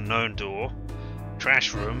 Unknown door.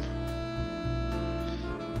 Trash room.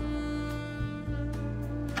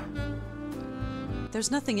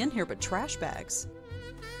 There's nothing in here but trash bags.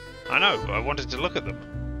 I know, but I wanted to look at them.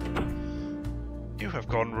 You have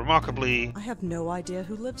gone remarkably I have no idea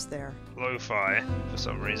who lives there. lo-fi for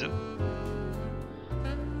some reason.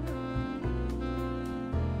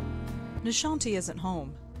 Nishanti isn't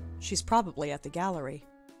home. She's probably at the gallery.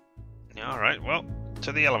 Alright, well,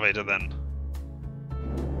 to the elevator then.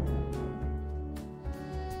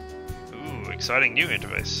 Ooh, exciting new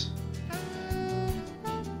interface.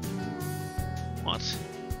 What?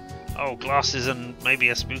 Oh, glasses and maybe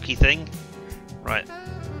a spooky thing? Right.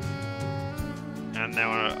 And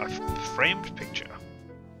now a framed picture.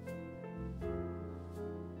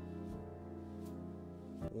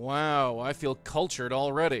 Wow, I feel cultured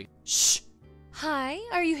already. Shh! Hi,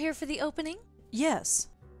 are you here for the opening? Yes.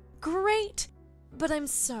 Great! But I'm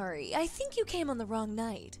sorry, I think you came on the wrong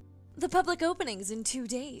night. The public opening's in 2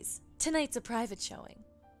 days. Tonight's a private showing.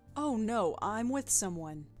 Oh no, I'm with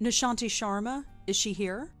someone. Nishanti Sharma? Is she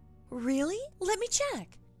here? Really? Let me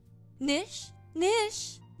check. Nish?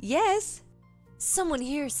 Nish? Yes, Someone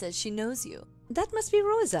here says she knows you. that must be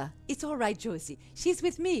Rosa. It's all right, Josie. She's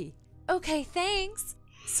with me. Okay, thanks.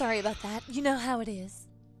 Sorry about that. You know how it is.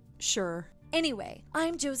 Sure. Anyway,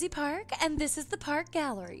 I'm Josie Park, and this is the Park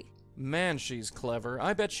Gallery. Man, she's clever.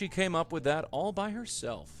 I bet she came up with that all by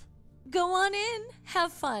herself. Go on in.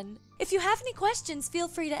 Have fun. If you have any questions, feel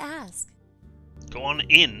free to ask. Go on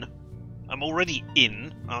in. I'm already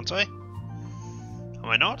in, aren't I? Am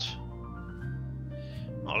I not?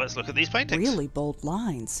 Oh, let's look at these paintings. Really bold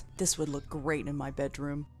lines. This would look great in my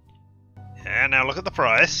bedroom. Yeah, now look at the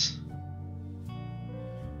price.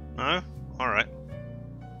 No? Alright.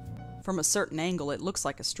 From a certain angle, it looks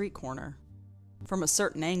like a street corner. From a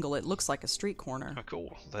certain angle, it looks like a street corner. Oh,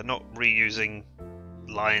 cool. They're not reusing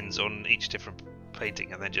lines on each different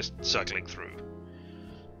painting and then just cycling through.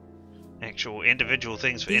 Actual individual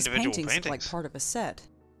things for These individual paintings paintings. look like part of a set.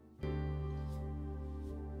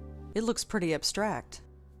 It looks pretty abstract.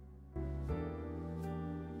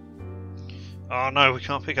 Oh no, we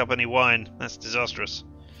can't pick up any wine. That's disastrous.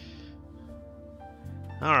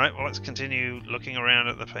 Alright, well let's continue looking around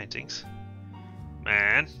at the paintings.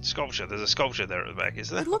 Man, sculpture. There's a sculpture there at the back, is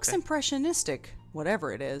there? It looks Okay. impressionistic,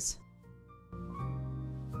 whatever it is.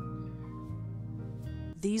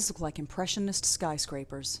 These look like impressionist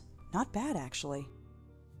skyscrapers. Not bad, actually.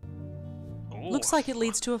 Ooh. Looks like it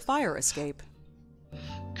leads to a fire escape.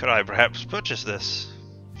 Could I perhaps purchase this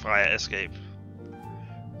fire escape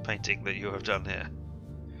painting that you have done here?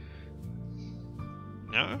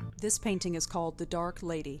 No? This painting is called The Dark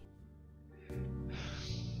Lady.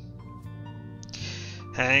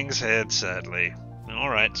 Hangs head sadly.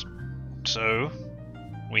 Alright, so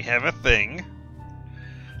we have a thing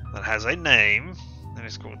that has a name and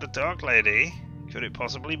it's called the Dark Lady. Could it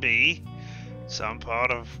possibly be some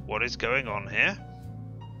part of what is going on here?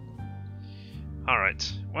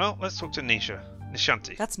 Alright, well, let's talk to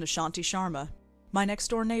Nishanti. That's Nishanti Sharma, my next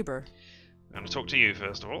door neighbor. I'm going to talk to you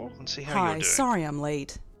first of all and see how you're Hi, doing. sorry I'm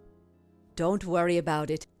late. Don't worry about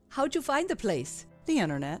it. How'd you find the place? The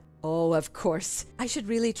internet. Oh, of course. I should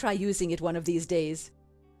really try using it one of these days.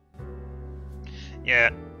 Yeah,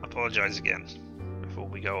 apologise again before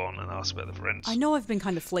we go on and ask about the rents. I know I've been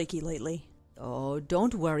kind of flaky lately. Oh,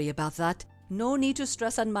 don't worry about that. No need to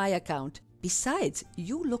stress on my account. Besides,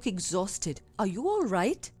 you look exhausted. Are you all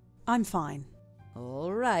right? I'm fine.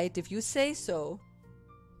 All right, if you say so.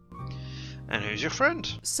 And who's your friend?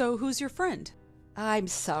 So, who's your friend? I'm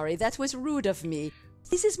sorry, that was rude of me.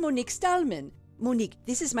 This is Monique Stallman. Monique,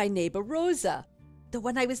 this is my neighbor Rosa, the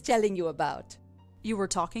one I was telling you about. You were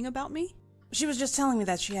talking about me? She was just telling me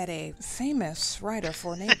that she had a famous writer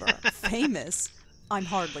for a neighbor. Famous? I'm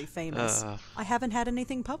hardly famous. Uh. I haven't had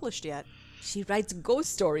anything published yet. She writes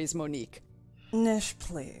ghost stories, Monique. Nish,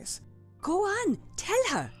 please. Go on, tell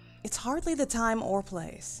her. It's hardly the time or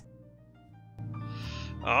place.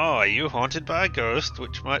 Oh, are you haunted by a ghost,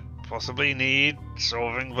 which might possibly need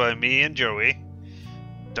solving by me and Joey?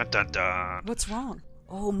 Dun dun dun. What's wrong?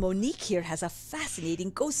 Oh, Monique here has a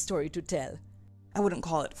fascinating ghost story to tell. I wouldn't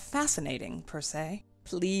call it fascinating, per se.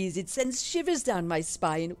 Please, it sends shivers down my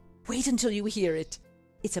spine. Wait until you hear it.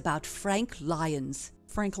 It's about Frank Lyons.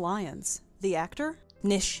 Frank Lyons, the actor?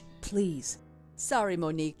 Nish, please. Sorry,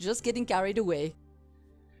 Monique, just getting carried away.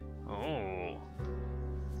 Oh.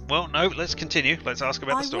 Well, no, let's continue. Let's ask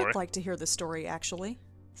about the I story. would like to hear the story, actually.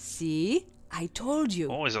 See? I told you.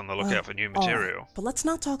 Always on the lookout for new material. Right, but let's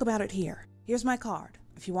not talk about it here. Here's my card.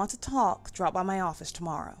 If you want to talk, drop by my office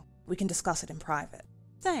tomorrow. We can discuss it in private.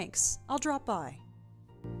 Thanks. I'll drop by.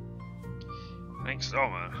 Thanks,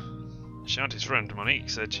 Alma. Shanti's friend Monique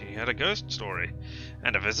said she had a ghost story,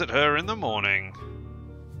 and to visit her in the morning.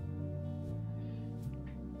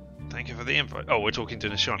 Thank you for the invite. Oh, we're talking to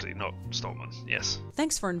Nishanti, not Stolman. Yes.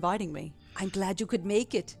 Thanks for inviting me. I'm glad you could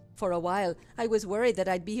make it. For a while, I was worried that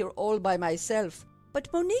I'd be here all by myself. But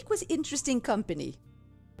Monique was interesting company.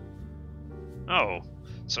 Oh,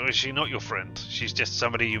 so is she not your friend? She's just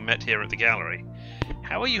somebody you met here at the gallery.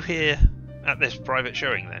 How are you here at this private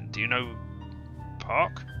showing then? Do you know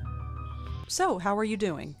Park? So, how are you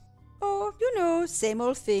doing? Oh, you know, same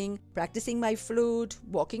old thing. Practicing my flute,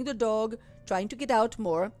 walking the dog, trying to get out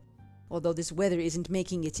more. Although this weather isn't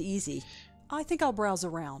making it easy. I think I'll browse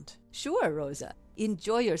around. Sure, Rosa.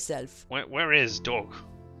 Enjoy yourself. Where is Dog?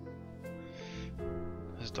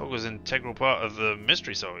 His dog was an integral part of the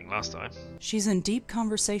mystery solving last time. She's in deep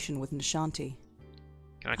conversation with Nishanti.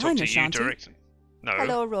 Can I talk to you Nishanti. directly? No.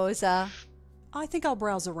 Hello, Rosa. I think I'll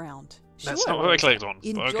browse around. That's Sure, not what I clicked on.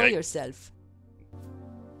 Enjoy Okay. yourself.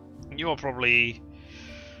 You're probably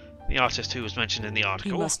the artist who was mentioned in the He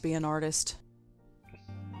article. must be an artist.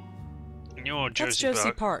 You're That's Josie Josie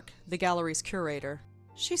Park. Park, the gallery's curator.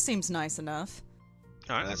 She seems nice enough.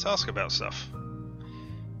 Alright, let's ask about stuff.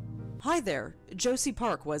 Hi there. Josie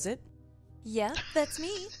Park, was it? Yep, that's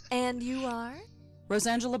me. And you are?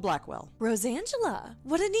 Rosangela Blackwell. Rosangela.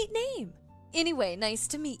 What a neat name. Anyway, nice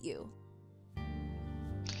to meet you.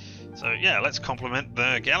 So yeah, let's compliment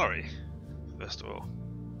the gallery, first of all.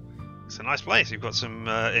 It's a nice place. You've got some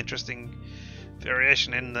interesting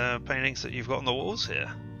variation in the paintings that you've got on the walls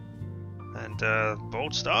here. And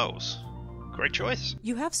bold styles. Great choice.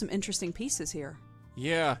 You have some interesting pieces here.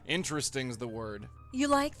 Yeah, interesting's the word. You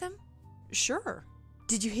like them? Sure.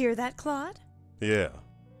 Did you hear that, Claude? Yeah.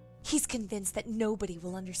 He's convinced that nobody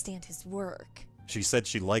will understand his work. She said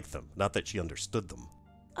she liked them, not that she understood them.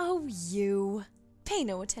 Oh, you. Pay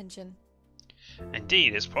no attention.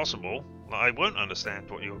 Indeed, it's possible. I won't understand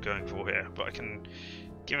what you're going for here, but I can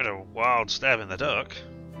give it a wild stab in the dark.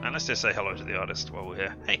 And let's just say hello to the artist while we're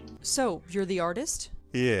here. Hey. So, you're the artist?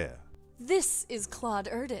 Yeah. This is Claude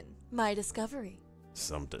Erden, my discovery.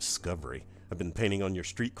 Some discovery. I've been painting on your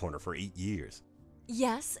street corner for 8 years.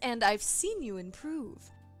 Yes, and I've seen you improve.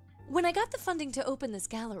 When I got the funding to open this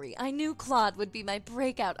gallery, I knew Claude would be my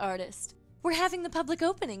breakout artist. We're having the public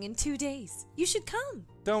opening in 2 days. You should come.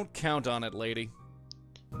 Don't count on it, lady.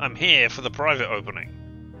 I'm here for the private opening.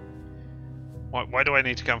 Why do I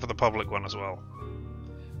need to come for the public one as well?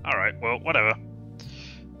 Alright, well, whatever.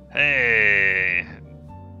 Hey,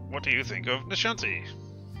 what do you think of Nishanti?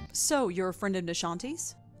 So, you're a friend of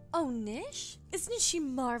Nishanti's? Oh, Nish? Isn't she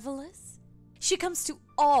marvelous? She comes to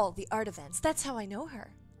all the art events. That's how I know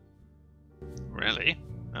her. Really?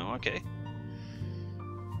 Oh, okay.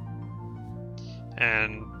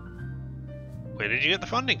 And where did you get the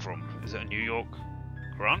funding from? Is it a New York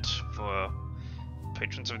grant for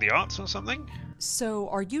patrons of the arts or something? So,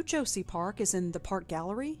 are you Josie Park, as in the Park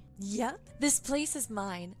Gallery? Yep, this place is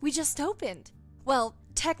mine. We just opened. Well,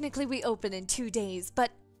 technically we open in 2 days, but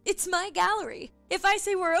it's my gallery. If I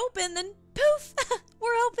say we're open, then poof,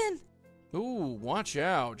 we're open. Ooh, watch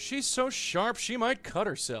out. She's so sharp she might cut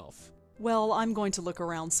herself. Well, I'm going to look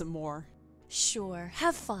around some more. Sure,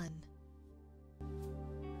 have fun.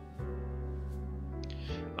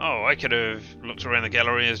 Oh, I could have looked around the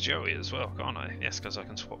gallery as Joey as well, can't I? Yes, because I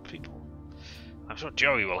can swap people. I'm sure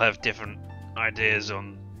Joey will have different ideas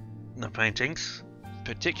on the paintings,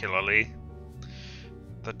 particularly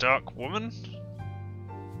the Dark Woman.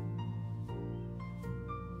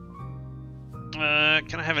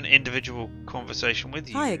 Can I have an individual conversation with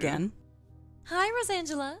you? Hi again. Hi,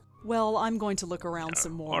 Rosangela. Well, I'm going to look around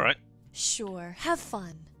some more. Alright. Sure, have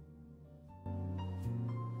fun.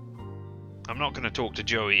 I'm not going to talk to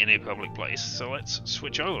Joey in a public place, so let's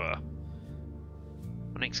switch over.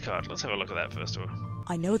 Monique's card. Let's have a look at that first of all.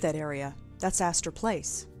 I know that area. That's Astor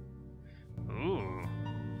Place. Ooh.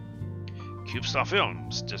 CubeStar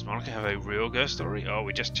Films. Does Monica have a real ghost story, or are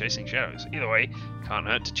we just chasing shadows? Either way, can't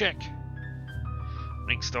hurt to check.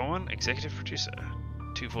 Monique Stallman, executive producer.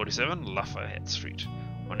 247 Lafayette Street.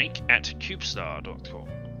 Monique at cubestar.com.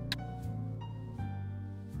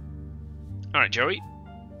 Alright, Joey.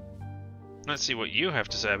 Let's see what you have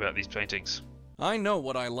to say about these paintings. I know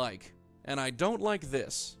what I like, and I don't like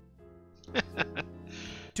this.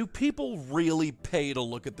 Do people really pay to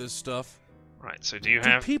look at this stuff? Right, so do you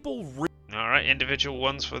have... people Alright, individual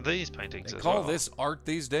ones for these paintings They as call well. this art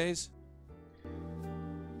these days?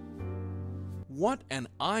 What an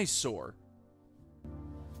eyesore.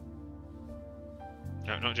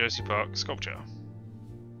 No, not Jersey Park, sculpture.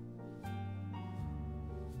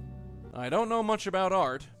 I don't know much about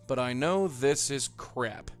art, but I know this is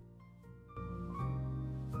crap.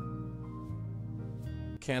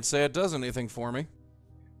 Can't say it does anything for me.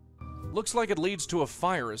 Looks like it leads to a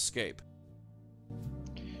fire escape.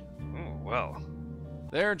 Oh, well.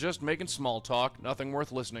 They're just making small talk, nothing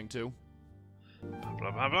worth listening to.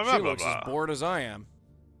 Blah, blah, blah, blah, She blah, looks blah. as bored as I am.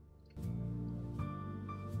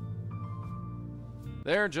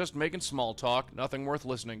 They're just making small talk, nothing worth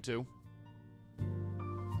listening to.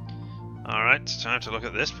 Alright, time to look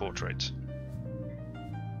at this portrait.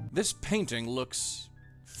 This painting looks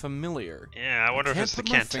familiar. Yeah, I wonder if can't it's the,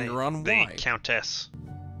 put my finger on the why. Countess.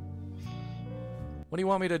 What do you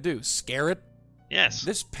want me to do? Scare it? Yes.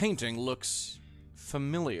 This painting looks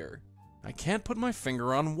familiar. I can't put my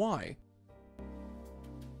finger on why.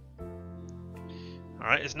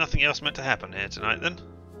 Alright, is nothing else meant to happen here tonight then?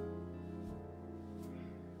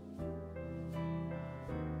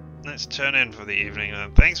 Let's turn in for the evening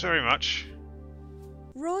then. Thanks very much.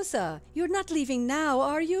 Rosa, you're not leaving now,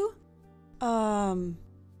 are you? Apparently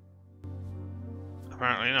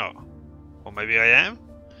not. Or maybe I am?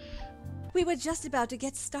 We were just about to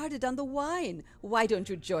get started on the wine. Why don't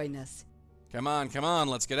you join us? Come on,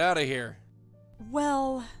 let's get out of here.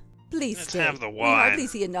 Well, please Let's stay. have the We wine. hardly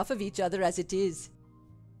see enough of each other as it is.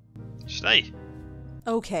 Stay.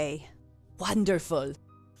 Okay. Wonderful.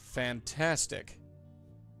 Fantastic.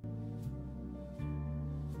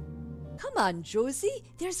 Come on, Josie.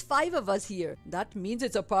 There's 5 of us here. That means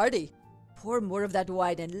it's a party. Pour more of that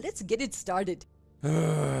wine and let's get it started.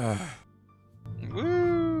 Woo!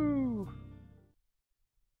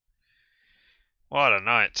 What a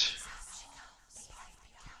night.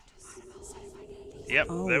 Yep,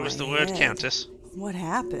 Oh, there was the my word head. Countess. What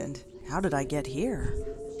happened? How did I get here?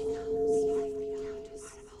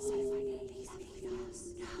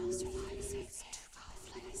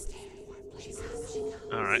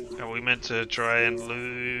 Alright, are we meant to try and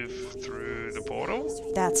move through the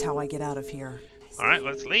portal? That's how I get out of here. Alright,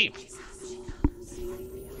 let's leave.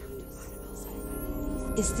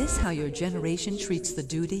 Is this how your generation treats the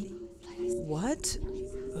duty? What?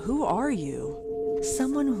 Who are you?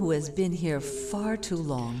 Someone who has been here far too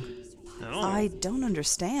long. Oh. I don't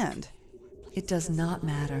understand. It does not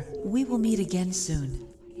matter. We will meet again soon.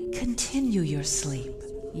 Continue your sleep.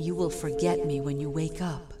 You will forget me when you wake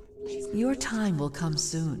up. Your time will come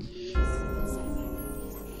soon.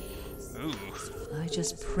 Ooh. I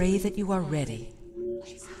just pray that you are ready.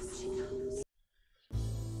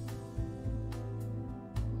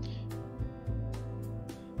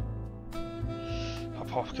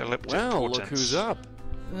 Apocalyptic Well, portents. look who's up.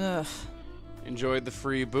 Ugh. Enjoyed the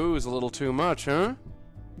free booze a little too much, huh?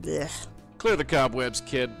 Blech. Clear the cobwebs,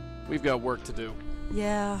 kid. We've got work to do.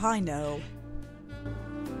 Yeah, I know.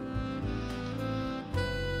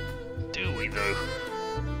 Do we though?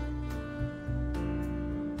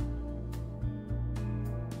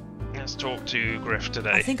 Let's talk to Griff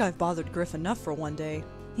today. I think I've bothered Griff enough for one day.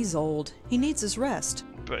 He's old. He needs his rest.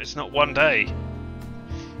 But it's not one day.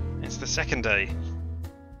 It's the second day.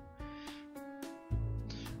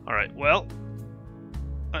 Alright, well,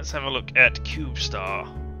 let's have a look at CubeStar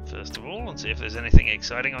first of all and see if there's anything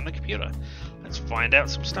exciting on the computer. Let's find out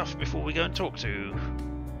some stuff before we go and talk to...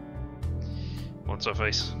 What's her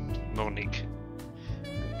face? Monique.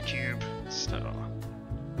 CubeStar.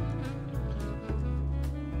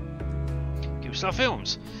 CubeStar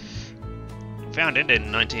Films. Founded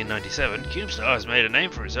in 1997, CubeStar has made a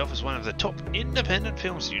name for itself as one of the top independent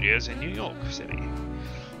film studios in New York City.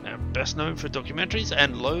 Best known for documentaries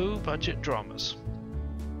and low-budget dramas.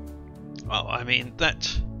 Well, I mean, that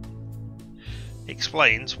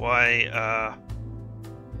explains why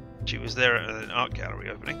she was there at an art gallery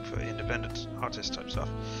opening for independent artist type stuff.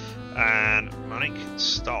 And Monique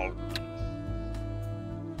Stahl.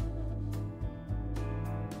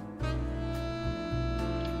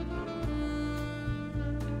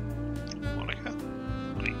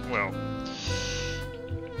 Well,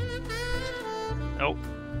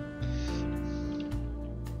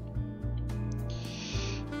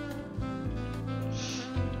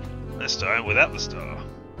 This time without the star.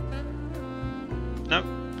 Nope.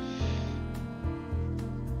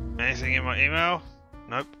 Anything in my email?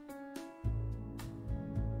 Nope.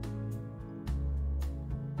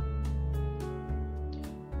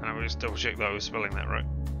 And I will just double check that I was spelling that right.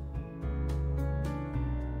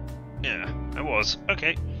 Yeah, I was.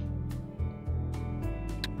 Okay.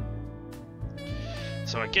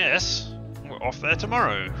 So I guess we're off there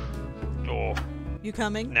tomorrow. Or You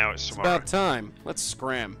coming? now it's It's tomorrow. about time. Let's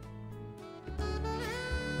scram.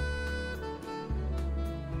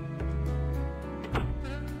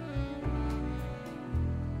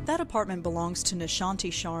 That apartment belongs to Nishanti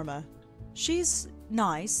Sharma. She's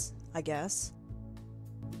nice, I guess.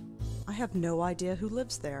 I have no idea who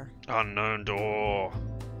lives there. Unknown door.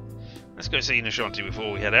 Let's go see Nishanti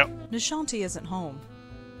before we head out. Nishanti isn't home.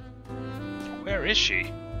 Where is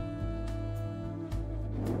she?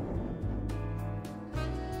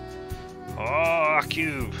 Oh, a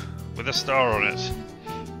cube with a star on it.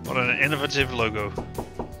 What an innovative logo.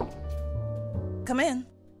 Come in.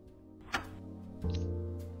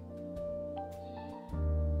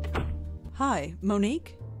 Hi,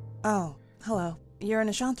 Monique? Oh, hello. You're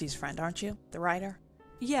Nishanti's friend, aren't you? The writer?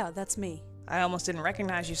 Yeah, that's me. I almost didn't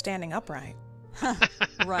recognize you standing upright.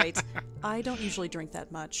 Right. I don't usually drink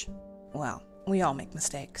that much. Well, we all make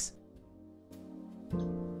mistakes.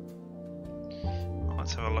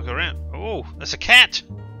 Let's have a look around. Oh, there's a cat!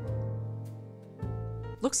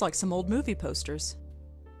 Looks like some old movie posters.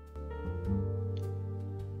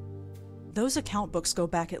 Those account books go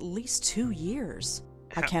back at least 2 years.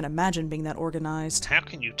 I can't imagine being that organized. How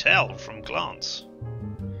can you tell from glance?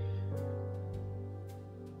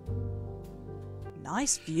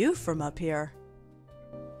 Nice view from up here.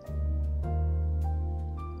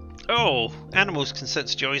 Oh, animals can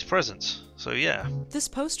sense Joey's presence. So yeah. This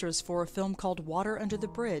poster is for a film called Water Under the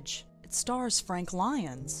Bridge. It stars Frank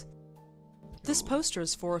Lyons. This poster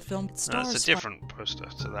is for a film that stars... That's a different poster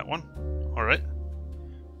to that one. Alright.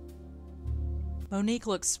 Monique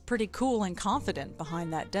looks pretty cool and confident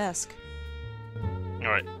behind that desk.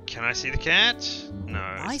 Alright, can I see the cat? No,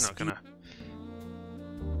 Nice it's not gonna...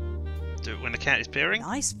 Do it when the cat is peering?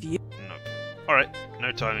 Nice view. Nope. Alright,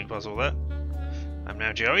 no timing puzzle there. I'm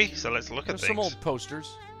now Joey, so let's look at There's things. some old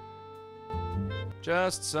posters.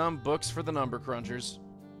 Just some books for the number crunchers.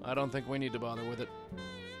 I don't think we need to bother with it.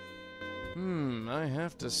 I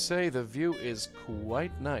have to say the view is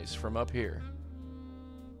quite nice from up here.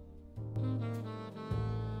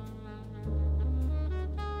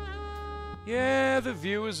 Yeah, the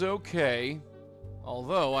view is okay.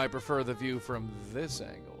 Although I prefer the view from this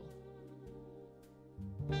angle.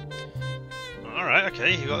 Alright,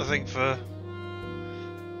 okay, you got the thing for...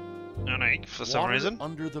 Unique for some Water reason.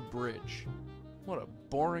 Under the Bridge. What a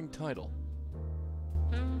boring title.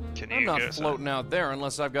 Can you I'm not go outside? floating out there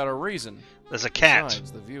unless I've got a reason. There's a cat.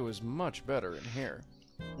 Besides, the view is much better in here.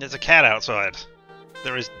 There's a cat outside.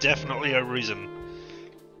 There is definitely a reason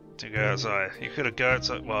to go outside. You could have go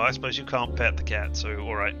outside. Well, I suppose you can't pet the cat, so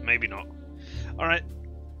alright, maybe not. Alright,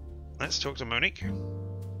 let's talk to Monique.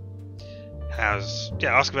 Yeah,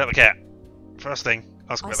 ask about the cat. First thing,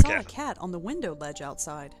 ask I about the saw a cat. cat on the window ledge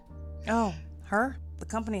outside. Oh, her? The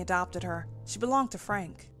company adopted her. She belonged to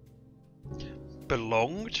Frank.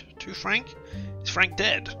 Belonged to Frank? Is Frank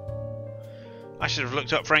dead? I should have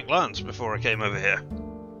looked up Frank Lyons before I came over here.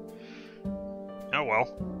 Oh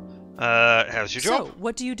well. How's your job? So,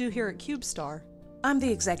 what do you do here at CubeStar? I'm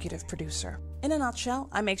the executive producer. In a nutshell,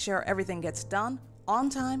 I make sure everything gets done, on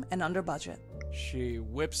time, and under budget. She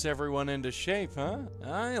whips everyone into shape, huh?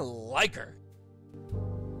 I like her.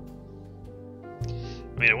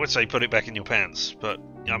 I mean, I would say put it back in your pants, but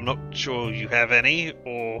I'm not sure you have any,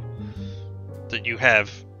 or that you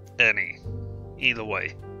have any. Either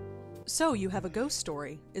way. So, you have a ghost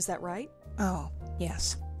story, is that right? Oh,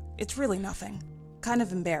 yes. It's really nothing. Kind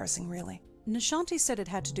of embarrassing, really. Nishanti said it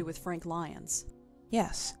had to do with Frank Lyons.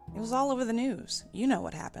 Yes, it was all over the news. You know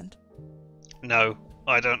what happened. No,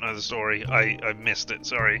 I don't know the story. I missed it,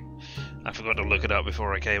 sorry. I forgot to look it up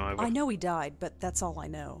before I came over. I know he died, but that's all I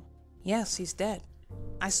know. Yes, he's dead.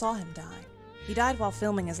 I saw him die. He died while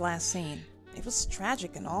filming his last scene. It was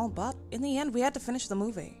tragic and all, but in the end we had to finish the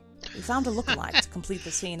movie. We found a lookalike to complete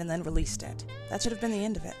the scene and then released it. That should have been the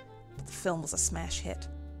end of it. But the film was a smash hit.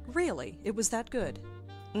 Really? It was that good?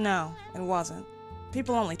 No, it wasn't.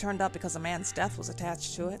 People only turned up because a man's death was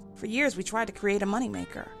attached to it. For years we tried to create a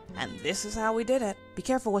moneymaker. And this is how we did it. Be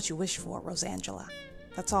careful what you wish for, Rosangela.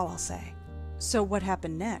 That's all I'll say. So what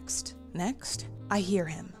happened next? Next, I hear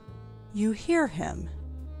him. You hear him?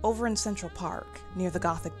 Over in Central Park, near the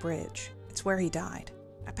Gothic Bridge. It's where he died.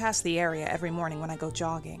 I pass the area every morning when I go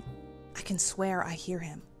jogging. I can swear I hear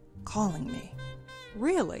him. calling me.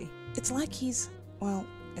 Really? It's like he's, well,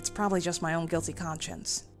 it's probably just my own guilty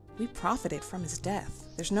conscience. We profited from his death.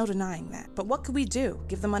 There's no denying that. But what could we do?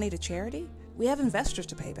 Give the money to charity? We have investors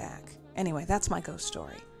to pay back. Anyway, that's my ghost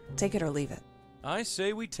story. Take it or leave it. I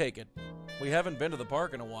say we take it. We haven't been to the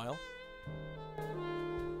park in a while.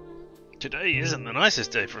 Today isn't the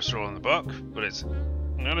nicest day for a stroll in the park, but it's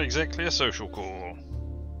not exactly a social call.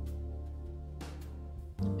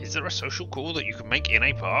 Is there a social call that you can make in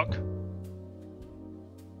a park?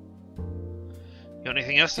 You got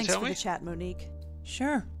anything else to Thanks tell for me? the chat, Monique.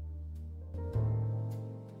 Sure.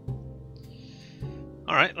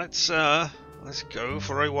 Alright, let's go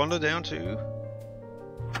for a wander down to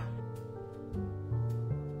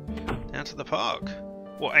the park.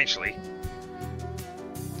 Well, actually,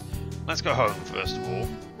 let's go home first of all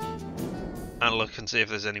and look and see if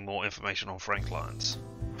there's any more information on Frank Lyons.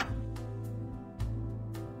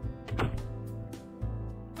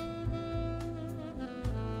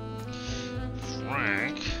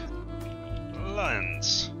 Frank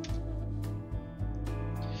Lyons.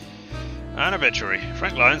 An obituary.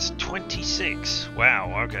 Frank Lyons, 26.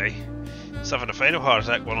 Wow, okay. Suffered a fatal heart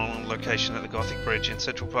attack while on location at the Gothic Bridge in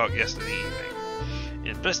Central Park yesterday evening. He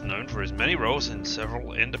is best known for his many roles in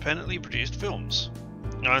several independently produced films.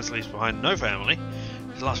 Lyons leaves behind no family.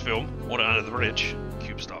 His last film, Water Under the Bridge,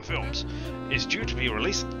 CubeStar Films, is due to be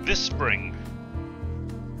released this spring.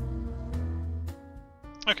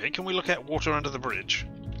 Okay, can we look at Water Under the Bridge?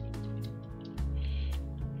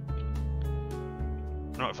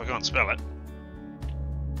 Not if I can't spell it.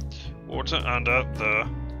 Water Under the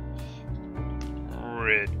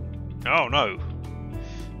Bridge. Oh no!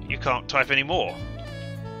 You can't type anymore.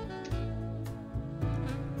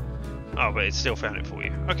 Oh, but it still found it for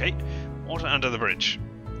you. Okay, Water Under the Bridge.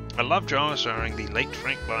 A love drama starring the late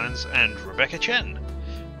Frank Lyons and Rebecca Chen.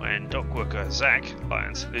 When dock worker Zach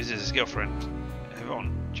Lyons loses his girlfriend,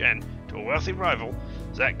 Yvonne Chen, to a wealthy rival,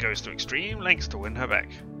 Zach goes to extreme lengths to win her back.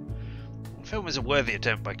 The film is a worthy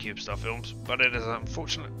attempt by CubeStar Films, but it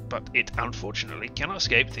unfortunately cannot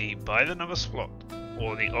escape the by the numbers plot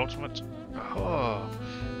or the ultimate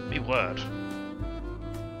me word,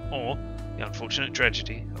 or the unfortunate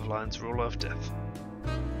tragedy of Lyons' rule of death.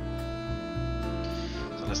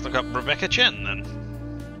 So let's look up Rebecca Chen then.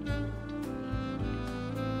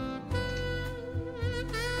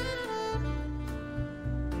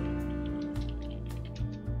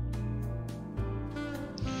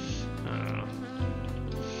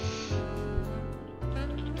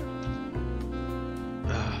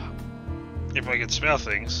 If I could spell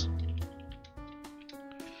things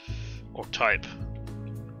or type.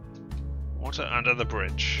 Water Under the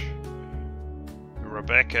Bridge.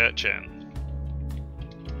 Rebecca Chen.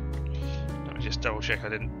 Let me just double check I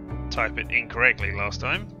didn't type it incorrectly last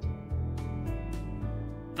time.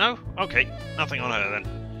 No? Okay, nothing on her then.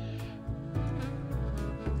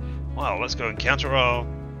 Well, let's go encounter our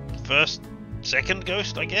second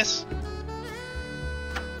ghost, I guess.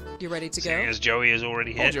 You ready to Seeing go? as Joey has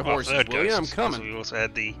already hit your our horses, third will ya? ghost, I'm coming. 'cause we also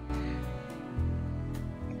had the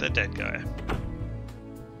dead guy.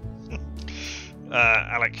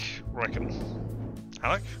 Alec, reckon.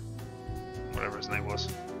 Alec? Whatever his name was.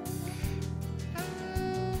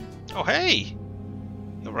 Oh hey!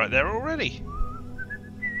 You're right there already.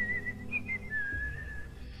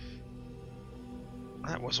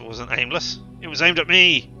 That wasn't aimless. It was aimed at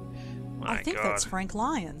me. My I think God. that's Frank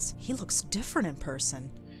Lyons. He looks different in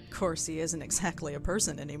person. Of course, he isn't exactly a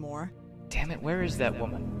person anymore. Damn it, where is that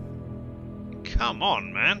woman? Come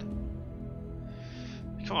on, man.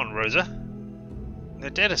 Come on, Rosa. The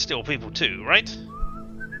dead are still people too, right?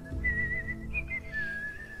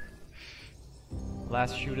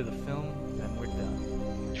 Last shoot of the film, then we're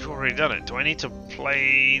done. You've already done it. Do I need to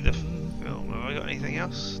play the film? Have I got anything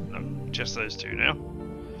else? No, just those two now.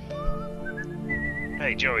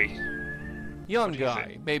 Hey, Joey. Young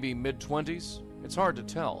guy, maybe mid-20s. It's hard to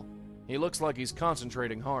tell. He looks like he's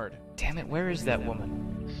concentrating hard. Damn it, where is that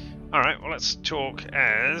woman? Alright, well let's talk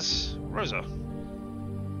as Rosa.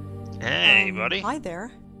 Hey, buddy. Hi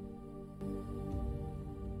there.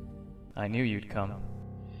 I knew you'd come.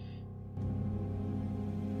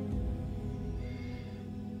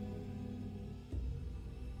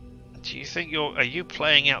 Do you think are you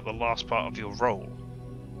playing out the last part of your role?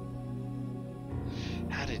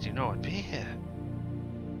 How did you know I'd be here?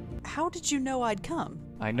 How did you know I'd come?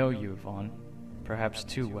 I know you, Vaughn. Perhaps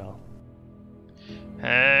too well.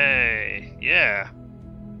 Hey, yeah.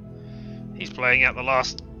 He's playing out the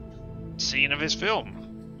last scene of his film.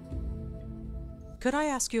 Could I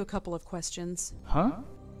ask you a couple of questions? Huh?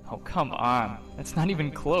 Oh, come on. That's not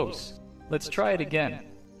even close. Let's try it again.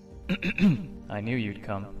 I knew you'd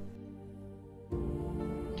come.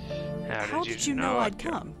 How did you know I'd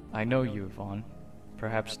come? I know you, Vaughn.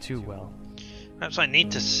 Perhaps too well. Perhaps I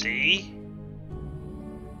need to see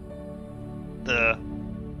the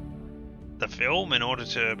film in order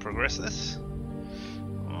to progress this?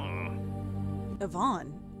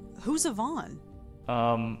 Yvonne? Who's Yvonne?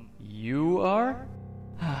 You are?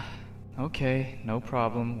 Okay, no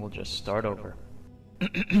problem. We'll just start over.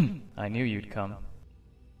 I knew you'd come.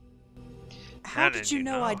 How did you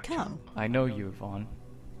know I'd come? I know you, Vaughn.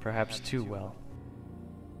 Perhaps too well.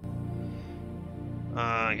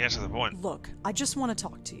 Get to the point. Look, I just want to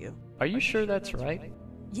talk to you. Are you sure that's right?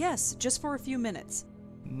 Yes, just for a few minutes.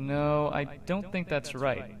 No, I don't think that's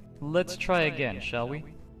right. Let's try again, shall we?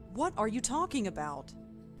 What are you talking about?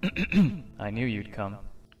 I knew you'd come.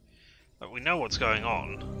 But we know what's going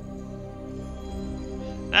on.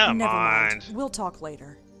 Never mind. We'll talk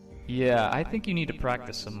later. Yeah, I think you need to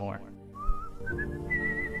practice some more.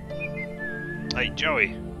 Hey,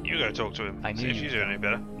 Joey, you go talk to him. I knew See if you do any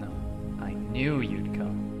better. No, I knew you'd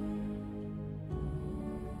come.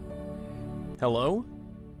 Hello?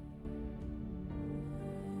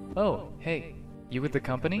 Oh, hey, you with the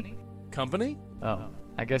company? Company? Oh,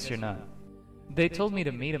 I guess you're not. They told me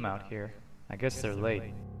to meet him out here. I guess they're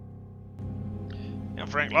late. You're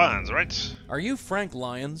Frank Lyons, right? Are you Frank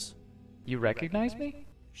Lyons? You recognize me?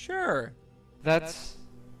 Sure.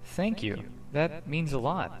 Thank you. That means a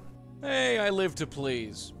lot. Hey, I live to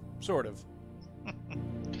please. Sort of.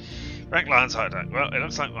 Frank Lyons' heart attack. Well, it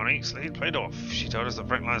looks like Monique's lead played off. She told us that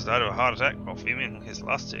Frank Lyons died of a heart attack while filming his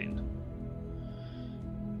last scene.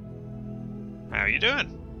 How you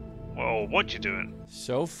doing? Well, what you doing?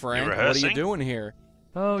 So, Frank, You what are rehearsing? you doing here?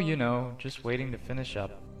 Oh, you know, just waiting to finish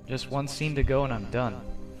up. Just one scene to go and I'm done.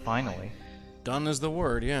 Finally. Done is the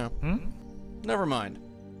word, yeah. Never mind.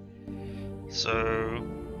 So...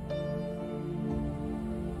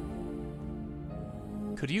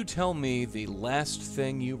 Could you tell me the last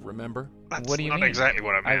thing you remember? That's What do you not mean? exactly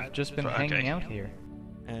what I meant. I've just been but hanging okay. out here.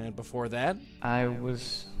 And before that? I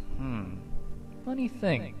was... Funny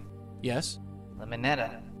thing. Yes? The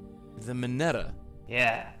Minetta. The Minetta.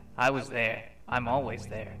 Yeah, I was there. I'm always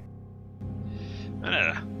there.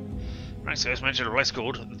 Minetta. Frank's first mentioned a place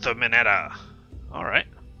called the Minetta. Alright.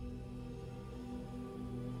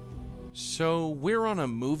 So, we're on a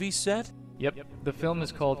movie set? Yep, the film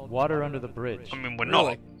is called Water Under the Bridge. I mean, we're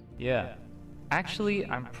Really? not. Yeah. Actually,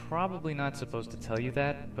 I'm probably not supposed to tell you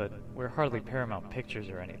that, but we're hardly Paramount Pictures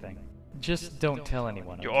or anything. Just don't tell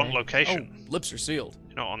anyone, You're okay? on location. Oh, lips are sealed.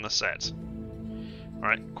 You're not on the set.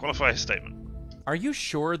 Alright, qualify a statement. Are you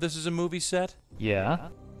sure this is a movie set? Yeah?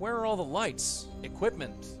 Where are all the lights,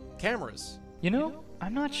 equipment, cameras? You know,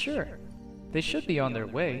 I'm not sure. They should be on their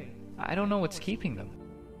way. I don't know what's keeping them.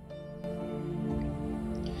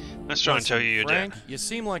 Let's try and tell you you're Frank, dead. you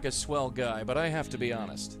seem like a swell guy, but I have to be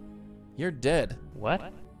honest. You're dead.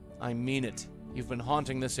 What? I mean it. You've been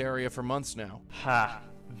haunting this area for months now. Ha!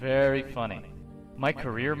 Very funny. My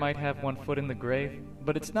career might have one foot in the grave,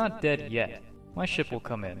 but it's not dead yet. My ship will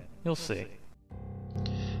come in. You'll see.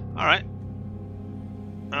 Alright.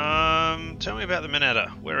 Tell me about the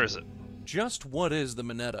Minetta. Where is it? Just what is the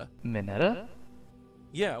Minetta? Minetta?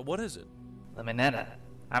 Yeah, what is it? The Minetta.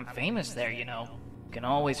 I'm famous there, you know. You can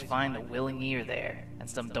always find a willing ear there, and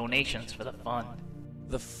some donations for the fund.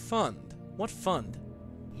 The fund? What fund?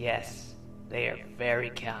 Yes, they are very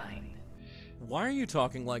kind. Why are you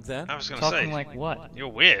talking like that? I was gonna say. Talking like what? You're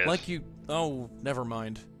weird. Like you... Oh, never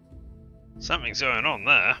mind. Something's going on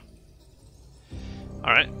there.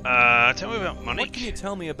 Alright, tell me about Monique. What can you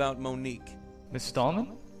tell me about Monique? Miss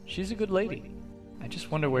Stallman? She's a good lady. I just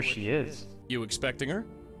wonder where she is. You expecting her?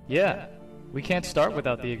 Yeah. We can't start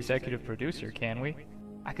without the executive producer, can we?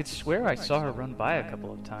 I could swear I saw her run by a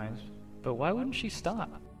couple of times, but why wouldn't she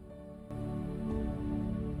stop?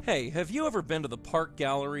 Hey, have you ever been to the Park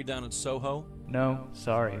Gallery down in Soho? No,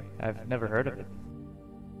 sorry. I've never heard of it.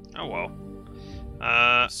 Oh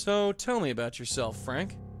well. So tell me about yourself,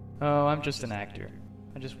 Frank. Oh, I'm just an actor.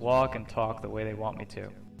 I just walk and talk the way they want me to.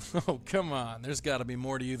 Oh, come on. There's gotta be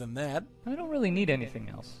more to you than that. I don't really need anything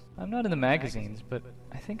else. I'm not in the magazines, but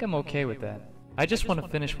I think I'm okay with that. I just want to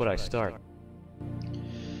finish what I start.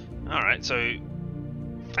 Alright, so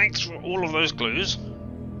thanks for all of those clues.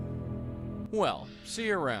 Well, see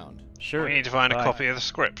you around. Sure. We need to find Bye. a copy of the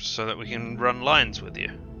script so that we can run lines with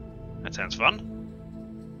you. That sounds fun.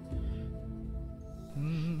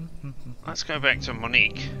 Let's go back to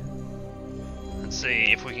Monique and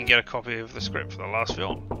see if we can get a copy of the script for the last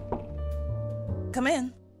film. Come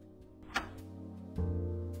in.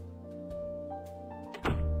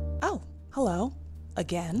 Oh, hello.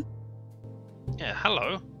 Again. Yeah,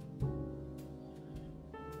 hello.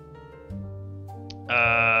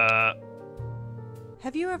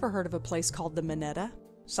 Have you ever heard of a place called the Minetta?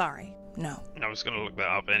 Sorry, no. I was going to look that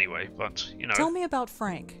up anyway, but, you know. Tell me about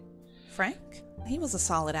Frank. Frank? He was a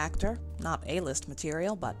solid actor. Not A-list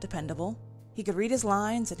material, but dependable. He could read his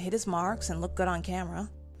lines and hit his marks and look good on camera.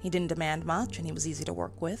 He didn't demand much, and he was easy to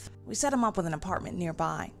work with. We set him up with an apartment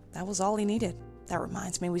nearby. That was all he needed. That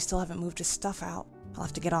reminds me, we still haven't moved his stuff out. I'll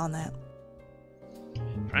have to get on that.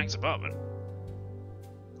 Frank's apartment.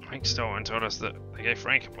 Frank stole and told us that they gave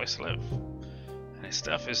Frank a place to live. And his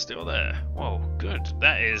stuff is still there. Whoa, good.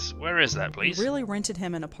 That is... Where is that, please? You really rented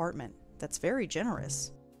him an apartment. That's very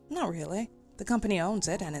generous. Not really. The company owns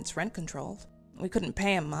it, and it's rent controlled. We couldn't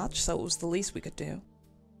pay him much, so it was the least we could do.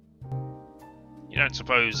 You don't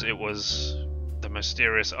suppose it was the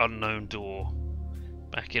mysterious unknown door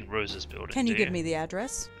back in Rose's building, Can you give me the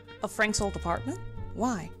address? Of Frank's old apartment?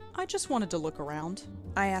 Why? I just wanted to look around.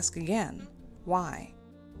 I ask again. Why?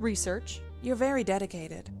 Research. You're very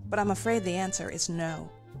dedicated, but I'm afraid the answer is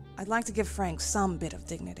no. I'd like to give Frank some bit of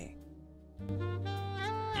dignity.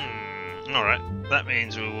 Alright, that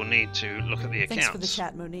means we will need to look at the accounts. Thanks for the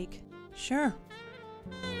chat, Monique. Sure.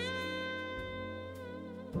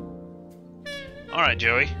 Alright,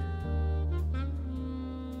 Joey.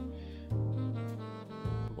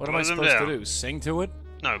 What am I supposed to do? Sing to it?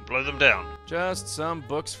 No, blow them down. Just some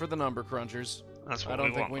books for the number crunchers. That's what I don't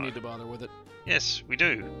we think want, we need to bother with it. Yes, we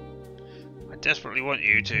do. I desperately want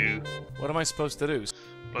you to... What am I supposed to do?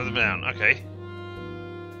 Blow them down, okay.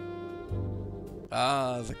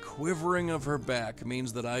 Ah, the quivering of her back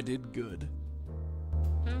means that I did good.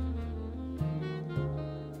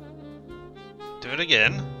 Do it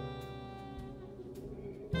again.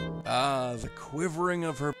 Ah, the quivering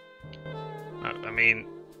of her... No, I mean,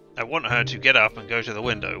 I want her to get up and go to the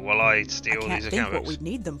window while I steal these account think what books. we'd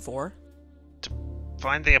need them for. To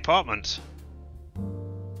find the apartment.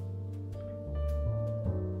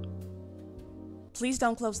 Please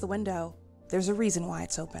don't close the window. There's a reason why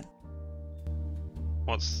it's open.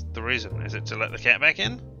 What's the reason? Is it to let the cat back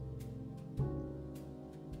in?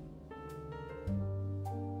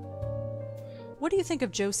 What do you think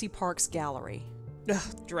of Josie Park's gallery?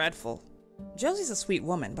 Ugh, dreadful. Josie's a sweet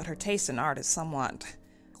woman, but her taste in art is somewhat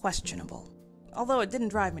questionable. Although it didn't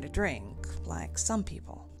drive me to drink, like some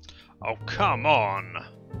people. Oh, come on.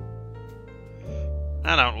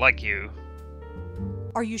 I don't like you.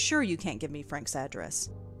 Are you sure you can't give me Frank's address?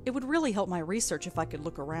 It would really help my research if I could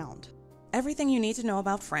look around. Everything you need to know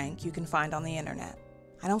about Frank you can find on the internet.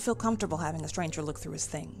 I don't feel comfortable having a stranger look through his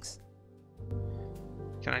things.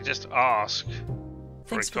 Can I just ask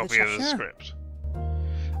for a copy of the script?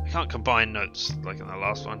 I can't combine notes like in the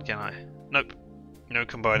last one, can I? Nope. No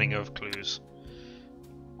combining of clues.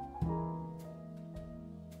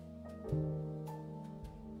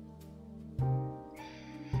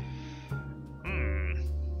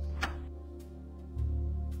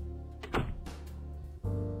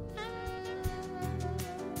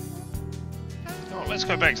 Oh, let's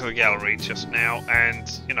go back to the gallery just now and,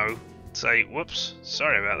 you know, say, whoops,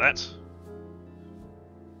 sorry about that.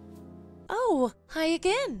 Oh, hi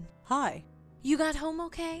again. Hi. You got home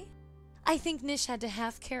okay? I think Nish had to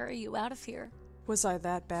half carry you out of here. Was I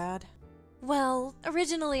that bad? Well,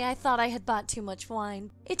 originally I thought I had bought too much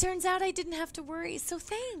wine. It turns out I didn't have to worry, so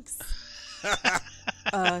thanks.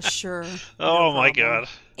 Sure. Oh my god.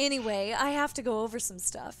 Anyway, I have to go over some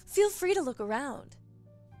stuff. Feel free to look around.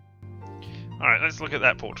 Alright, let's look at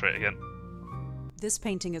that portrait again. This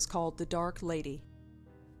painting is called The Dark Lady.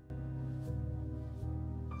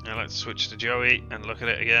 Now let's switch to Joey and look at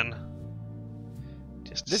it again.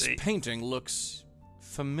 Just to This see. painting looks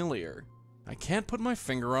familiar. I can't put my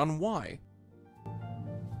finger on why.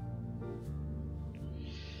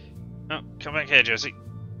 Oh, come back here, Josie.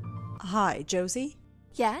 Hi, Josie?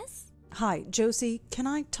 Yes? Hi, Josie. Can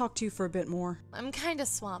I talk to you for a bit more? I'm kinda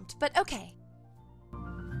swamped, but okay.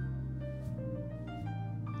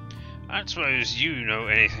 I don't suppose you know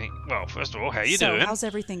anything. Well, first of all, how you So, doing? how's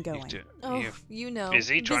everything going? You know.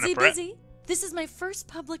 Busy trying to prep? Busy. This is my first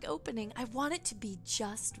public opening. I want it to be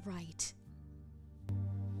just right.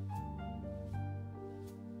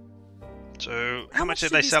 So, how much are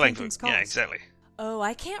they selling for? Yeah, exactly. Oh,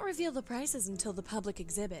 I can't reveal the prices until the public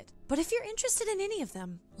exhibit. But if you're interested in any of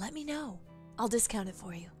them, let me know. I'll discount it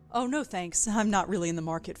for you. Oh, no thanks. I'm not really in the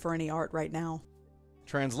market for any art right now.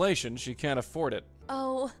 Translation, she can't afford it.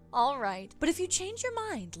 Oh, all right. But if you change your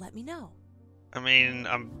mind, let me know. I mean,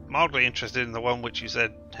 I'm mildly interested in the one which you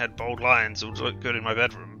said had bold lines and would look good in my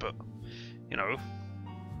bedroom, but, you know,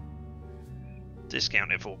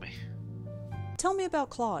 discount it for me. Tell me about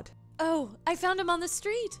Claude. Oh, I found him on the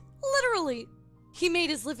street. Literally. He made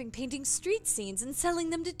his living painting street scenes and selling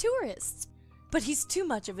them to tourists. But he's too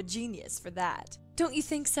much of a genius for that. Don't you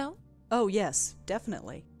think so? Oh, yes,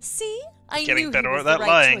 definitely. See? I Getting knew he better was at the that right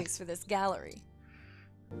lying. choice for this gallery.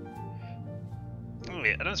 Oh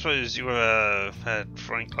yeah, I don't suppose you ever had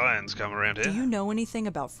Frank Lyons come around here? Do you know anything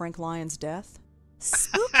about Frank Lyons' death?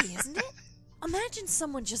 Spooky, isn't it? Imagine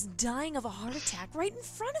someone just dying of a heart attack right in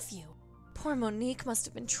front of you. Poor Monique must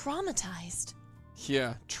have been traumatized.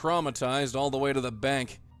 Yeah, traumatized all the way to the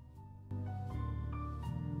bank.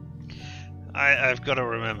 I've got to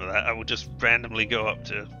remember that. I will just randomly go up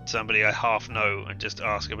to somebody I half know and just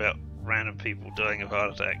ask about random people dying of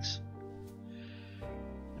heart attacks.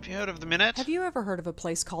 Have you heard of the Minette? Have you ever heard of a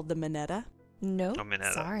place called the Minetta? No, Oh,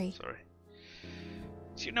 Minetta. sorry. Sorry.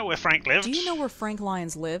 Do you know where Frank lived? Do you know where Frank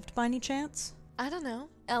Lyons lived, by any chance? I don't know.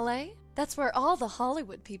 L.A.? That's where all the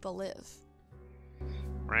Hollywood people live.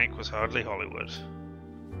 Frank was hardly Hollywood.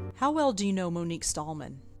 How well do you know Monique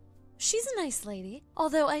Stallman? She's a nice lady,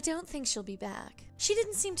 although I don't think she'll be back. She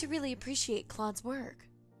didn't seem to really appreciate Claude's work.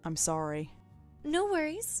 I'm sorry. No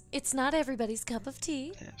worries. It's not everybody's cup of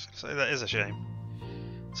tea. Yeah, I was gonna say that is a shame.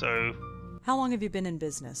 So, How long have you been in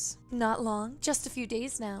business? Not long, just a few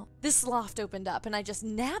days now. This loft opened up and I just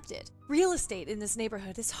nabbed it. Real estate in this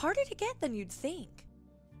neighborhood is harder to get than you'd think.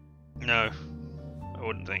 no, I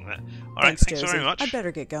wouldn't think that. All right, Thanks, thanks Josie. very much. I'd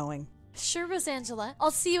better get going. Sure, Rosangela. I'll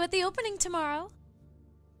see you at the opening tomorrow.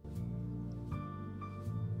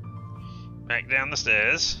 Back down the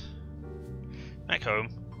stairs. Back home.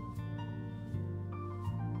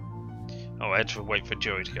 Oh, I had to wait for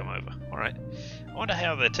Joey to come over. Alright. I wonder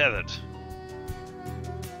how they're tethered.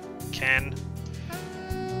 Can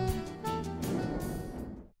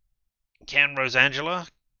Rosangela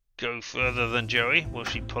go further than Joey? Will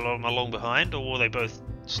she pull on along behind, or will they both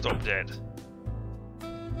stop dead?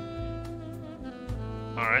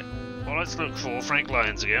 Alright. Well, let's look for Frank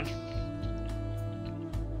Lyons again.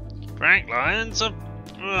 Frank Lyons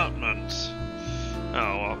apartment.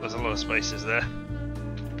 Oh well, there's a lot of spaces there.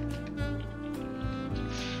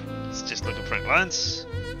 Let's just look at Frank Lyons.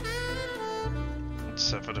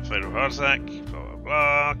 Suffered a fatal heart attack. Blah blah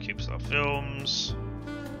blah. Keeps our films.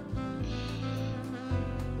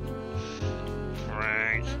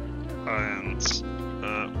 Frank Lyons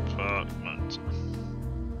apartment.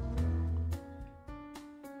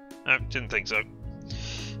 No, didn't think so.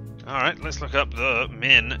 Alright, let's look up the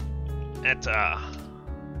Minetta.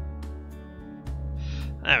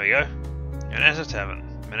 There we go. Minetta Tavern.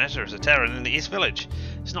 Minetta is a tavern in the East Village.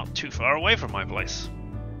 It's not too far away from my place.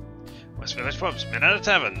 West Village Pubs. Minetta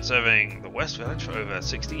Tavern, serving the West Village for over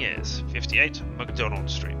 60 years. 58 McDonald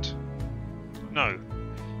Street. No,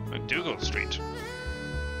 McDougal Street.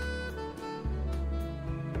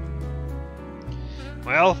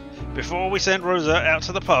 Well, before we sent Rosa out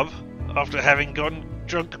to the pub, after having gone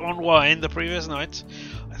drunk on wine the previous night,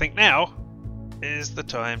 I think now is the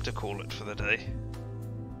time to call it for the day.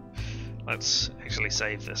 Let's actually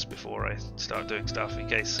save this before I start doing stuff in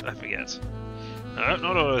case I forget. No,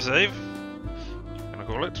 not autosave. I'm gonna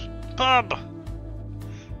call it pub!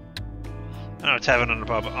 I know a tavern and a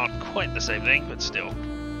pub aren't quite the same thing, but still.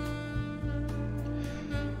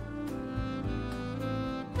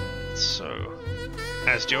 So,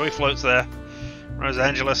 as Joey floats there,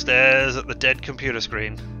 Rosangela stares at the dead computer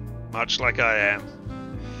screen, much like I am.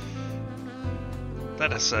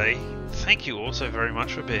 Let us say, thank you all so very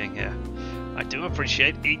much for being here. I do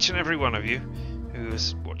appreciate each and every one of you who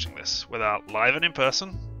is watching this, whether live and in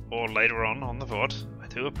person, or later on the VOD. I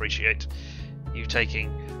do appreciate you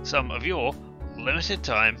taking some of your limited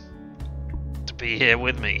time to be here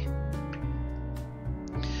with me.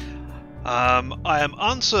 I am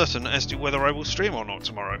uncertain as to whether I will stream or not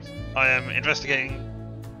tomorrow. I am investigating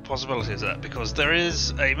possibilities of that, because there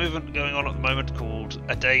is a movement going on at the moment called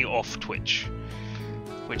A Day Off Twitch,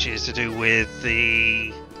 which is to do with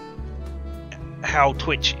how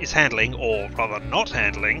Twitch is handling, or rather not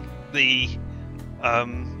handling, the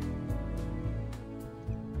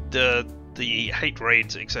hate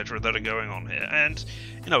raids, etc., that are going on here. And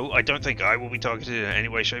you know, I don't think I will be targeted in any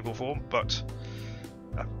way, shape, or form, but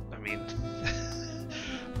I mean,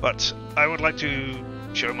 but I would like to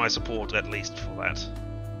show my support at least for that.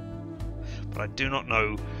 But I do not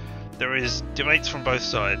know. There is debates from both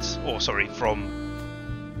sides, or sorry,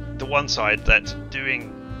 from the one side that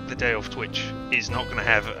doing the day off Twitch is not going to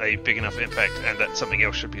have a big enough impact and that something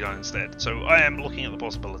else should be done instead. So I am looking at the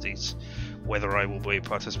possibilities, whether I will be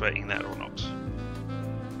participating in that or not.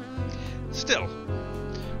 Still,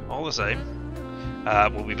 all the same,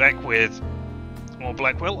 we'll be back with more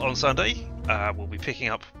Blackwell on Sunday. We'll be picking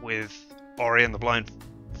up with Ori and the Blind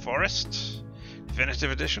Forest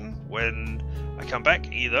Definitive Edition when I come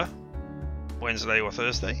back, either Wednesday or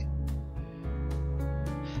Thursday.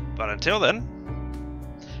 But until then,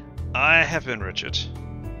 I have been Richard,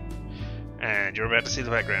 and you're about to see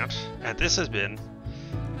the background, and this has been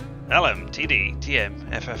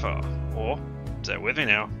LMTDTMFFR, or, say it with me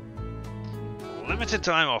now, limited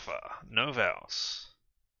time offer, no vowels.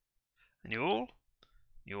 And you all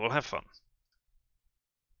have fun.